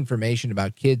misinformation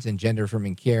about kids and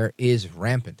gender-affirming care is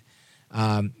rampant.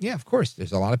 Yeah, of course,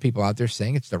 there's a lot of people out there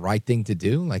saying it's the right thing to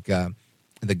do, like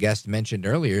the guest mentioned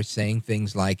earlier, saying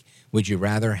things like, would you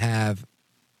rather have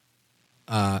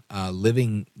a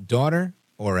living daughter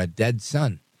or a dead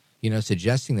son? You know,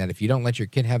 suggesting that if you don't let your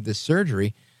kid have this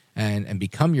surgery and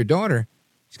become your daughter,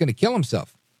 he's going to kill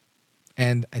himself.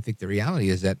 And I think the reality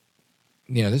is that,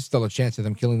 you know, there's still a chance of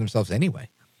them killing themselves anyway.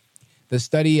 The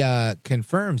study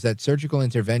confirms that surgical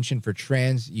intervention for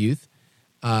trans youth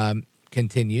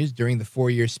continues. During the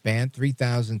 4-year span,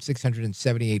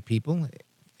 3,678 people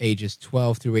ages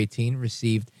 12 through 18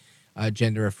 received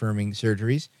gender-affirming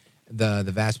surgeries. The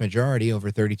vast majority,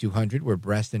 over 3,200, were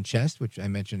breast and chest, which I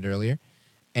mentioned earlier,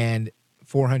 and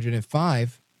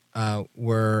 405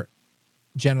 were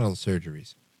genital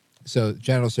surgeries. So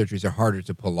genital surgeries are harder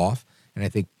to pull off, and I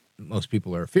think most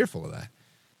people are fearful of that,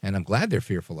 and I'm glad they're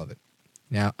fearful of it.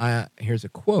 Now, here's a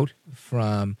quote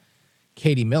from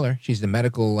Katie Miller. She's the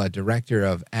medical director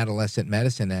of adolescent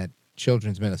medicine at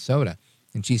Children's Minnesota.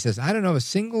 And she says, I don't know a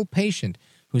single patient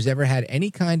who's ever had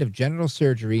any kind of genital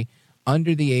surgery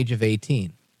under the age of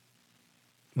 18.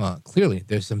 Well, clearly,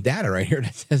 there's some data right here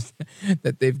that says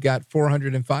that they've got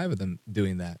 405 of them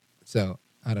doing that. So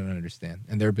I don't understand.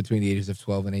 And they're between the ages of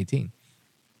 12 and 18.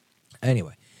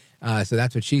 Anyway, so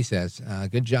that's what she says.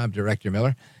 Good job, Director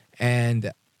Miller. And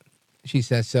she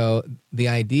says, so the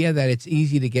idea that it's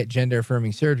easy to get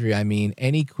gender-affirming surgery, I mean,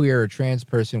 any queer or trans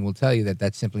person will tell you that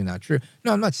that's simply not true.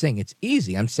 No, I'm not saying it's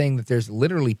easy. I'm saying that there's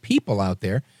literally people out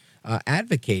there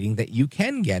advocating that you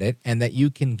can get it, and that you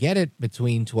can get it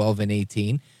between 12 and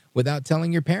 18 without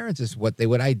telling your parents is what they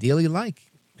would ideally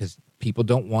like, because people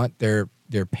don't want their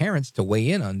parents to weigh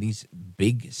in on these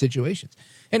big situations.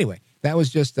 Anyway, that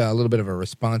was just a little bit of a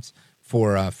response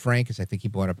for Frank, because I think he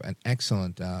brought up an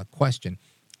excellent question.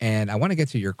 And I want to get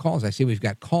to your calls. I see we've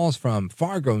got calls from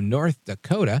Fargo, North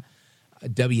Dakota.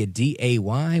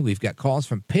 WDAY. We've got calls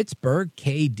from Pittsburgh,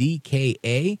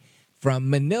 KDKA. From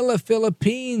Manila,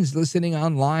 Philippines, listening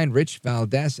online, Rich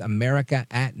Valdez,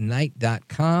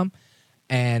 AmericaAtNight.com.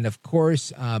 And, of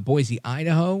course, Boise,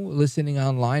 Idaho, listening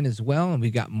online as well. And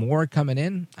we've got more coming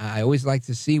in. I always like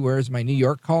to see where's my New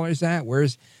York callers at.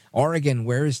 Where's Oregon?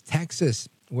 Where's Texas?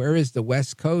 Where is the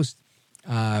West Coast?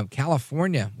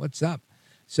 California, what's up?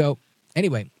 So,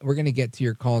 anyway, we're going to get to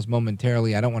your calls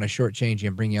momentarily. I don't want to shortchange you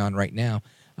and bring you on right now,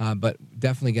 but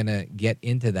definitely going to get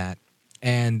into that.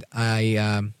 And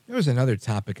there was another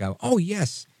topic. Oh,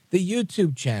 yes, the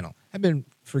YouTube channel. I've been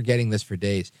forgetting this for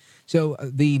days. So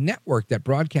the network that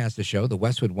broadcasts the show, the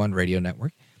Westwood One Radio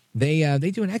Network, they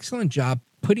do an excellent job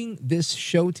putting this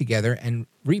show together and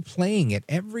replaying it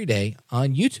every day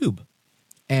on YouTube.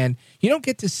 And you don't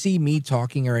get to see me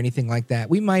talking or anything like that.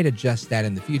 We might adjust that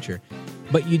in the future.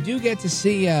 But you do get to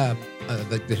see the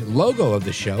logo of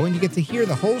the show, and you get to hear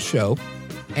the whole show.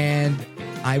 And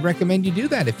I recommend you do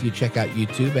that if you check out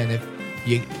YouTube. And if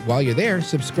while you're there,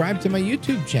 subscribe to my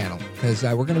YouTube channel, because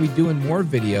we're going to be doing more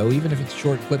video, even if it's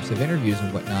short clips of interviews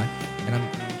and whatnot. And I'm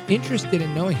interested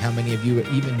in knowing how many of you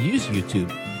even use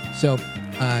YouTube. So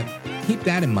keep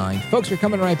that in mind. Folks, we're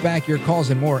coming right back. Your calls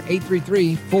and more.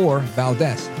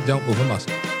 833-4-VALDEZ. Don't move a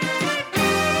muscle.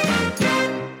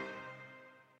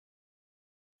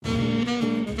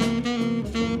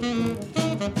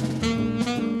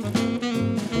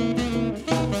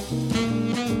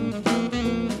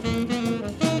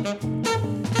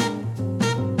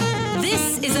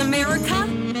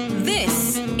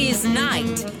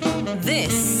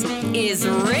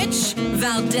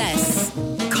 Valdez.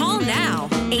 Call now,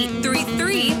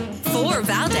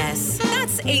 833-4-VALDEZ.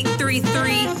 That's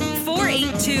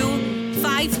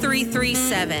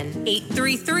 833-482-5337.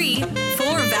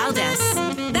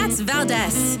 833-4-VALDEZ. That's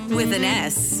Valdez with an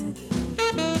S.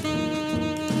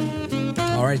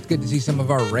 All right, it's good to see some of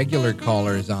our regular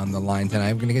callers on the line tonight.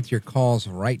 I'm going to get to your calls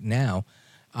right now.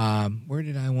 Where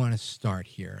did I want to start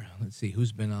here? Let's see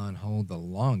who's been on hold the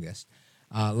longest.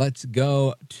 Let's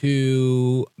go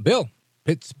to Bill.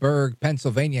 Pittsburgh,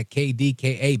 Pennsylvania,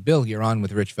 KDKA. Bill, you're on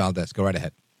with Rich Valdez. Go right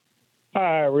ahead.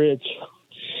 Hi, Rich.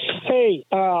 Hey,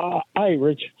 hi,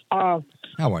 Rich. How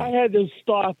are you? I had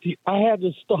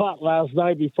this thought last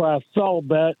night before I fell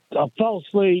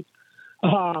asleep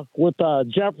with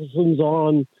Jefferson's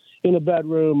on in the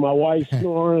bedroom, my wife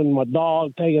snoring, my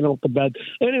dog taking off the bed.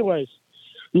 Anyways,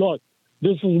 look,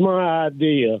 this is my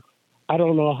idea. I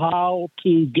don't know how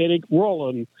to get it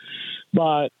rolling,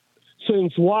 but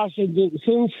since Washington,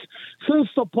 since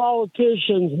the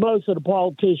politicians, most of the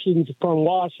politicians from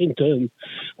Washington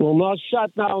will not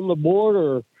shut down the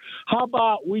border, how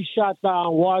about we shut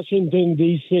down Washington,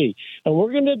 D.C.? And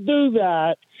we're going to do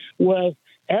that with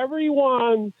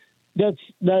everyone that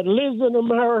lives in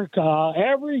America,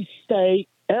 every state,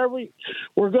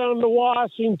 we're going to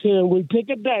Washington, we pick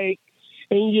a date,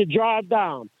 and you drive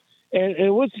down.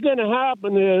 And what's going to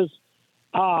happen is,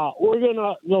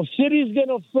 the city's going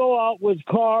to fill out with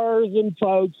cars and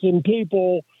folks and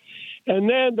people. And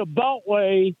then the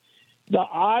Beltway, the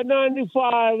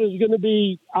I-95 is going to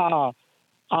be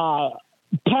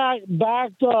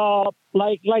backed up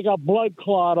like a blood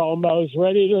clot almost,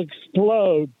 ready to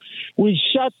explode. We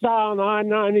shut down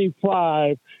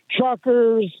I-95,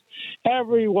 truckers,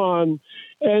 everyone,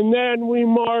 and then we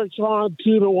march on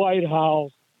to the White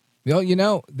House. Well, you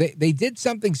know, they did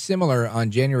something similar on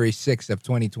January 6th of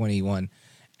 2021,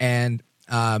 and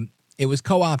it was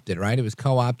co-opted, right? It was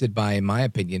co-opted by, in my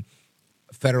opinion,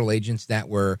 federal agents that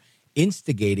were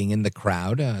instigating in the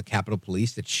crowd, Capitol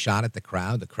Police that shot at the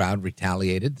crowd. The crowd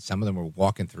retaliated. Some of them were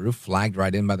walking through, flagged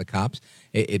right in by the cops.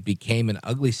 It became an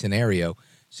ugly scenario.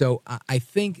 So I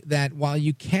think that while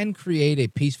you can create a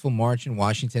peaceful march in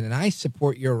Washington, and I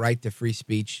support your right to free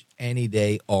speech any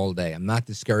day, all day. I'm not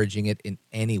discouraging it in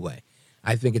any way.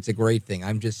 I think it's a great thing.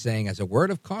 I'm just saying, as a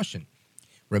word of caution,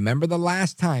 remember the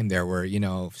last time there were,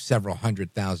 several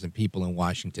 100,000 people in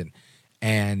Washington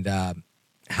and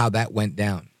how that went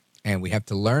down. And we have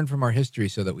to learn from our history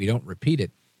so that we don't repeat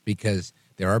it, because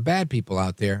there are bad people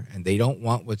out there and they don't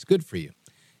want what's good for you.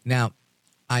 Now,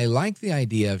 I like the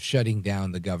idea of shutting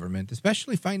down the government,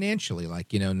 especially financially,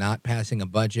 not passing a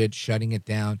budget, shutting it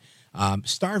down,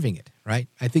 starving it, right?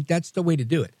 I think that's the way to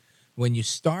do it. When you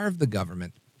starve the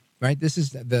government, right, this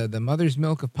is the mother's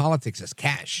milk of politics is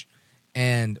cash.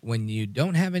 And when you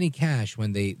don't have any cash,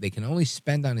 when they can only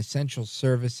spend on essential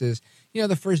services,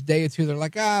 the first day or two, they're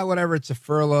like, whatever, it's a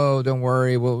furlough, don't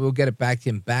worry, we'll get it back to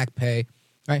you in back pay,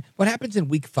 right? What happens in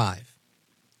week 5?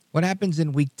 What happens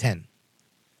in week 10?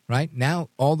 Right now,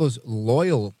 all those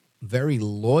loyal very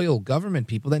loyal government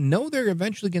people that know they're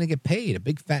eventually going to get paid a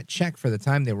big fat check for the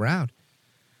time they were out.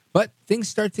 But things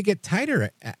start to get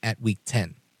tighter at week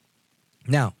 10.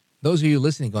 Now, those of you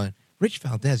listening going, Rich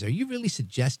Valdez, are you really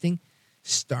suggesting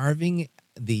starving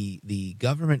the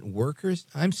government workers?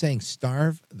 I'm saying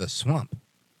starve the swamp.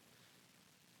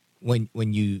 When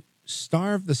you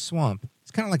starve the swamp,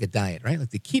 it's kind of like a diet, right?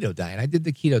 Like the keto diet. I did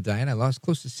the keto diet. I lost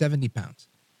close to 70 pounds.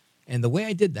 And the way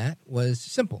I did that was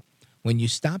simple. When you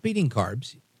stop eating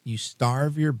carbs, you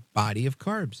starve your body of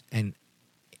carbs. And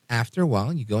after a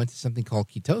while, you go into something called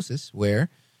ketosis, where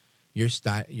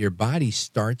your body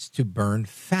starts to burn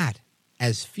fat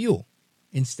as fuel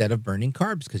instead of burning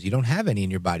carbs, because you don't have any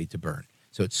in your body to burn.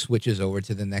 So it switches over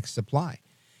to the next supply.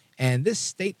 And this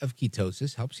state of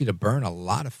ketosis helps you to burn a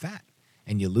lot of fat,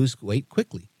 and you lose weight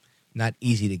quickly. Not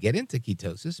easy to get into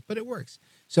ketosis, but it works.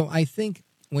 So I think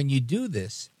when you do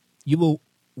this, you will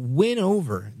win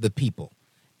over the people,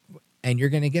 and you're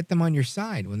going to get them on your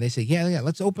side when they say, yeah,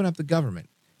 let's open up the government.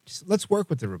 Just let's work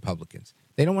with the Republicans.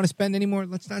 They don't want to spend anymore.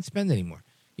 Let's not spend anymore.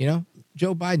 You know,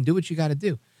 Joe Biden, do what you got to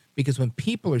do. Because when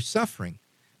people are suffering,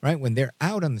 right, when they're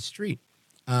out on the street,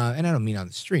 and I don't mean on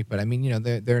the street, but I mean, you know,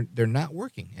 they're not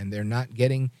working and they're not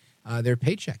getting their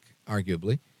paycheck,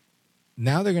 arguably.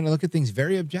 Now they're going to look at things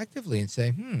very objectively and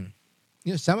say, you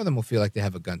know, some of them will feel like they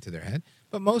have a gun to their head,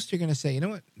 but most are going to say, you know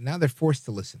what, now they're forced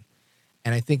to listen.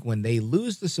 And I think when they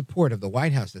lose the support of the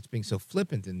White House that's being so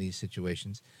flippant in these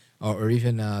situations, or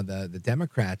even the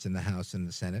Democrats in the House and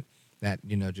the Senate that,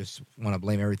 you know, just want to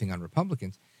blame everything on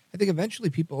Republicans, I think eventually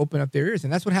people open up their ears.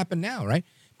 And that's what happened now, right?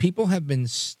 People have been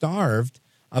starved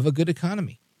of a good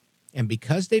economy. And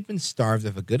because they've been starved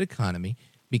of a good economy,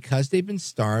 because they've been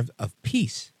starved of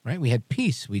peace, right? We had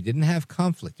peace. We didn't have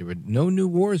conflict. There were no new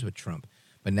wars with Trump.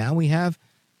 But now we have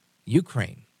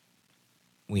Ukraine.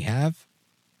 We have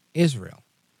Israel.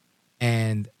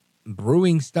 And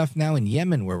brewing stuff now in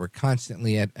Yemen, where we're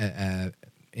constantly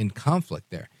in conflict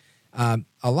there.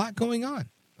 A lot going on.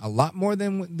 A lot more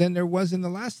than there was in the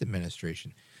last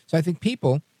administration. So I think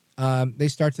people, they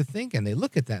start to think and they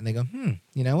look at that and they go,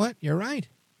 you know what? You're right.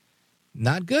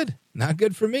 Not good. Not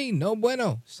good for me. No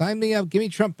bueno. Sign me up. Give me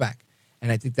Trump back.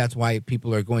 And I think that's why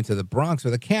people are going to the Bronx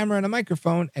with a camera and a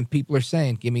microphone, and people are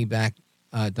saying, give me back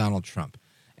Donald Trump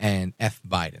and F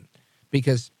Biden.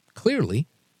 Because clearly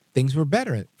things were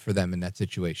better for them in that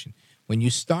situation. When you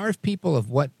starve people of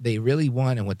what they really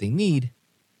want and what they need,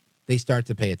 they start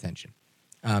to pay attention.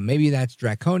 Maybe that's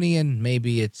draconian.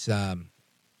 Maybe it's a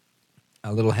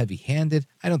little heavy-handed.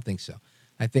 I don't think so.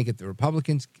 I think if the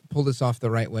Republicans pull this off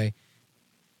the right way,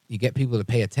 you get people to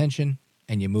pay attention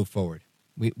and you move forward.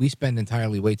 We spend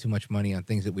entirely way too much money on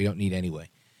things that we don't need anyway,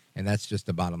 and that's just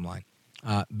the bottom line.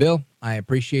 Bill, I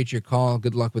appreciate your call.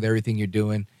 Good luck with everything you're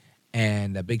doing,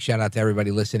 and a big shout-out to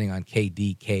everybody listening on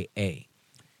KDKA.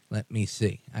 Let me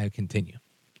see. I continue.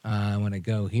 I want to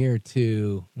go here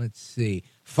to, let's see,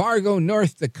 Fargo,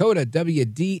 North Dakota,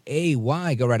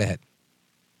 WDAY. Go right ahead.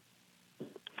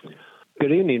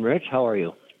 Good evening, Rich. How are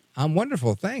you? I'm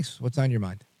wonderful. Thanks. What's on your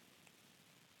mind?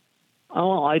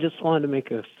 Oh, I just wanted to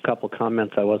make a couple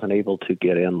comments. I wasn't able to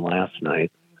get in last night.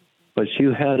 But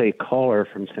you had a caller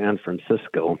from San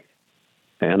Francisco,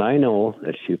 and I know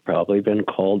that you've probably been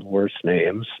called worse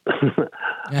names,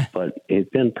 but it's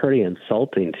been pretty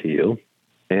insulting to you.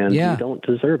 And you don't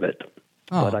deserve it.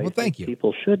 Oh, but I well, thank you.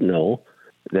 People should know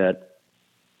that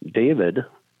David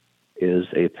is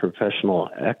a professional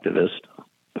activist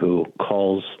who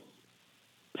calls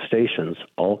stations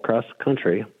all across the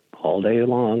country, all day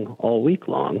long, all week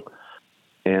long.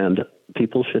 And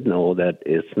people should know that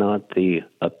it's not the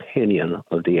opinion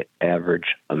of the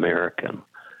average American.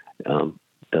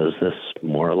 Does this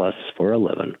more or less for a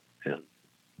living.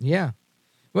 Yeah.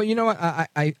 Well, you know what?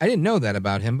 I didn't know that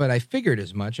about him, but I figured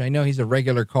as much. I know he's a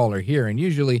regular caller here, and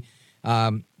usually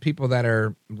people that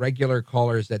are regular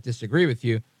callers that disagree with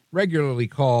you regularly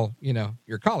call, you know,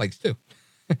 your colleagues too,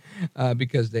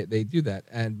 because they do that.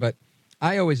 But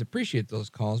I always appreciate those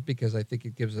calls because I think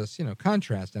it gives us, you know,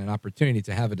 contrast and an opportunity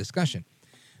to have a discussion.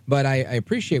 But I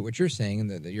appreciate what you're saying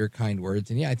and your kind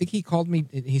words. And, yeah, I think he called me.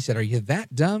 He said, are you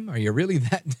that dumb? Are you really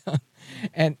that dumb?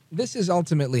 And this is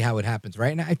ultimately how it happens,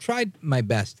 right? And I tried my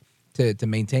best to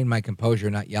maintain my composure,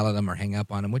 not yell at him or hang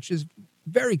up on him, which is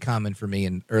very common for me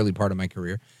in the early part of my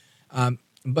career.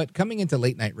 But coming into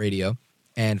late night radio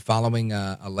and following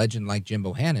a legend like Jim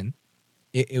Bohannon,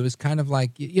 it was kind of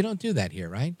like, you don't do that here,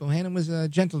 right? Bohannon was a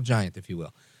gentle giant, if you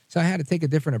will. So I had to take a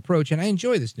different approach, and I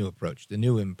enjoy this new approach, the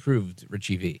new improved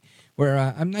Richie V, where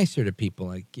I'm nicer to people.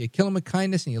 Like, you kill them with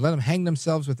kindness, and you let them hang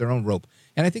themselves with their own rope.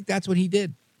 And I think that's what he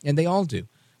did, and they all do,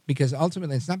 because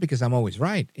ultimately it's not because I'm always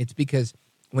right. It's because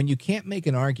when you can't make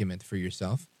an argument for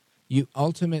yourself, you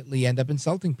ultimately end up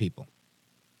insulting people.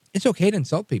 It's okay to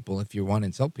insult people if you want to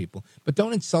insult people, but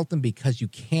don't insult them because you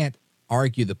can't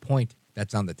argue the point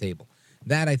that's on the table.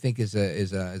 That, I think, is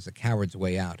a coward's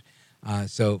way out.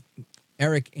 So,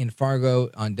 Eric in Fargo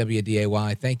on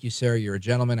WDAY, thank you, sir. You're a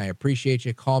gentleman. I appreciate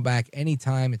you. Call back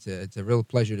anytime. It's a real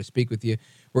pleasure to speak with you.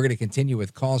 We're going to continue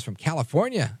with calls from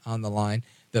California on the line,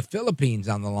 the Philippines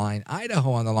on the line,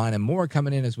 Idaho on the line, and more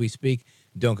coming in as we speak.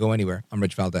 Don't go anywhere. I'm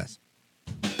Rich Valdez.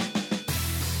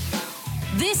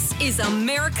 This is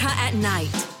America at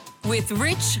Night with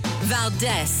Rich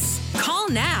Valdez. Call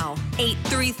now,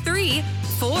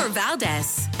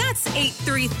 833-4VALDEZ. That's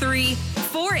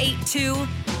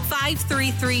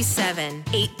 833-482-5337.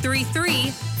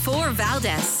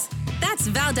 833-4VALDEZ. That's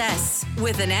Valdez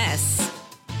with an S.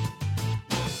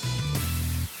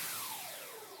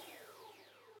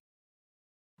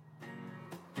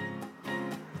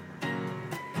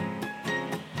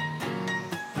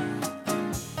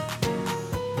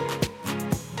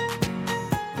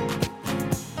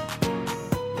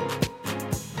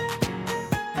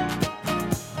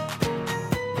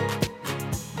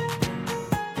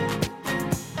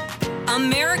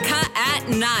 America at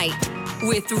Night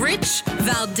with Rich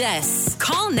Valdez.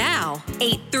 Call now,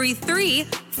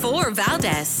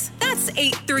 833-4VALDEZ. That's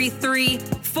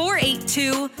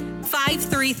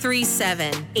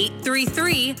 833-482-5337.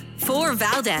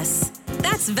 833-4VALDEZ.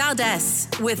 That's Valdez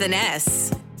with an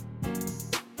S.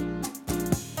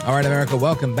 All right, America,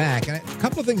 welcome back. And a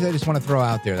couple of things I just want to throw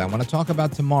out there that I want to talk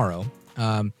about tomorrow.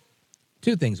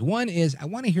 Two things. One is I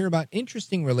want to hear about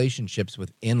interesting relationships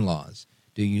with in-laws.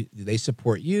 Do they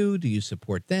support you? Do you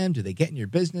support them? Do they get in your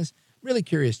business? Really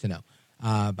curious to know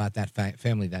about that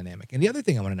family dynamic. And the other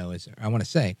thing I want to know is, I want to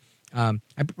say, I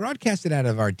broadcasted out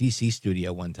of our D.C.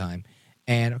 studio one time,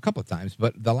 and a couple of times,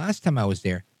 but the last time I was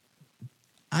there,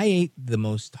 I ate the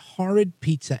most horrid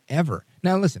pizza ever.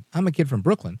 Now, listen, I'm a kid from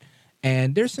Brooklyn,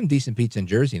 and there's some decent pizza in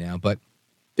Jersey now, but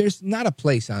there's not a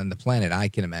place on the planet I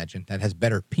can imagine that has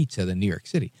better pizza than New York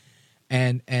City.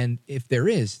 And if there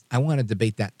is, I want to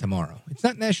debate that tomorrow. It's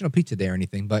not National Pizza Day or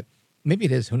anything, but maybe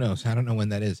it is. Who knows? I don't know when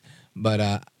that is. But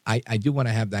I do want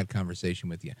to have that conversation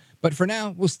with you. But for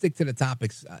now, we'll stick to the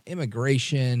topics,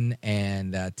 immigration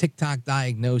and TikTok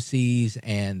diagnoses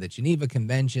and the Geneva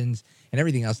Conventions and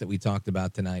everything else that we talked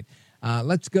about tonight.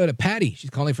 Let's go to Patty. She's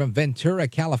calling from Ventura,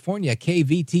 California,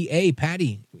 KVTA.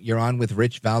 Patty, you're on with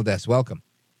Rich Valdez. Welcome.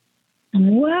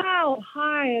 Wow.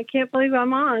 Hi. I can't believe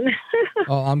I'm on.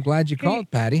 Well, I'm glad you called,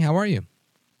 Patty. How are you?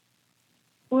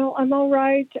 Well, I'm all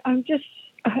right. I'm just,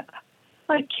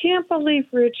 I can't believe,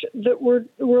 Rich, that we're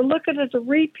looking at the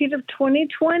repeat of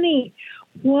 2020.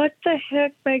 What the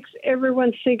heck makes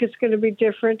everyone think it's going to be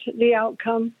different, the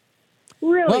outcome?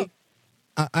 Really? Well,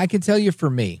 I can tell you for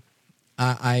me,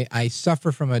 I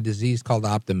suffer from a disease called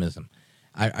optimism.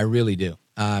 I really do.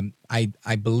 I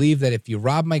believe that if you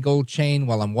rob my gold chain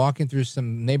while I'm walking through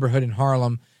some neighborhood in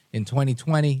Harlem in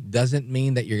 2020, doesn't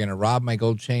mean that you're going to rob my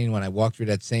gold chain when I walk through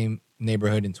that same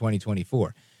neighborhood in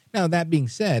 2024. Now, that being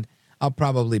said, I'll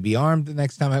probably be armed the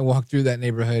next time I walk through that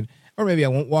neighborhood, or maybe I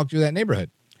won't walk through that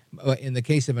neighborhood. But in the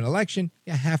case of an election,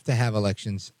 you have to have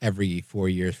elections every 4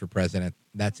 years for president.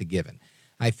 That's a given.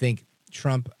 I think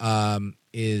Trump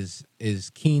is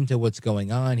keen to what's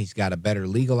going on. He's got a better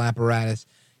legal apparatus.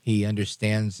 He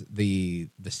understands the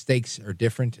stakes are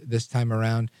different this time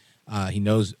around. He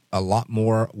knows a lot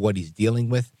more what he's dealing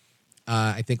with.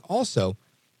 I think also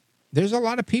there's a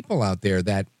lot of people out there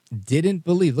that didn't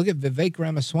believe. Look at Vivek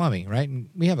Ramaswamy, right? And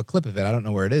we have a clip of it. I don't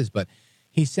know where it is, but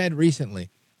he said recently,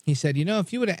 he said,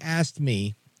 if you would have asked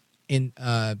me in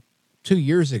 2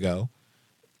 years ago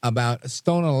about a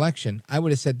stolen election, I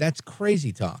would have said, that's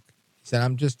crazy talk. He said,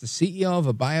 I'm just the CEO of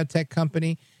a biotech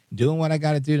company doing what I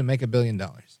got to do to make $1 billion.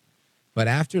 But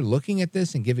after looking at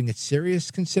this and giving it serious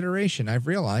consideration, I've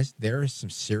realized there are some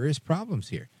serious problems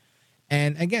here.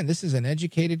 And again, this is an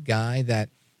educated guy that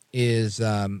is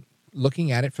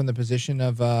looking at it from the position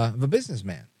of a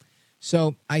businessman.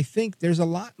 So I think there's a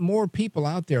lot more people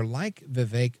out there like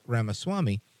Vivek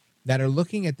Ramaswamy that are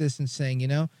looking at this and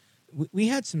saying, we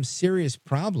had some serious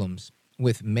problems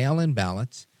with mail-in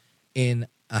ballots in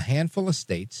a handful of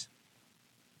states.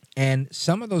 And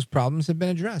some of those problems have been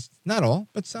addressed. Not all,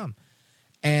 but some.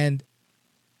 And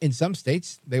in some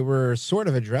states, they were sort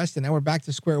of addressed, and now we're back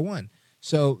to square one.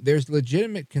 So there's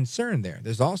legitimate concern there.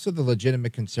 There's also the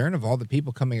legitimate concern of all the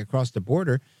people coming across the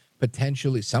border,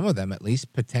 potentially, some of them at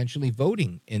least, potentially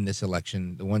voting in this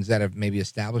election, the ones that have maybe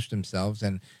established themselves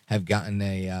and have gotten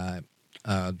a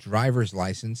driver's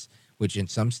license, which in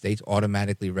some states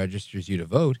automatically registers you to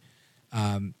vote.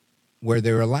 where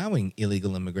they're allowing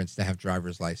illegal immigrants to have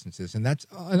driver's licenses. And that's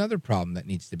another problem that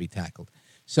needs to be tackled.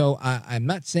 So I'm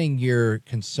not saying your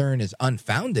concern is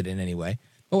unfounded in any way,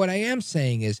 but what I am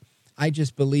saying is I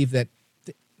just believe that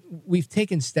we've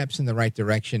taken steps in the right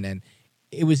direction, and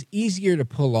it was easier to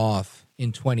pull off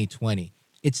in 2020.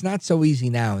 It's not so easy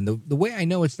now. And the way I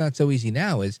know it's not so easy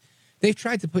now is they've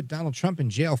tried to put Donald Trump in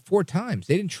jail 4 times.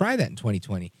 They didn't try that in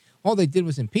 2020. All they did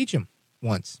was impeach him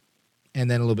once,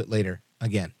 and then a little bit later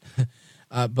again.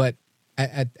 But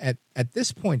at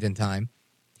this point in time,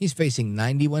 he's facing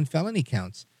 91 felony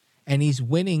counts, and he's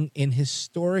winning in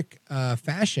historic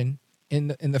fashion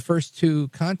in the first 2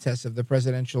 contests of the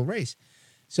presidential race.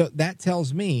 So that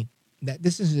tells me that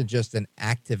this isn't just an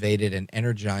activated and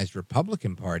energized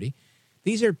Republican Party.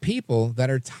 These are people that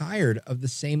are tired of the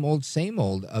same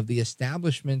old of the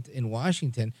establishment in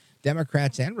Washington,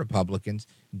 Democrats and Republicans,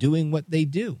 doing what they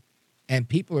do. And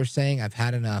people are saying, I've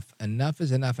had enough. Enough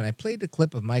is enough. And I played a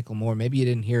clip of Michael Moore. Maybe you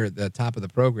didn't hear at the top of the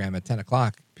program at 10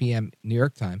 o'clock p.m. New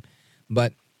York time.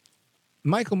 But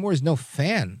Michael Moore is no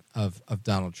fan of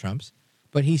Donald Trump's.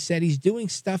 But he said he's doing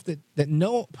stuff that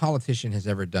no politician has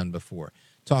ever done before,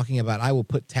 talking about, I will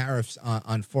put tariffs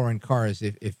on foreign cars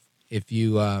if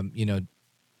you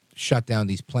shut down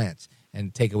these plants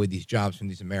and take away these jobs from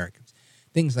these Americans.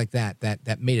 Things like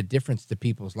that made a difference to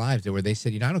people's lives, where they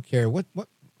said, I don't care what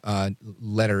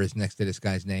letter is next to this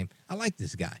guy's name. I like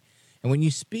this guy. And when you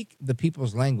speak the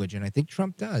people's language, and I think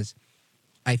Trump does,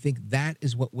 I think that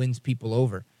is what wins people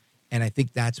over. And I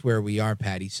think that's where we are,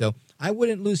 Patty. So I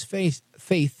wouldn't lose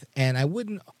faith, and I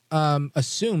wouldn't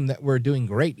assume that we're doing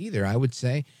great either. I would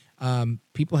say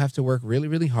people have to work really,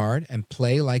 really hard and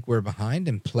play like we're behind,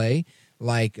 and play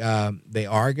like they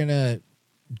are going to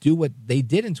do what they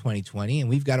did in 2020, and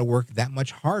we've got to work that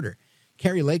much harder.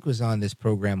 Carrie Lake was on this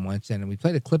program once, and we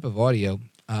played a clip of audio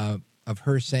of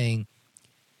her saying,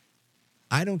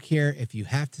 I don't care if you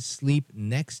have to sleep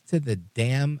next to the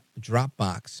damn drop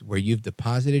box where you've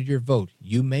deposited your vote.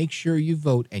 You make sure you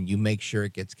vote, and you make sure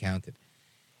it gets counted.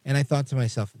 And I thought to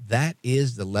myself, that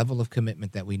is the level of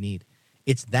commitment that we need.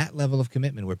 It's that level of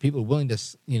commitment where people are willing to,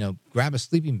 grab a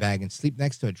sleeping bag and sleep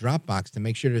next to a drop box to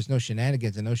make sure there's no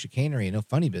shenanigans and no chicanery and no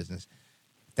funny business.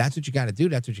 If that's what you got to do.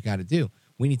 That's what you got to do.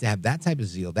 We need to have that type of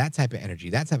zeal, that type of energy,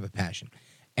 that type of passion.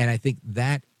 And I think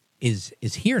that is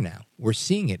here now. We're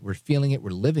seeing it. We're feeling it. We're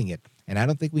living it. And I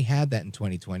don't think we had that in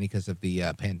 2020 because of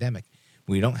the pandemic.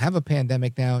 We don't have a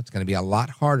pandemic now. It's going to be a lot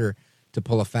harder to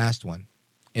pull a fast one,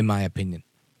 in my opinion.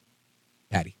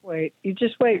 Patty. Wait,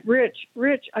 Rich,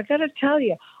 I got to tell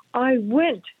you, I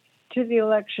went to the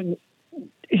election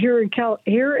here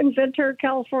in Ventura,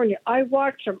 California. I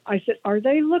watched them. I said, are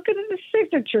they looking at the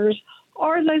signatures?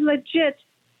 Are they legit?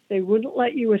 They wouldn't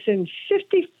let you within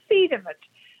 50 feet of it.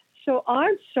 So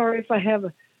I'm sorry if I have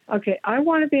I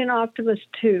want to be an optimist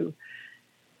too,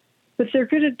 but they're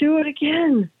going to do it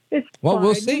again. Well,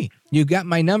 we'll see. You got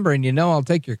my number, and I'll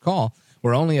take your call.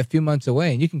 We're only a few months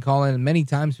away, and you can call in many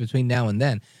times between now and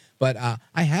then. But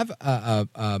I have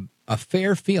a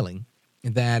fair feeling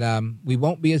that we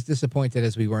won't be as disappointed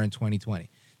as we were in 2020.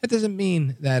 That doesn't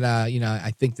mean that,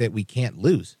 I think that we can't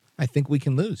lose. I think we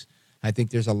can lose. I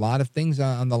think there's a lot of things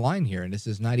on the line here, and this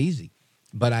is not easy.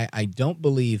 But I don't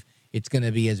believe it's going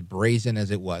to be as brazen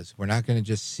as it was. We're not going to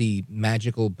just see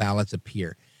magical ballots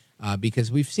appear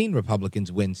because we've seen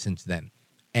Republicans win since then.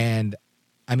 And,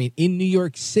 I mean, in New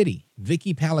York City,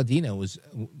 Vicky Palladino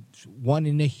won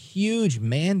in a huge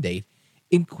mandate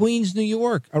in Queens, New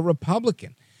York, a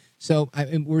Republican. So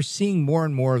we're seeing more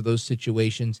and more of those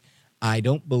situations. I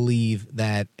don't believe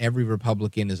that every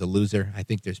Republican is a loser. I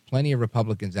think there's plenty of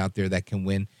Republicans out there that can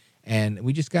win, and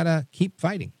we just got to keep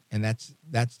fighting. And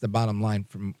that's the bottom line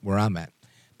from where I'm at.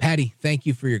 Patty, thank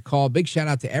you for your call. Big shout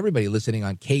out to everybody listening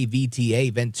on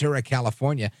KVTA, Ventura,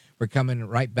 California. We're coming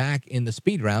right back in the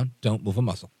speed round. Don't move a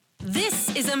muscle.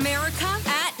 This is America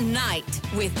at Night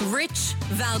with Rich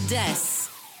Valdez.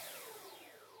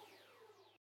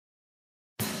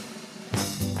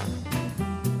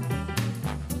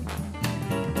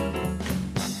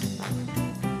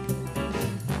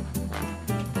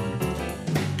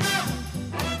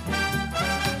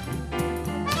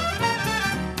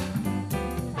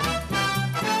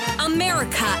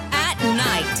 America at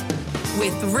Night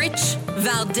with Rich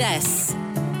Valdez.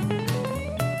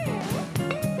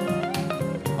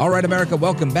 All right, America,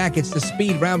 welcome back. It's the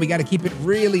speed round. We got to keep it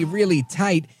really, really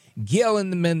tight. Gil in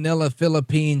the Manila,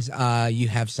 Philippines. You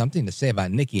have something to say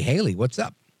about Nikki Haley. What's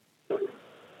up?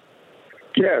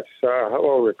 Yes.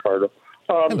 Hello, Ricardo.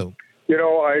 Hello.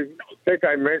 I think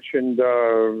I mentioned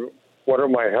one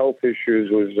of my health issues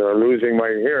was losing my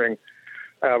hearing.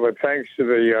 But thanks to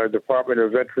the Department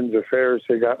of Veterans Affairs,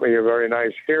 they got me a very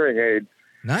nice hearing aid.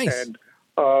 Nice. And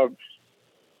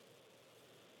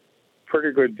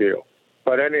pretty good deal.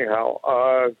 But anyhow,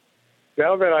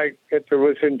 now that I get to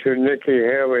listen to Nikki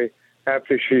Haley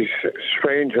after she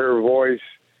strained her voice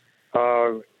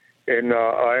in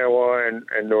Iowa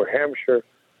and New Hampshire,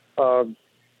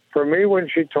 for me, when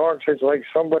she talks, it's like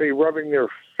somebody rubbing their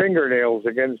fingernails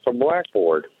against a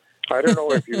blackboard. I don't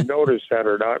know if you noticed that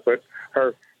or not, but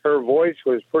her voice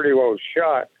was pretty well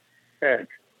shot. And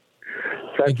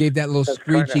it gave that little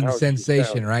screeching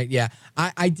sensation, right? Yeah.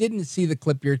 I didn't see the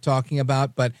clip you're talking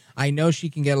about, but I know she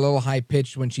can get a little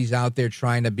high-pitched when she's out there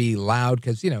trying to be loud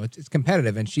because, it's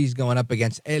competitive, and she's going up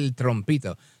against El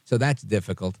Trompito, so that's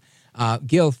difficult.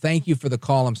 Gil, thank you for the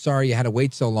call. I'm sorry you had to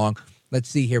wait so long. Let's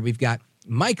see here. We've got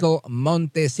Michael,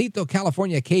 Montecito,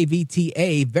 California,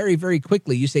 KVTA. Very, very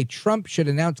quickly, you say Trump should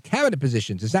announce cabinet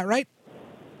positions. Is that right?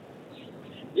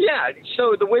 Yeah,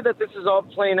 so the way that this is all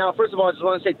playing out, first of all, I just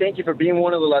want to say thank you for being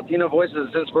one of the Latino voices.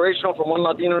 It's inspirational from one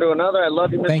Latino to another. I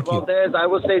love you, Mr. Valdez. I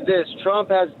will say this. Trump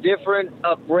has different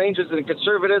ranges in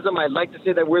conservatism. I'd like to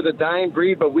say that we're the dying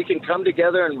breed, but we can come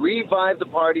together and revive the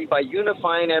party by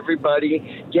unifying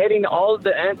everybody, getting all of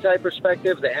the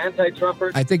anti-perspective, the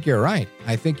anti-Trumpers. I think you're right.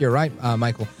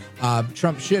 Michael.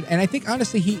 Trump should. And I think,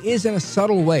 honestly, he is in a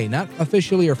subtle way, not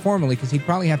officially or formally, because he'd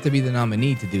probably have to be the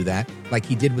nominee to do that, like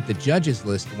he did with the judges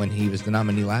list when he was the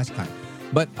nominee last time.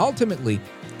 But ultimately,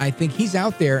 I think he's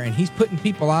out there and he's putting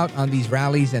people out on these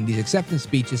rallies and these acceptance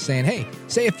speeches saying, hey,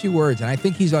 say a few words. And I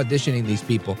think he's auditioning these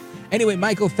people. Anyway,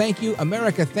 Michael, thank you.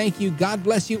 America, thank you. God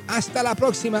bless you. Hasta la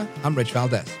próxima. I'm Rich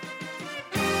Valdez.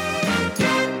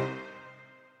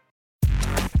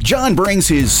 John brings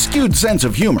his skewed sense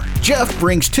of humor. Jeff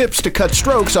brings tips to cut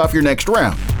strokes off your next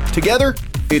round. Together,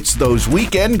 it's those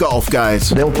weekend golf guys.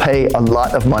 They'll pay a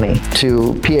lot of money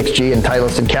to PXG and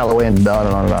Titleist and Callaway and on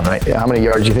and on and on, right? How many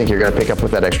yards do you think you're going to pick up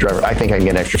with that extra driver? I think I can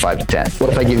get an extra 5 to 10. What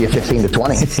if I give you 15 to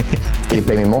 20? You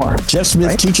pay me more. Jeff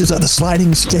Smith teaches on a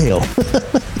sliding scale.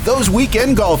 Those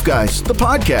Weekend Golf Guys, the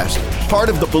podcast, part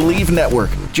of the Believe Network.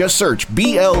 Just search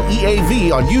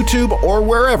BLEAV on YouTube or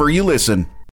wherever you listen.